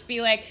it. Just be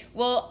like,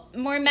 well,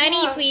 more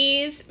money,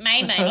 please.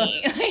 My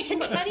money.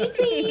 Money,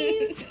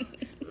 please.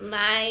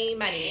 My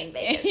money in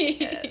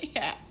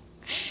Vegas.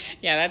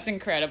 Yeah, that's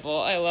incredible.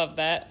 I love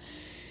that.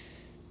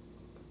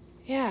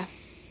 Yeah.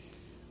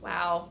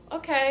 Wow.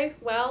 Okay.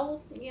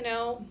 Well,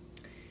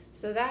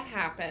 so that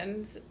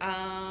happened.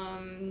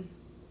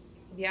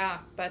 Yeah,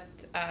 but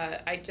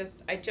I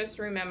just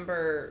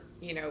remember,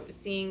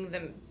 seeing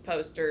the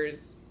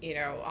posters,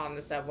 on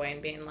the subway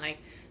and being like,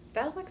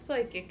 that looks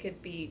like it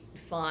could be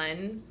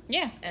fun.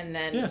 Yeah. And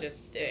then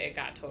it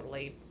got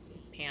totally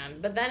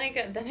panned. But then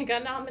it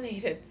got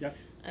nominated. Yep.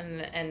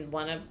 And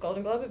won a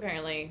Golden Globe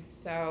apparently.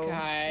 So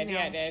God,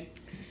 yeah, it did.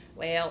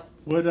 Well,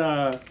 Would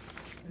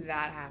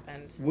that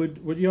happened.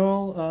 Would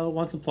y'all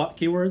want some plot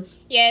keywords?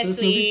 Yes,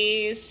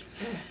 please.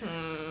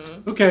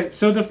 Mm-hmm. Okay,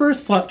 so the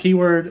first plot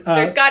keyword.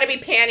 There's got to be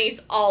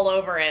panties all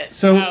over it.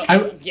 So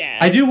yeah.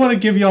 I do want to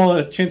give y'all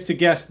a chance to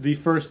guess the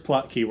first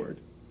plot keyword.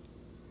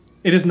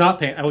 It is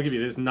not I will give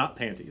you. It is not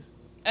panties.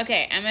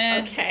 Okay, I'm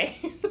gonna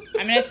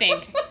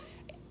think.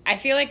 I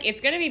feel like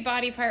it's gonna be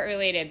body part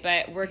related,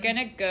 but we're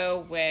gonna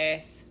go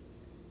with.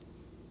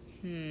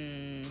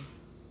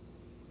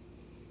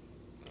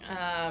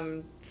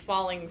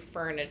 Falling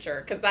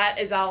furniture, because that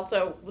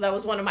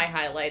was one of my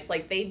highlights.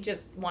 Like, they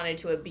just wanted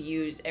to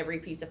abuse every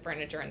piece of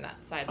furniture in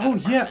that side of the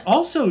apartment. Yeah.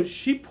 Also,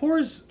 she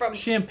pours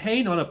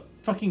champagne on a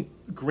fucking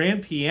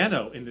grand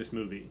piano in this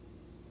movie.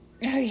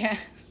 Oh yeah.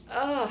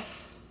 Ugh.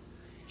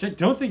 Which I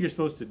don't think you're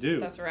supposed to do.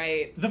 That's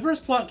right. The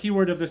first plot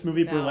keyword of this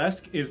movie,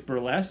 burlesque, is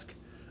burlesque.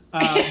 Duh.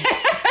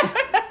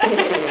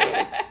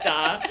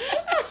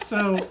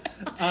 So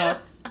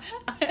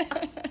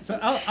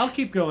I'll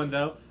keep going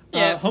though.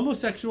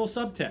 Homosexual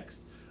subtext.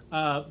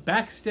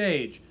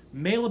 Backstage,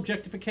 male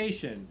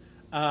objectification,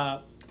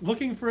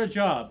 looking for a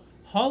job,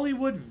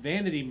 Hollywood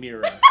vanity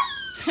mirror,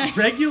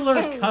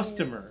 regular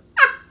customer,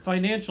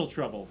 financial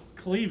trouble,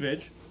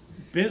 cleavage,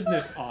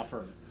 business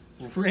offer,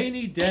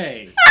 rainy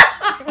day,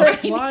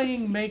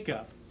 applying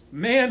makeup,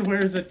 man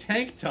wears a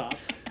tank top.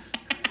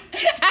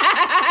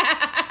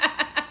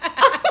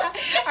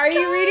 Are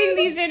you reading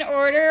these in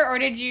order, or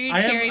did you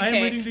cherry pick? I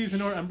am reading these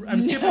in order.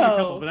 I'm skipping a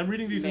couple, but I'm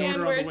reading these in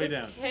order on the way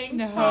down.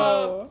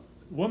 No.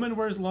 Woman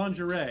wears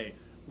lingerie,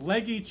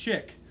 leggy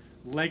chick,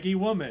 leggy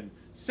woman,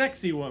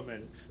 sexy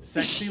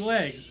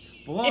legs,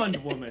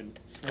 blonde woman,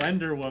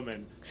 slender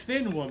woman,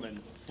 thin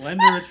woman,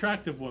 slender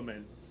attractive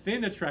woman,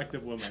 thin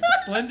attractive woman,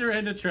 slender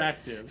and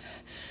attractive.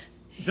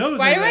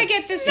 Why do I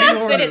get the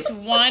sense that it's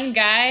one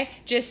guy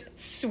just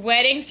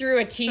sweating through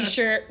a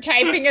t-shirt,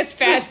 typing as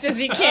fast as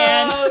he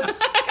can? Oh,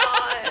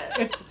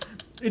 God.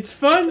 It's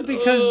fun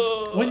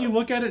because when you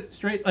look at it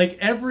straight, like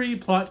every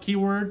plot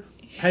keyword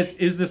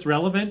is this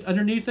relevant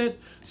underneath it?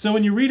 So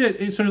when you read it,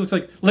 it sort of looks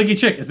like leggy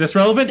chick, is this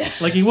relevant?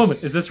 Leggy woman,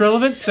 is this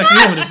relevant? Sexy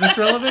woman, is this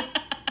relevant?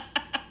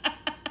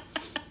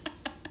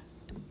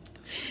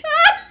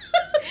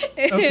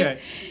 Okay.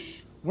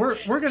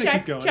 We're gonna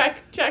keep going. Check.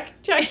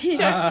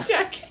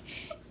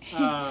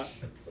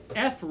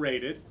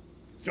 F-rated.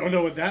 Don't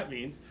know what that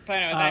means. I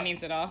don't know what that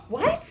means at all.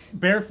 What?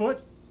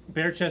 Barefoot,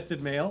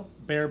 bare-chested male,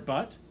 bare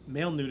butt,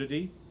 male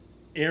nudity,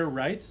 air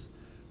rights,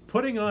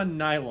 putting on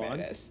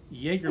nylons,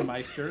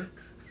 Jägermeister,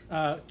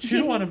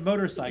 chew on a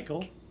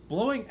motorcycle,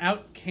 blowing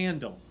out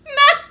candle,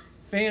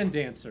 fan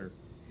dancer,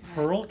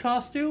 pearl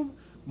costume,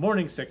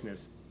 morning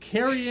sickness,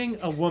 carrying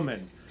a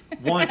woman,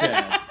 want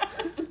ad,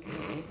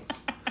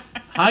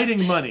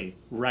 hiding money,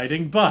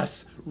 riding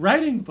bus.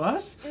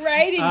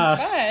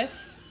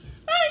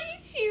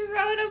 She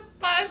rode a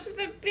bus at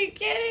the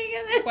beginning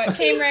of the... What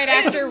came right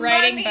after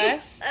riding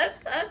bus?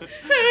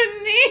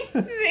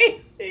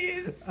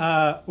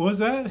 What was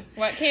that?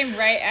 What came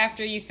right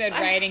after you said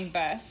riding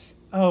bus?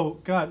 Oh,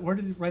 God. Where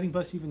did riding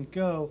bus even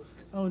go?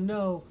 Oh,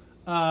 no.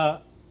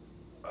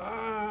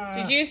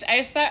 Did you just... I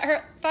just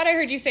thought I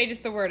heard you say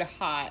just the word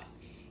hot.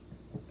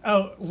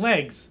 Oh,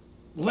 legs.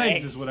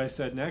 Legs is what I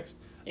said next.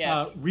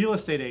 Yes. Real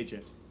estate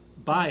agent.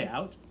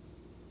 Buyout.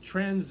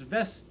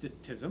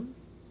 Transvestitism.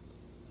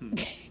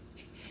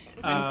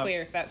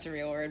 Unclear if that's a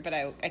real word, but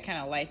I kind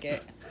of like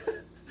it.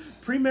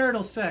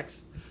 Premarital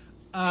sex.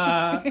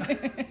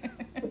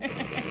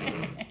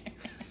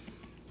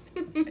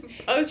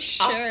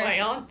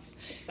 Post-affiance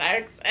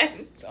sex. And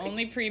it's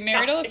only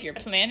premarital if you're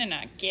planning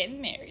on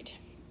getting married.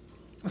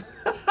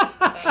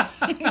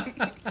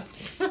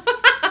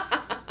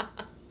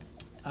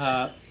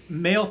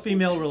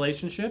 Male-female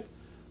relationship.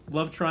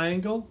 Love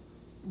triangle.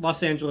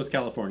 Los Angeles,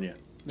 California.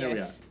 There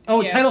Yes. we are.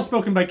 Oh, Yes. title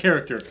spoken by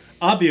character.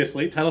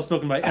 Obviously, title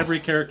spoken by every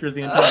character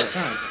the entire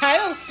time.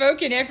 Title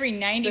spoken every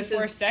 94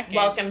 This is seconds.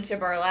 Welcome to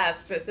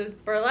Burlesque. This is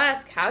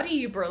Burlesque. How do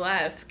you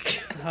burlesque?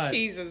 God,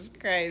 Jesus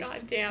Christ.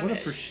 God damn what a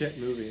it. for shit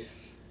movie.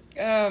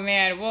 Oh,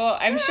 man. Well,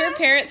 I'm sure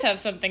parents have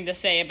something to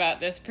say about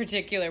this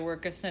particular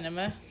work of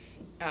cinema.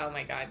 Oh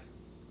my god.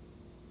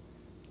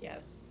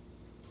 Yes.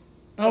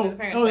 Oh, do the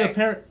parents the say?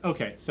 parent.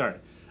 Okay, sorry.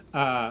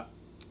 The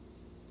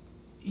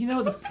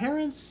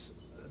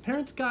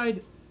parents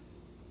guide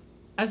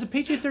as a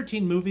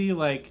PG-13 movie.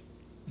 Like,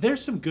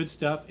 there's some good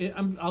stuff.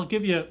 I'll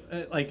give you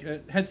a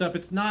heads up.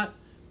 It's not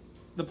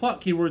the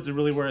plot keywords are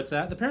really where it's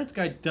at. The parents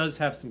guide does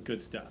have some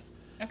good stuff.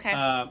 Okay.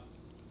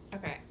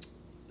 Okay.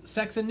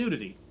 Sex and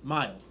nudity,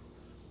 mild.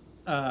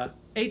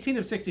 18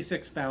 of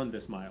 66 found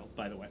this mild,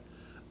 by the way.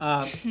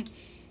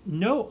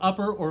 No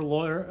upper or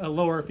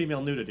lower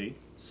female nudity.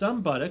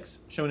 Some buttocks,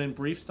 shown in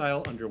brief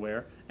style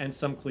underwear, and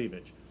some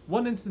cleavage.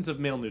 One instance of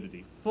male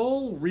nudity.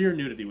 Full rear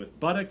nudity with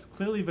buttocks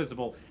clearly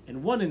visible,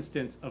 and one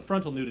instance of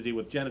frontal nudity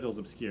with genitals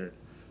obscured.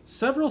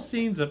 Several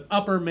scenes of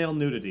upper male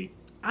nudity.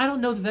 I don't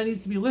know that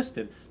needs to be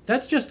listed.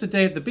 That's just a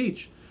day at the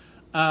beach.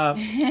 Yeah,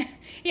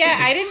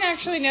 I didn't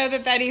actually know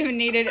that even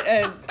needed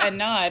a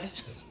nod.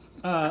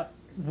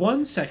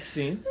 One sex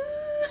scene.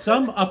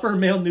 Some upper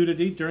male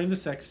nudity during the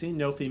sex scene.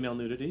 No female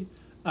nudity.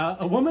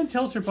 A woman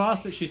tells her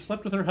boss that she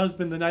slept with her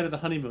husband the night of the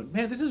honeymoon.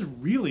 Man, this is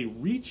really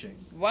reaching.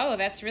 Whoa,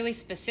 that's really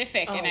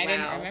specific, Oh, and I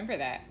didn't wow. remember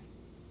that.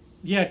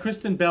 Yeah,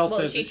 Kristen Bell Well,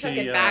 says she that took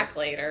she it back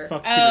later.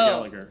 fucked Peter Oh,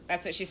 Gallagher.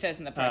 that's what she says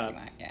in the parking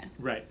lot, yeah.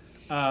 Right.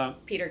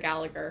 Peter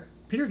Gallagher.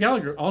 Peter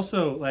Gallagher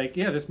also,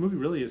 this movie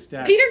really is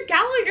stacked. Peter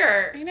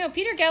Gallagher! I know,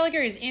 Peter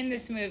Gallagher is in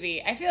this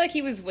movie. I feel like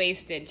he was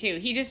wasted, too.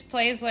 He just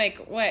plays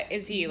what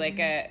is he, like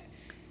a...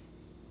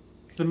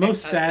 It's the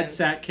most sad Ex-husband.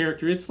 sack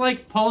character. It's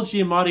like Paul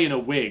Giamatti in a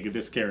wig,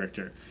 this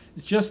character.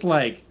 It's just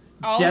like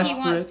All desperate. he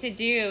wants to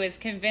do is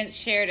convince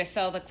Cher to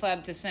sell the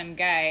club to some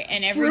guy,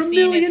 and For every $1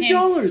 scene is him...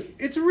 million.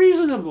 It's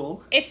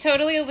reasonable. It's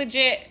totally a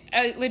legit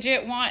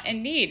want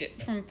and need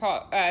from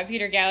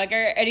Peter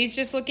Gallagher, and he's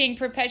just looking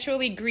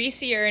perpetually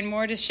greasier and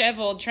more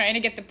disheveled, trying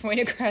to get the point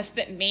across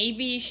that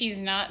maybe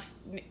she's not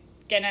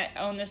gonna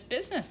own this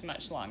business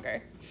much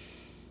longer.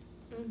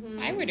 Mm-hmm.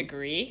 I would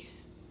agree.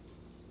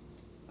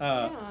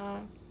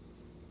 Yeah.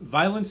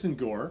 Violence and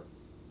gore.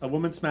 A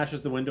woman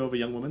smashes the window of a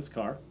young woman's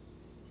car.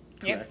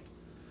 Yep.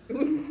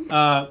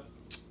 Correct.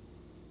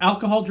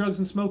 Alcohol, drugs,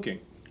 and smoking.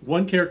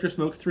 One character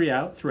smokes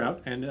throughout,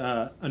 and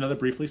another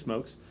briefly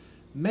smokes.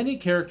 Many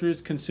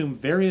characters consume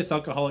various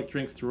alcoholic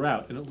drinks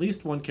throughout, and at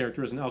least one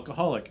character is an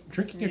alcoholic.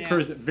 Drinking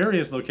occurs at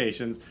various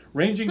locations,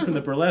 ranging from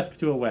the burlesque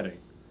to a wedding.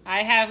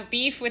 I have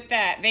beef with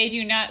that. They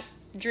do not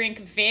drink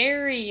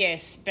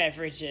various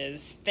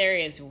beverages. There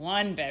is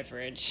one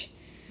beverage.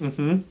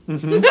 One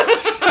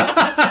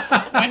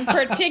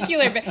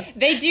particular,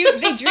 they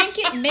drink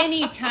it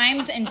many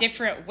times in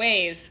different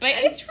ways, but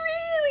it's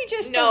really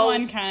just the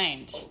one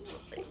kind.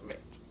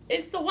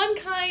 It's the one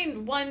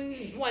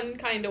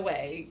kind of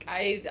way.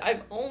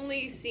 I've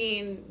only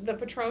seen the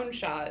Patron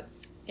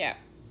shots. Yeah.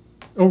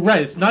 Oh,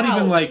 right. It's not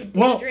even like... You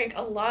Well, drink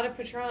a lot of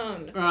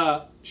Patron.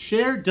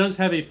 Cher does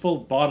have a full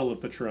bottle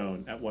of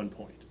Patron at one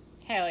point.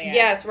 Hell yeah.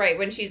 Yes, right.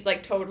 When she's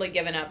like totally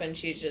given up and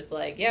she's just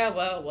like, yeah,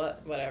 well,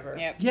 whatever.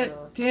 Yep. Yeah,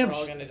 damn. We're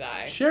all gonna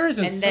die. Cher is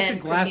in And such then a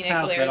glass Christina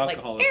house Aguilera's about like,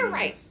 alcoholism. air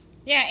rights.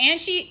 Yeah, and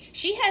she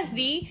has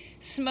the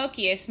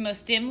smokiest,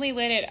 most dimly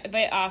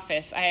lit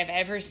office I have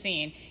ever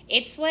seen.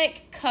 It's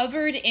like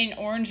covered in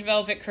orange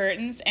velvet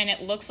curtains, and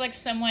it looks like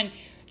someone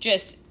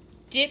just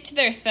dipped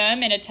their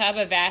thumb in a tub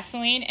of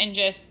Vaseline and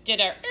just did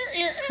a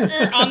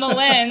on the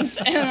lens,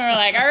 and we're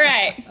like, all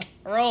right,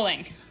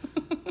 rolling.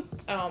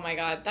 Oh my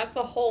god, that's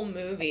the whole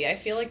movie. I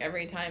feel like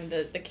every time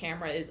the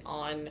camera is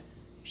on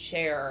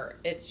Cher,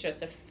 it's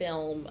just a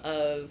film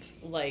of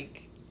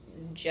like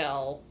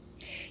gel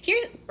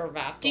Here, or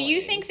Vaseline. do you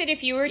think that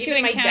if you were to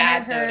Even my encounter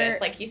dad her, noticed,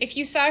 like, if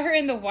you saw her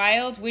in the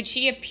wild, would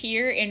she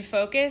appear in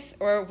focus,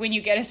 or when you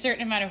get a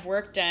certain amount of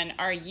work done,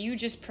 are you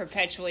just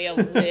perpetually a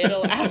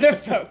little out of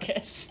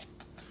focus?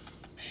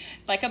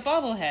 Like a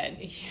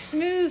bobblehead,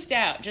 smoothed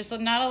out, just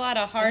not a lot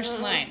of harsh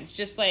lines,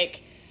 just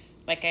like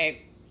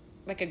a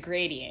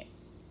gradient.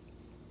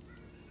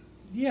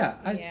 Yeah,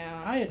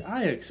 Yeah.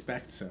 I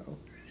expect so.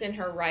 It's in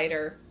her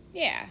writer?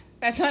 Yeah,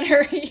 that's on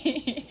her.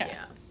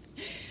 Yeah.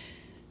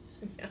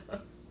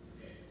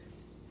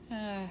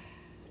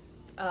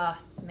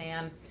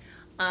 Man.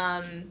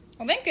 Well,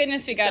 thank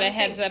goodness we got a Something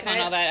heads up on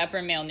kinda- all that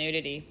upper male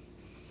nudity.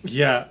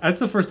 Yeah, that's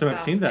the first time I've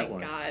seen that thank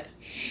one. God.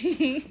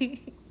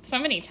 So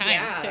many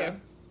times, Yeah.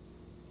 too.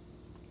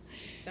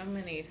 So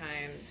many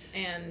times.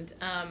 And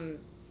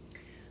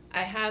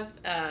I have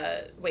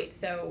wait,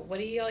 so what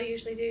do y'all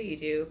usually do? You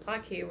do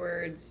plot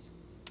keywords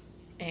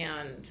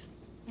and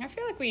I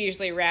feel like we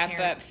usually wrap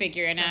Parent up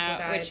figuring sample out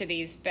guide.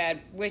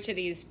 which of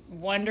these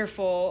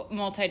wonderful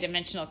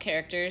multidimensional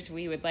characters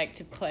we would like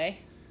to play.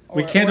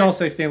 We can't all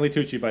say Stanley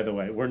Tucci, by the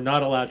way. We're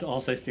not allowed to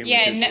all say Stanley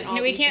Yeah, Tucci.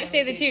 no, we All can't these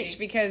say the Stanley Tooch Tucci.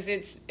 because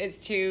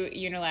it's too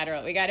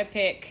unilateral. We gotta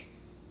pick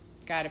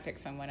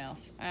someone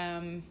else.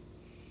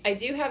 I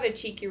do have a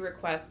cheeky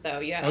request, though.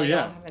 Yeah. Oh,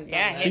 yeah. I haven't done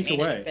Yeah, this hit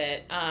me. in a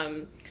bit.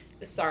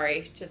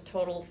 Sorry, just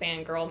total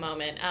fangirl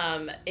moment.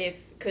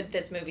 Could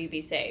this movie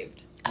be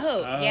saved?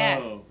 Oh,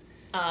 yeah.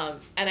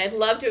 And I'd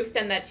love to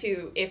extend that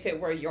to if it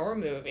were your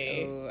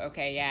movie. Ooh,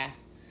 okay, yeah.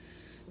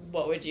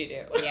 What would you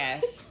do?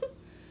 Yes.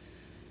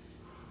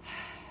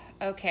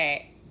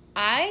 Okay,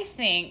 I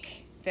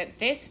think that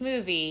this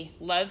movie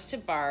loves to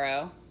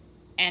borrow,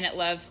 and it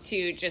loves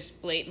to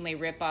just blatantly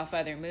rip off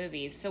other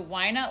movies. So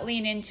why not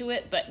lean into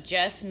it, but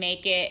just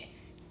make it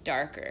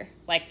darker?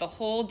 Like, the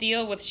whole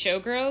deal with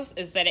Showgirls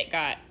is that it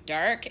got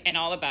dark and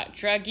all about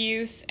drug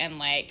use and,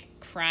 like,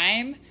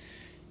 crime.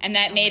 And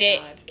that made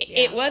it,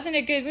 it wasn't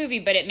a good movie,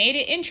 but it made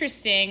it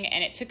interesting,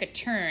 and it took a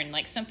turn.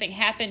 Like, something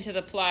happened to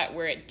the plot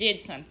where it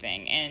did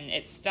something, and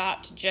it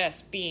stopped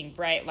just being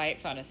bright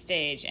lights on a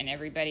stage and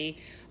everybody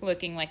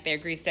looking like they're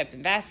greased up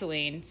in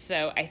Vaseline.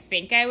 So I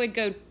think I would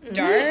go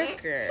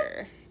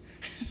darker.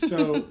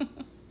 So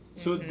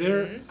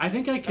there, I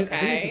think I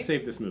can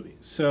save this movie.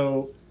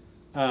 So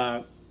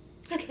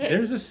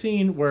there's a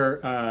scene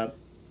where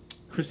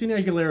Christina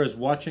Aguilera is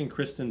watching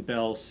Kristen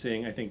Bell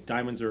sing, I think,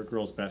 Diamonds Are a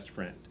Girl's Best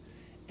Friend.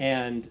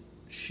 And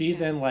she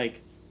then,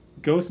 like,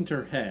 goes into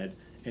her head,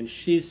 and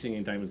she's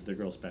singing Diamonds Are the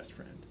Girl's Best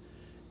Friend.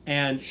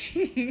 And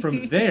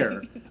from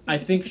there, I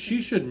think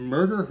she should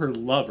murder her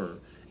lover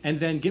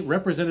and then get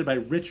represented by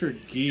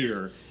Richard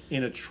Gere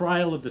in a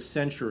trial of the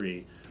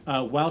century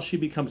while she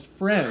becomes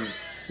friends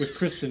with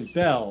Kristen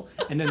Bell.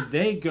 And then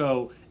they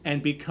go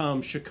and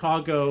become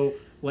Chicagoland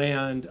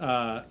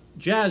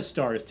jazz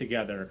stars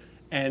together.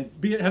 And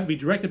have to be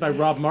directed by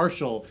Rob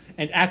Marshall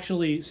and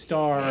actually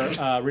star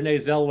Renee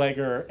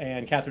Zellweger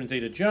and Catherine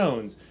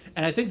Zeta-Jones.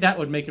 And I think that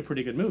would make a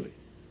pretty good movie.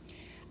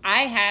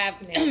 I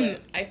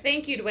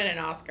think you'd win an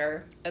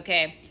Oscar.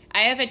 Okay, I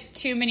have a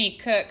Too Many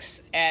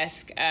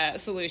Cooks-esque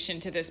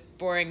solution to this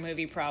boring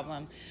movie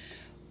problem.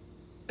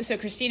 So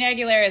Christina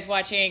Aguilera is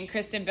watching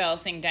Kristen Bell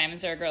sing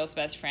Diamonds Are a Girl's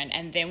Best Friend,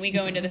 and then we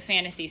go into the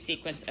fantasy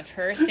sequence of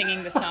her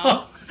singing the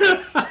song.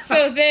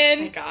 So then,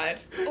 oh my God.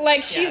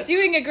 Like, she's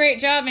doing a great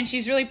job, and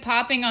she's really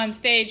popping on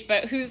stage,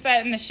 but who's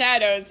that in the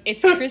shadows?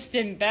 It's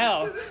Kristen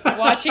Bell,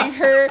 watching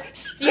her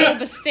steal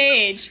the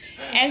stage.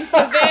 And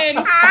so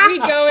then we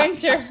go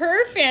into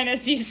her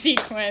fantasy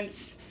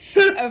sequence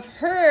of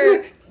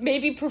her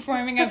maybe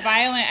performing a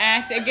violent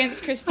act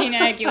against Christina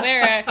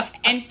Aguilera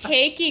and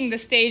taking the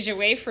stage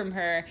away from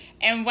her.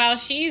 And while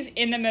she's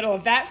in the middle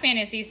of that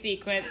fantasy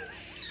sequence,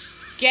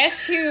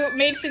 guess who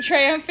makes a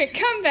triumphant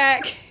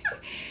comeback?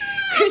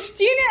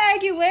 Christina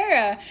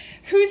Aguilera,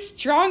 who's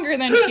stronger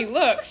than she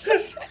looks.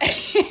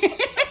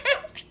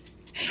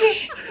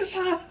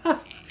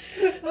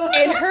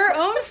 In her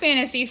own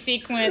fantasy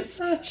sequence,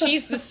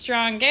 she's the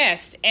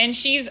strongest, and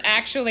she's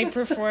actually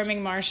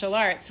performing martial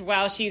arts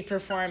while she's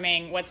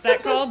performing, what's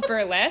that called?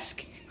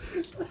 Burlesque?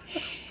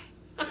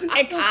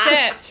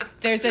 Except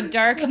there's a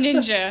dark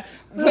ninja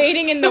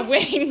waiting in the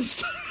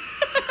wings.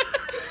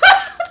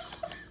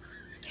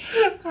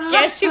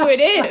 Guess who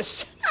it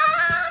is?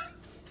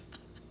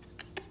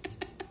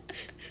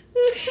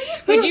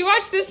 Would you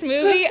watch this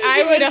movie?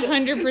 I would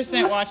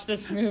 100% watch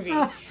this movie.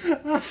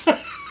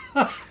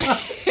 And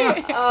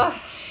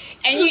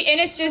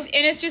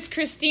it's just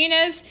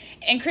Christina's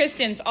and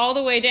Kristen's all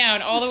the way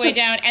down,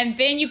 and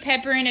then you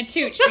pepper in a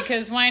Tooch,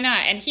 because why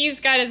not? And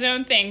he's got his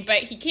own thing,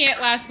 but he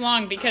can't last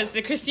long because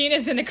the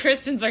Christinas and the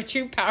Kristens are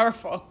too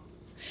powerful.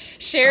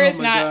 Cher is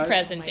not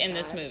present in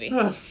this movie.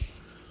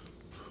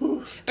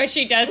 But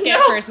she does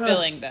get first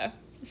billing, though.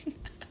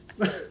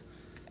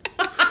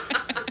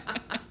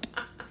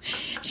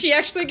 She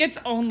actually gets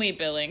only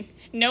billing.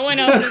 No one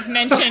else is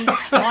mentioned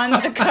on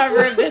the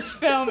cover of this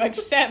film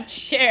except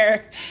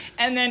Cher.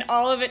 And then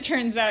all of it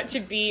turns out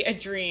to be a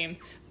dream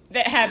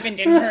that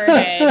happened in her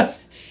head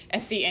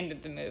at the end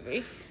of the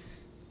movie.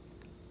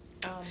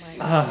 Oh my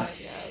God,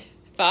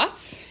 yes.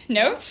 Thoughts?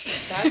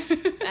 Notes?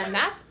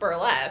 That's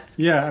burlesque.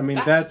 Yeah, I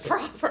mean, that's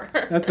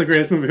proper. That's the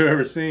greatest movie I've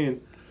ever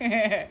seen.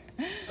 Burlesque.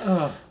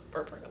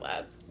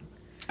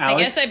 Alex? I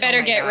guess I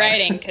better get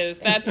writing, because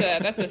that's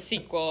a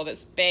sequel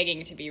that's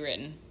begging to be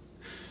written.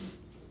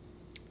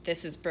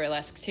 This is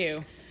Burlesque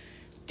 2.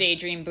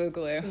 Daydream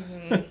Boogaloo.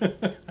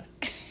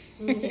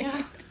 Mm-hmm.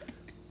 Yeah.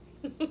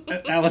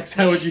 Alex,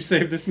 how would you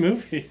save this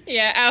movie?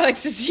 Yeah,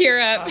 Alex is here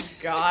up. Oh,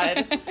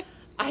 God.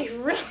 I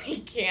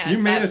really can't. You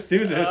made us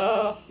do this.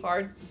 Oh,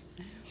 hard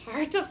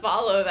to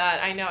follow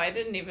that. I know. I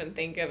didn't even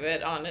think of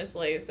it,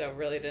 honestly, so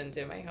really didn't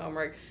do my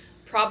homework.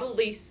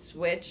 Probably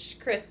switch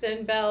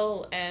Kristen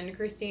Bell and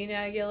Christina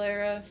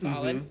Aguilera.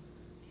 Solid. Mm-hmm.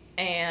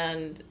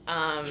 And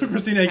so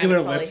Christina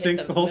Aguilera lip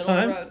syncs the whole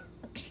time?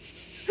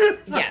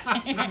 Yes.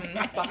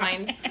 Mm-hmm.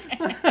 Behind.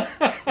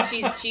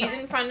 She's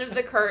in front of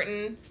the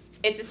curtain.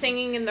 It's a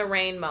singing in the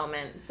rain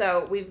moment.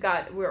 So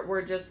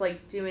we're just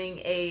like doing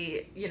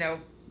a,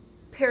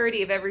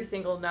 parody of every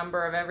single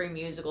number of every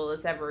musical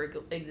that's ever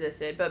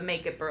existed, but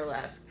make it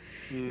burlesque.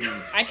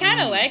 I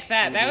kind of like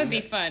that. That would be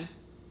fun.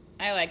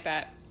 I like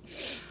that.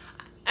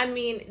 I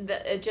mean,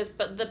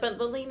 the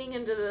leaning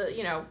into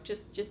the,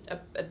 just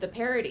the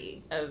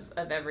parody of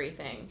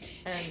everything.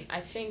 And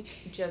I think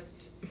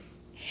just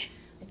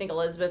think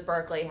Elizabeth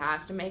Berkley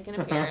has to make an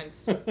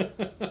appearance.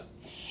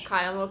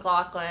 Kyle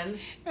MacLachlan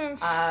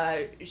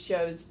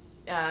shows,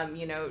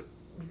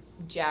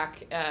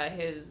 Jack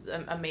his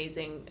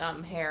amazing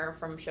hair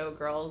from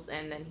Showgirls,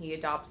 and then he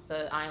adopts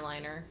the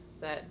eyeliner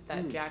that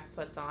Jack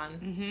puts on.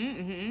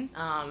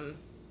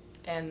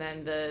 And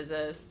then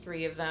the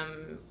three of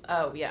them.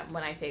 Oh yeah,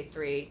 when I say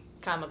three,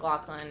 Kyle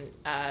MacLachlan,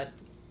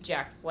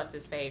 Jack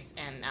what's-his-face,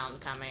 and Alan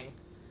Cumming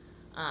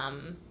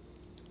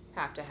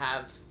have to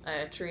have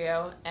a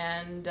trio,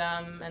 and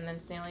then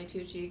Stanley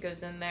Tucci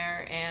goes in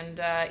there, and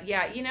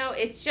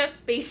it's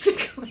just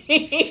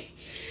basically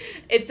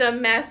it's a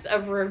mess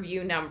of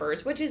review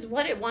numbers, which is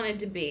what it wanted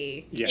to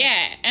be. Yes.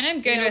 Yeah, and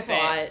I'm good with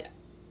it.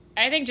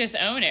 I think just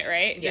own it,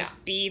 right? Yeah.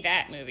 Just be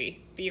that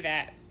movie. Be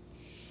that.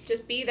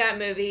 Just be that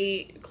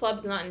movie.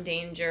 Club's not in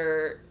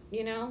danger,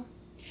 Yeah,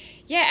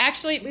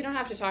 actually... We don't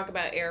have to talk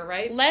about air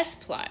rights. Less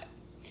plot.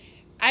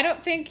 I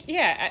don't think...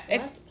 Yeah,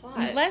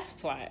 less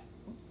plot.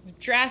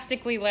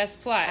 Drastically less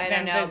plot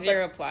than the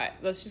zero plot.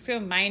 Let's just go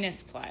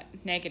minus plot.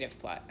 Negative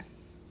plot.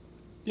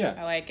 Yeah.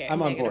 I like it.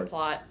 I'm on Negative board.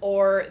 Plot.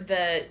 Or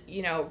the,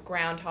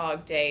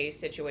 Groundhog Day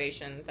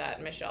situation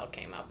that Michelle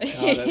came up with.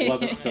 Oh, I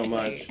love it so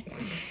much.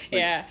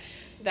 Yeah.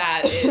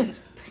 That is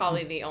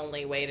probably the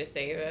only way to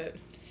save it.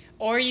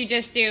 Or you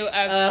just do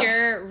a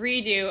pure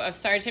redo of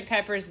Sgt.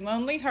 Pepper's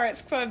Lonely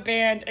Hearts Club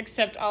Band,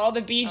 except all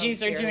the Bee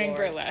Gees are doing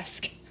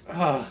burlesque.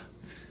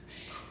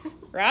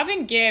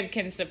 Robin Gibb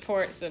can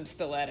support some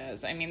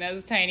stilettos. I mean,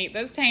 those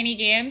tiny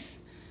games.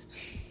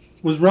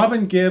 Was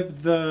Robin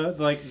Gibb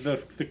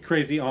the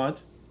crazy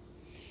aunt?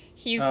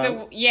 He's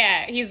the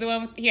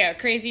one with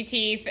crazy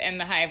teeth and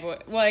the high voice.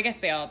 Well, I guess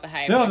they all have the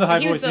high voice. They all have the high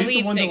voice. He was the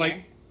lead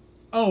singer.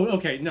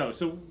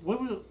 So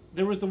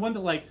there was the one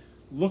that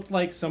looked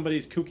like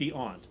somebody's kooky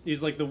aunt.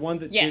 He's like the one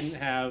that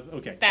didn't have.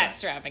 Okay,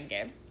 that's Robin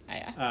Gibb.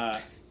 Yeah.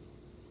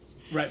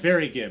 Right,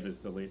 Barry Gibb is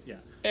the lead. Yeah.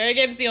 Barry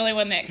Gibb's the only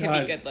one that could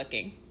be good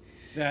looking.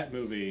 That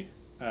movie.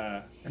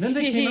 And then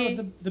they came out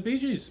with the Bee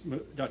Gees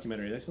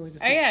documentary. That's only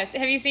just. Oh yeah,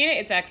 have you seen it?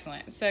 It's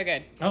excellent. It's so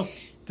good. Oh,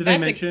 did they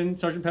mention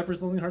Sgt.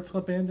 Pepper's Lonely Hearts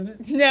Club Band in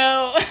it?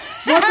 No. What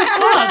the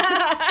fuck?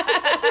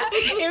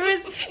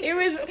 It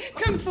was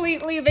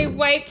completely. They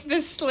wiped the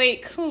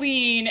slate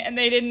clean, and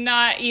they did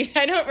not even.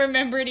 I don't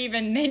remember it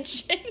even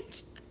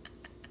mentioned.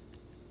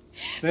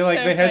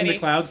 They had in the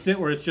clouds it,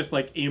 where it's just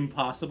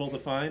impossible to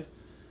find.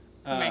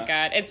 Oh my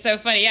god, it's so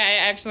funny.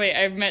 Yeah,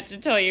 I meant to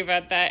tell you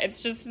about that.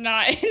 It's just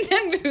not in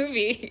the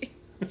movie.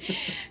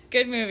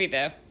 Good movie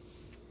though.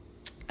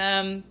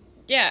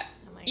 Yeah.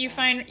 Oh you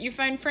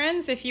find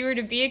friends if you were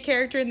to be a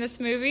character in this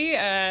movie,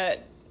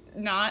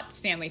 not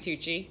Stanley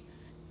Tucci.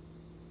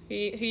 Who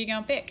you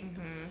gonna pick?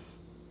 Mm-hmm.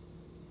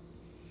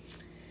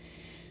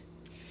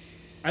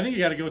 I think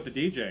you got to go with the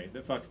DJ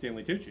that fucks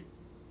Stanley Tucci.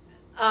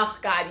 Oh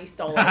God, you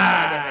stole it.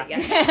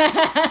 Yes.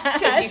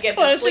 As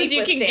close as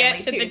you can get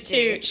to the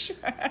Tooch.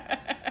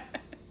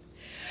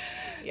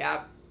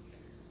 Yeah.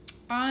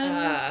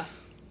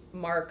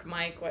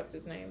 Mike, what's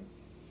his name?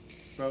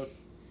 Both.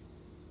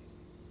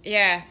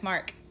 Yeah,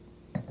 Mark.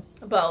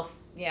 Both.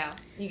 Yeah.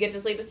 You get to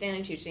sleep with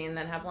Stanley Tucci and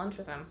then have lunch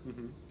with him.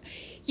 Mm-hmm.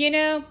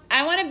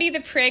 I want to be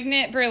the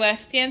pregnant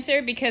burlesque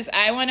dancer because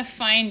I want to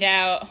find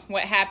out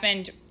what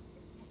happened.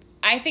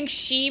 I think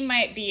she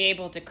might be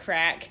able to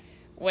crack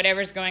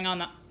whatever's going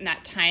on in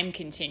that time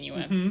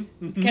continuum.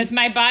 Because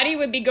my body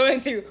would be going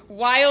through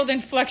wild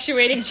and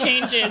fluctuating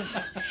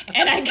changes,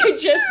 and I could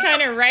just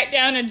kind of write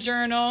down a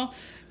journal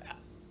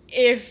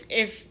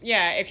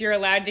if you're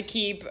allowed to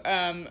keep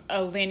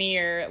a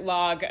linear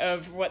log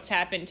of what's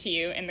happened to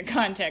you in the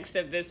context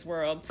of this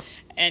world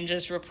and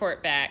just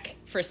report back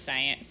for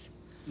science.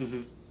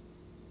 Mm-hmm.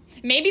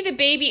 Maybe the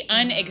baby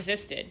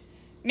unexisted.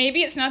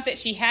 Maybe it's not that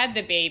she had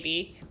the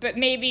baby, but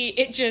maybe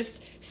it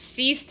just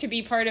ceased to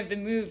be part of the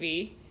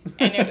movie,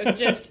 and it was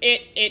just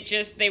it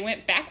just they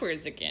went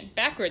backwards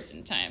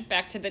in time,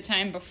 back to the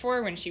time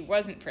before when she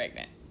wasn't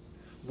pregnant.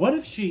 What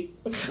if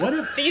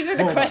these are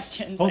the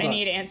questions I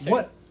need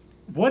answered.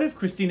 What if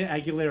Christina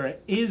Aguilera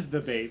is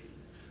the baby?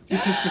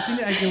 Because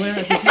Christina Aguilera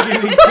at the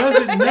beginning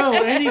doesn't know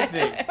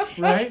anything,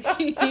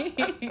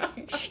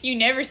 right? You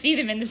never see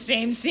them in the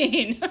same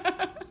scene.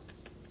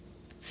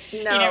 No,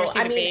 you never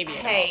see the baby.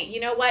 Hey, you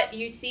know what?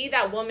 You see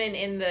that woman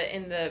in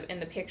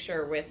the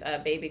picture with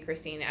baby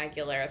Christina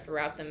Aguilera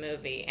throughout the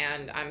movie,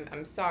 and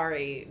I'm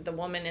sorry, the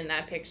woman in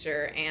that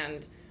picture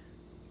and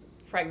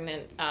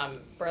pregnant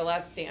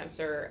burlesque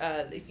dancer.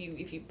 If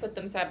you put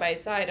them side by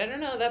side, I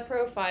don't know, that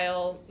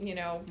profile,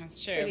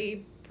 that's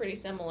true. Pretty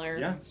similar.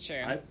 Yeah, that's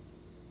true.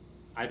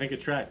 I think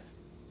it tracks.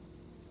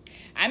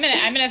 I'm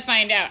gonna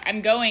find out.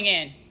 I'm going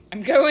in,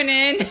 and we're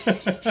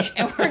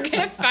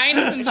gonna find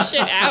some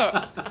shit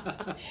out.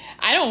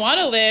 I don't want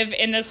to live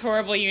in this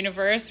horrible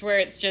universe where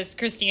it's just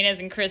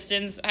Christina's and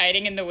Kristen's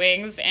hiding in the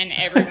wings, and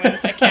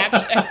everyone's a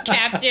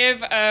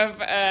captive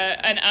of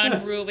an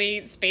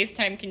unruly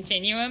space-time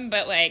continuum.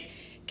 But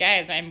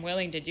guys, I'm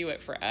willing to do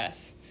it for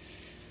us.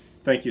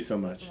 Thank you so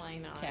much. Why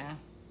not? Yeah,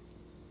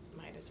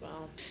 might as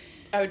well.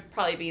 I would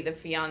probably be the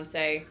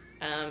fiance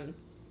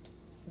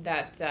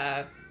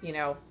that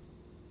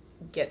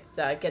gets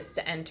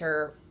to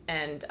enter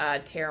and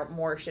tear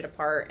more shit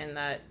apart in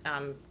that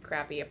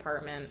crappy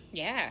apartment.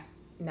 Yeah.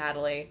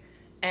 Natalie,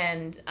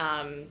 and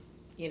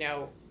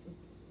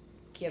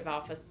give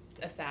off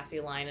a sassy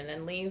line and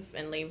then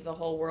leave the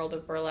whole world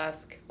of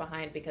burlesque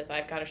behind because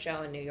I've got a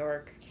show in New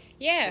York.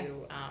 Yeah.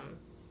 To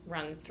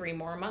run 3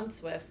 more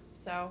months with.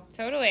 So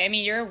totally. I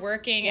mean, you're a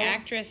working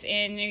actress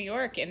in New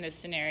York in this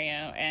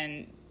scenario,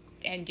 and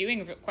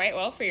doing quite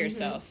well for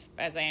yourself,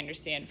 as I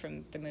understand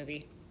from the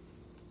movie.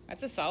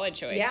 That's a solid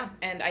choice. Yeah,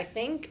 and I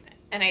think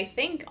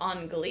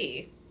on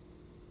Glee,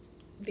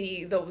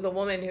 the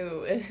woman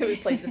who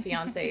plays the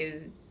fiance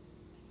is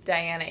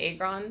Diana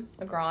Agron,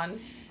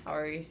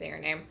 however you say her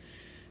name,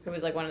 who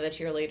was like one of the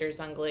cheerleaders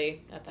on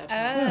Glee at that point.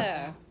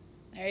 Oh,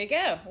 there you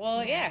go.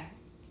 Well, yeah.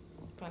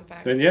 Fun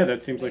fact. Then yeah,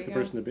 that seems like the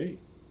person to be.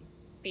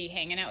 Be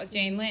hanging out with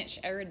Jane Lynch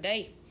every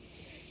day.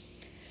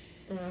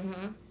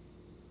 Mm-hmm.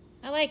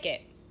 I like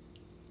it.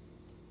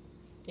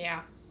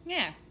 Yeah.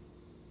 Yeah.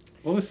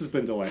 Well, this has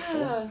been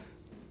delightful.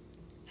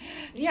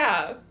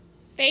 Yeah.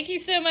 Thank you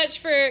so much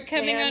for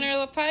coming on our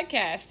little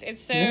podcast.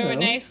 It's so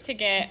nice to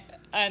get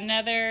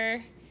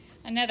another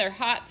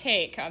hot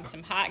take on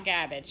some hot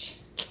garbage.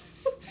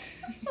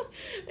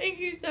 Thank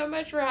you so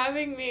much for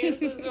having me. This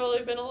has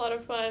really been a lot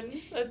of fun.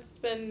 It's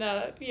been,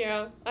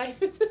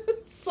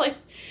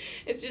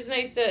 it's just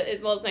nice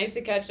it's nice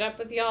to catch up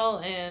with y'all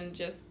and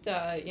just,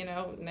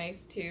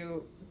 nice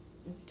to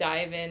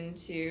dive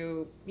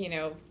into,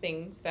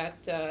 things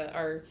that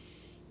are,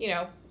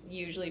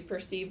 usually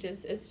perceived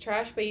as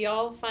trash, but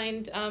y'all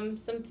find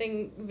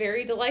something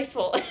very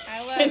delightful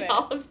I love in it.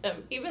 all of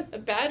them, even the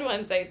bad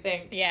ones, I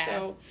think. Yeah.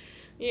 So,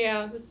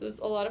 yeah, this was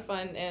a lot of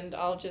fun, and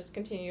I'll just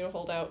continue to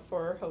hold out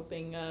for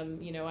hoping,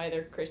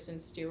 either Kristen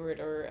Stewart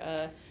or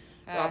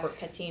Robert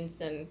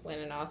Pattinson win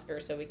an Oscar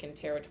so we can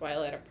tear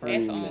Twilight apart.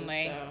 If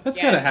only. So. That's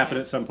gotta happen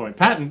at some point.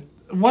 Patton,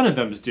 one of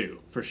them's due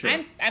for sure.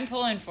 I'm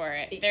pulling for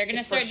it. They're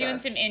gonna start doing sure.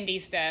 some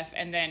indie stuff,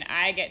 and then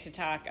I get to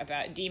talk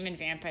about demon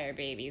vampire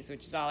babies,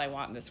 which is all I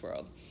want in this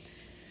world.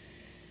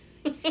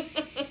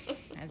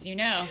 As you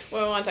know.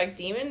 Well, we want to talk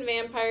demon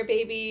vampire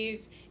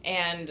babies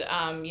and,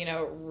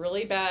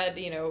 really bad,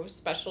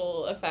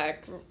 special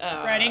effects.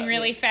 Running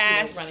really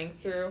fast.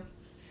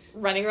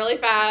 Running really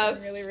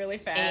fast. Really, really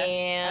fast.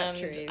 And, up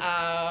trees.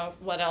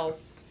 What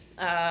else?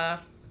 And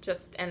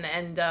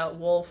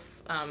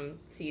wolf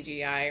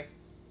CGI.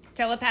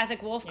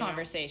 Telepathic wolf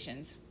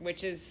conversations,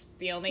 which is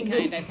the only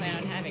kind I plan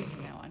on having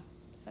from now on.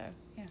 So,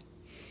 yeah.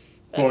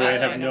 Boy, I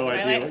have no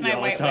idea Twilight's what my y'all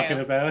are white talking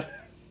whale. about.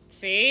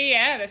 See,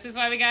 yeah, this is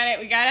why we got it.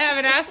 We got to have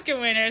an Oscar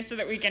winner so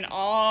that we can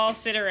all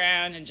sit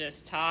around and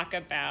just talk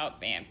about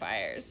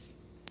vampires.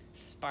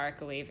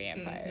 Sparkly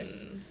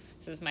vampires. Mm-hmm.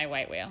 This is my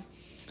white whale.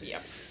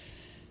 Yep.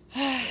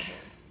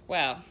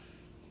 Well.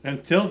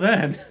 Until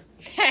then,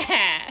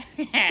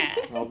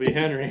 I'll be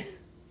Henry.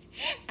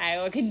 I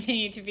will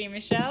continue to be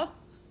Michelle.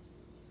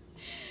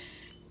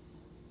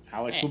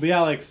 Alex will be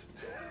Alex.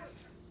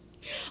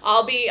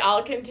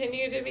 I'll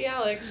continue to be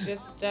Alex,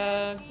 just,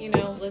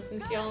 listen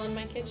to y'all in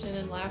my kitchen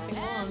and laughing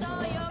along.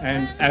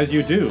 And as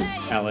you do,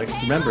 Alex,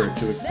 remember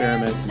to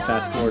experiment and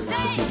fast forward with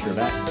the future of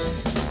acting.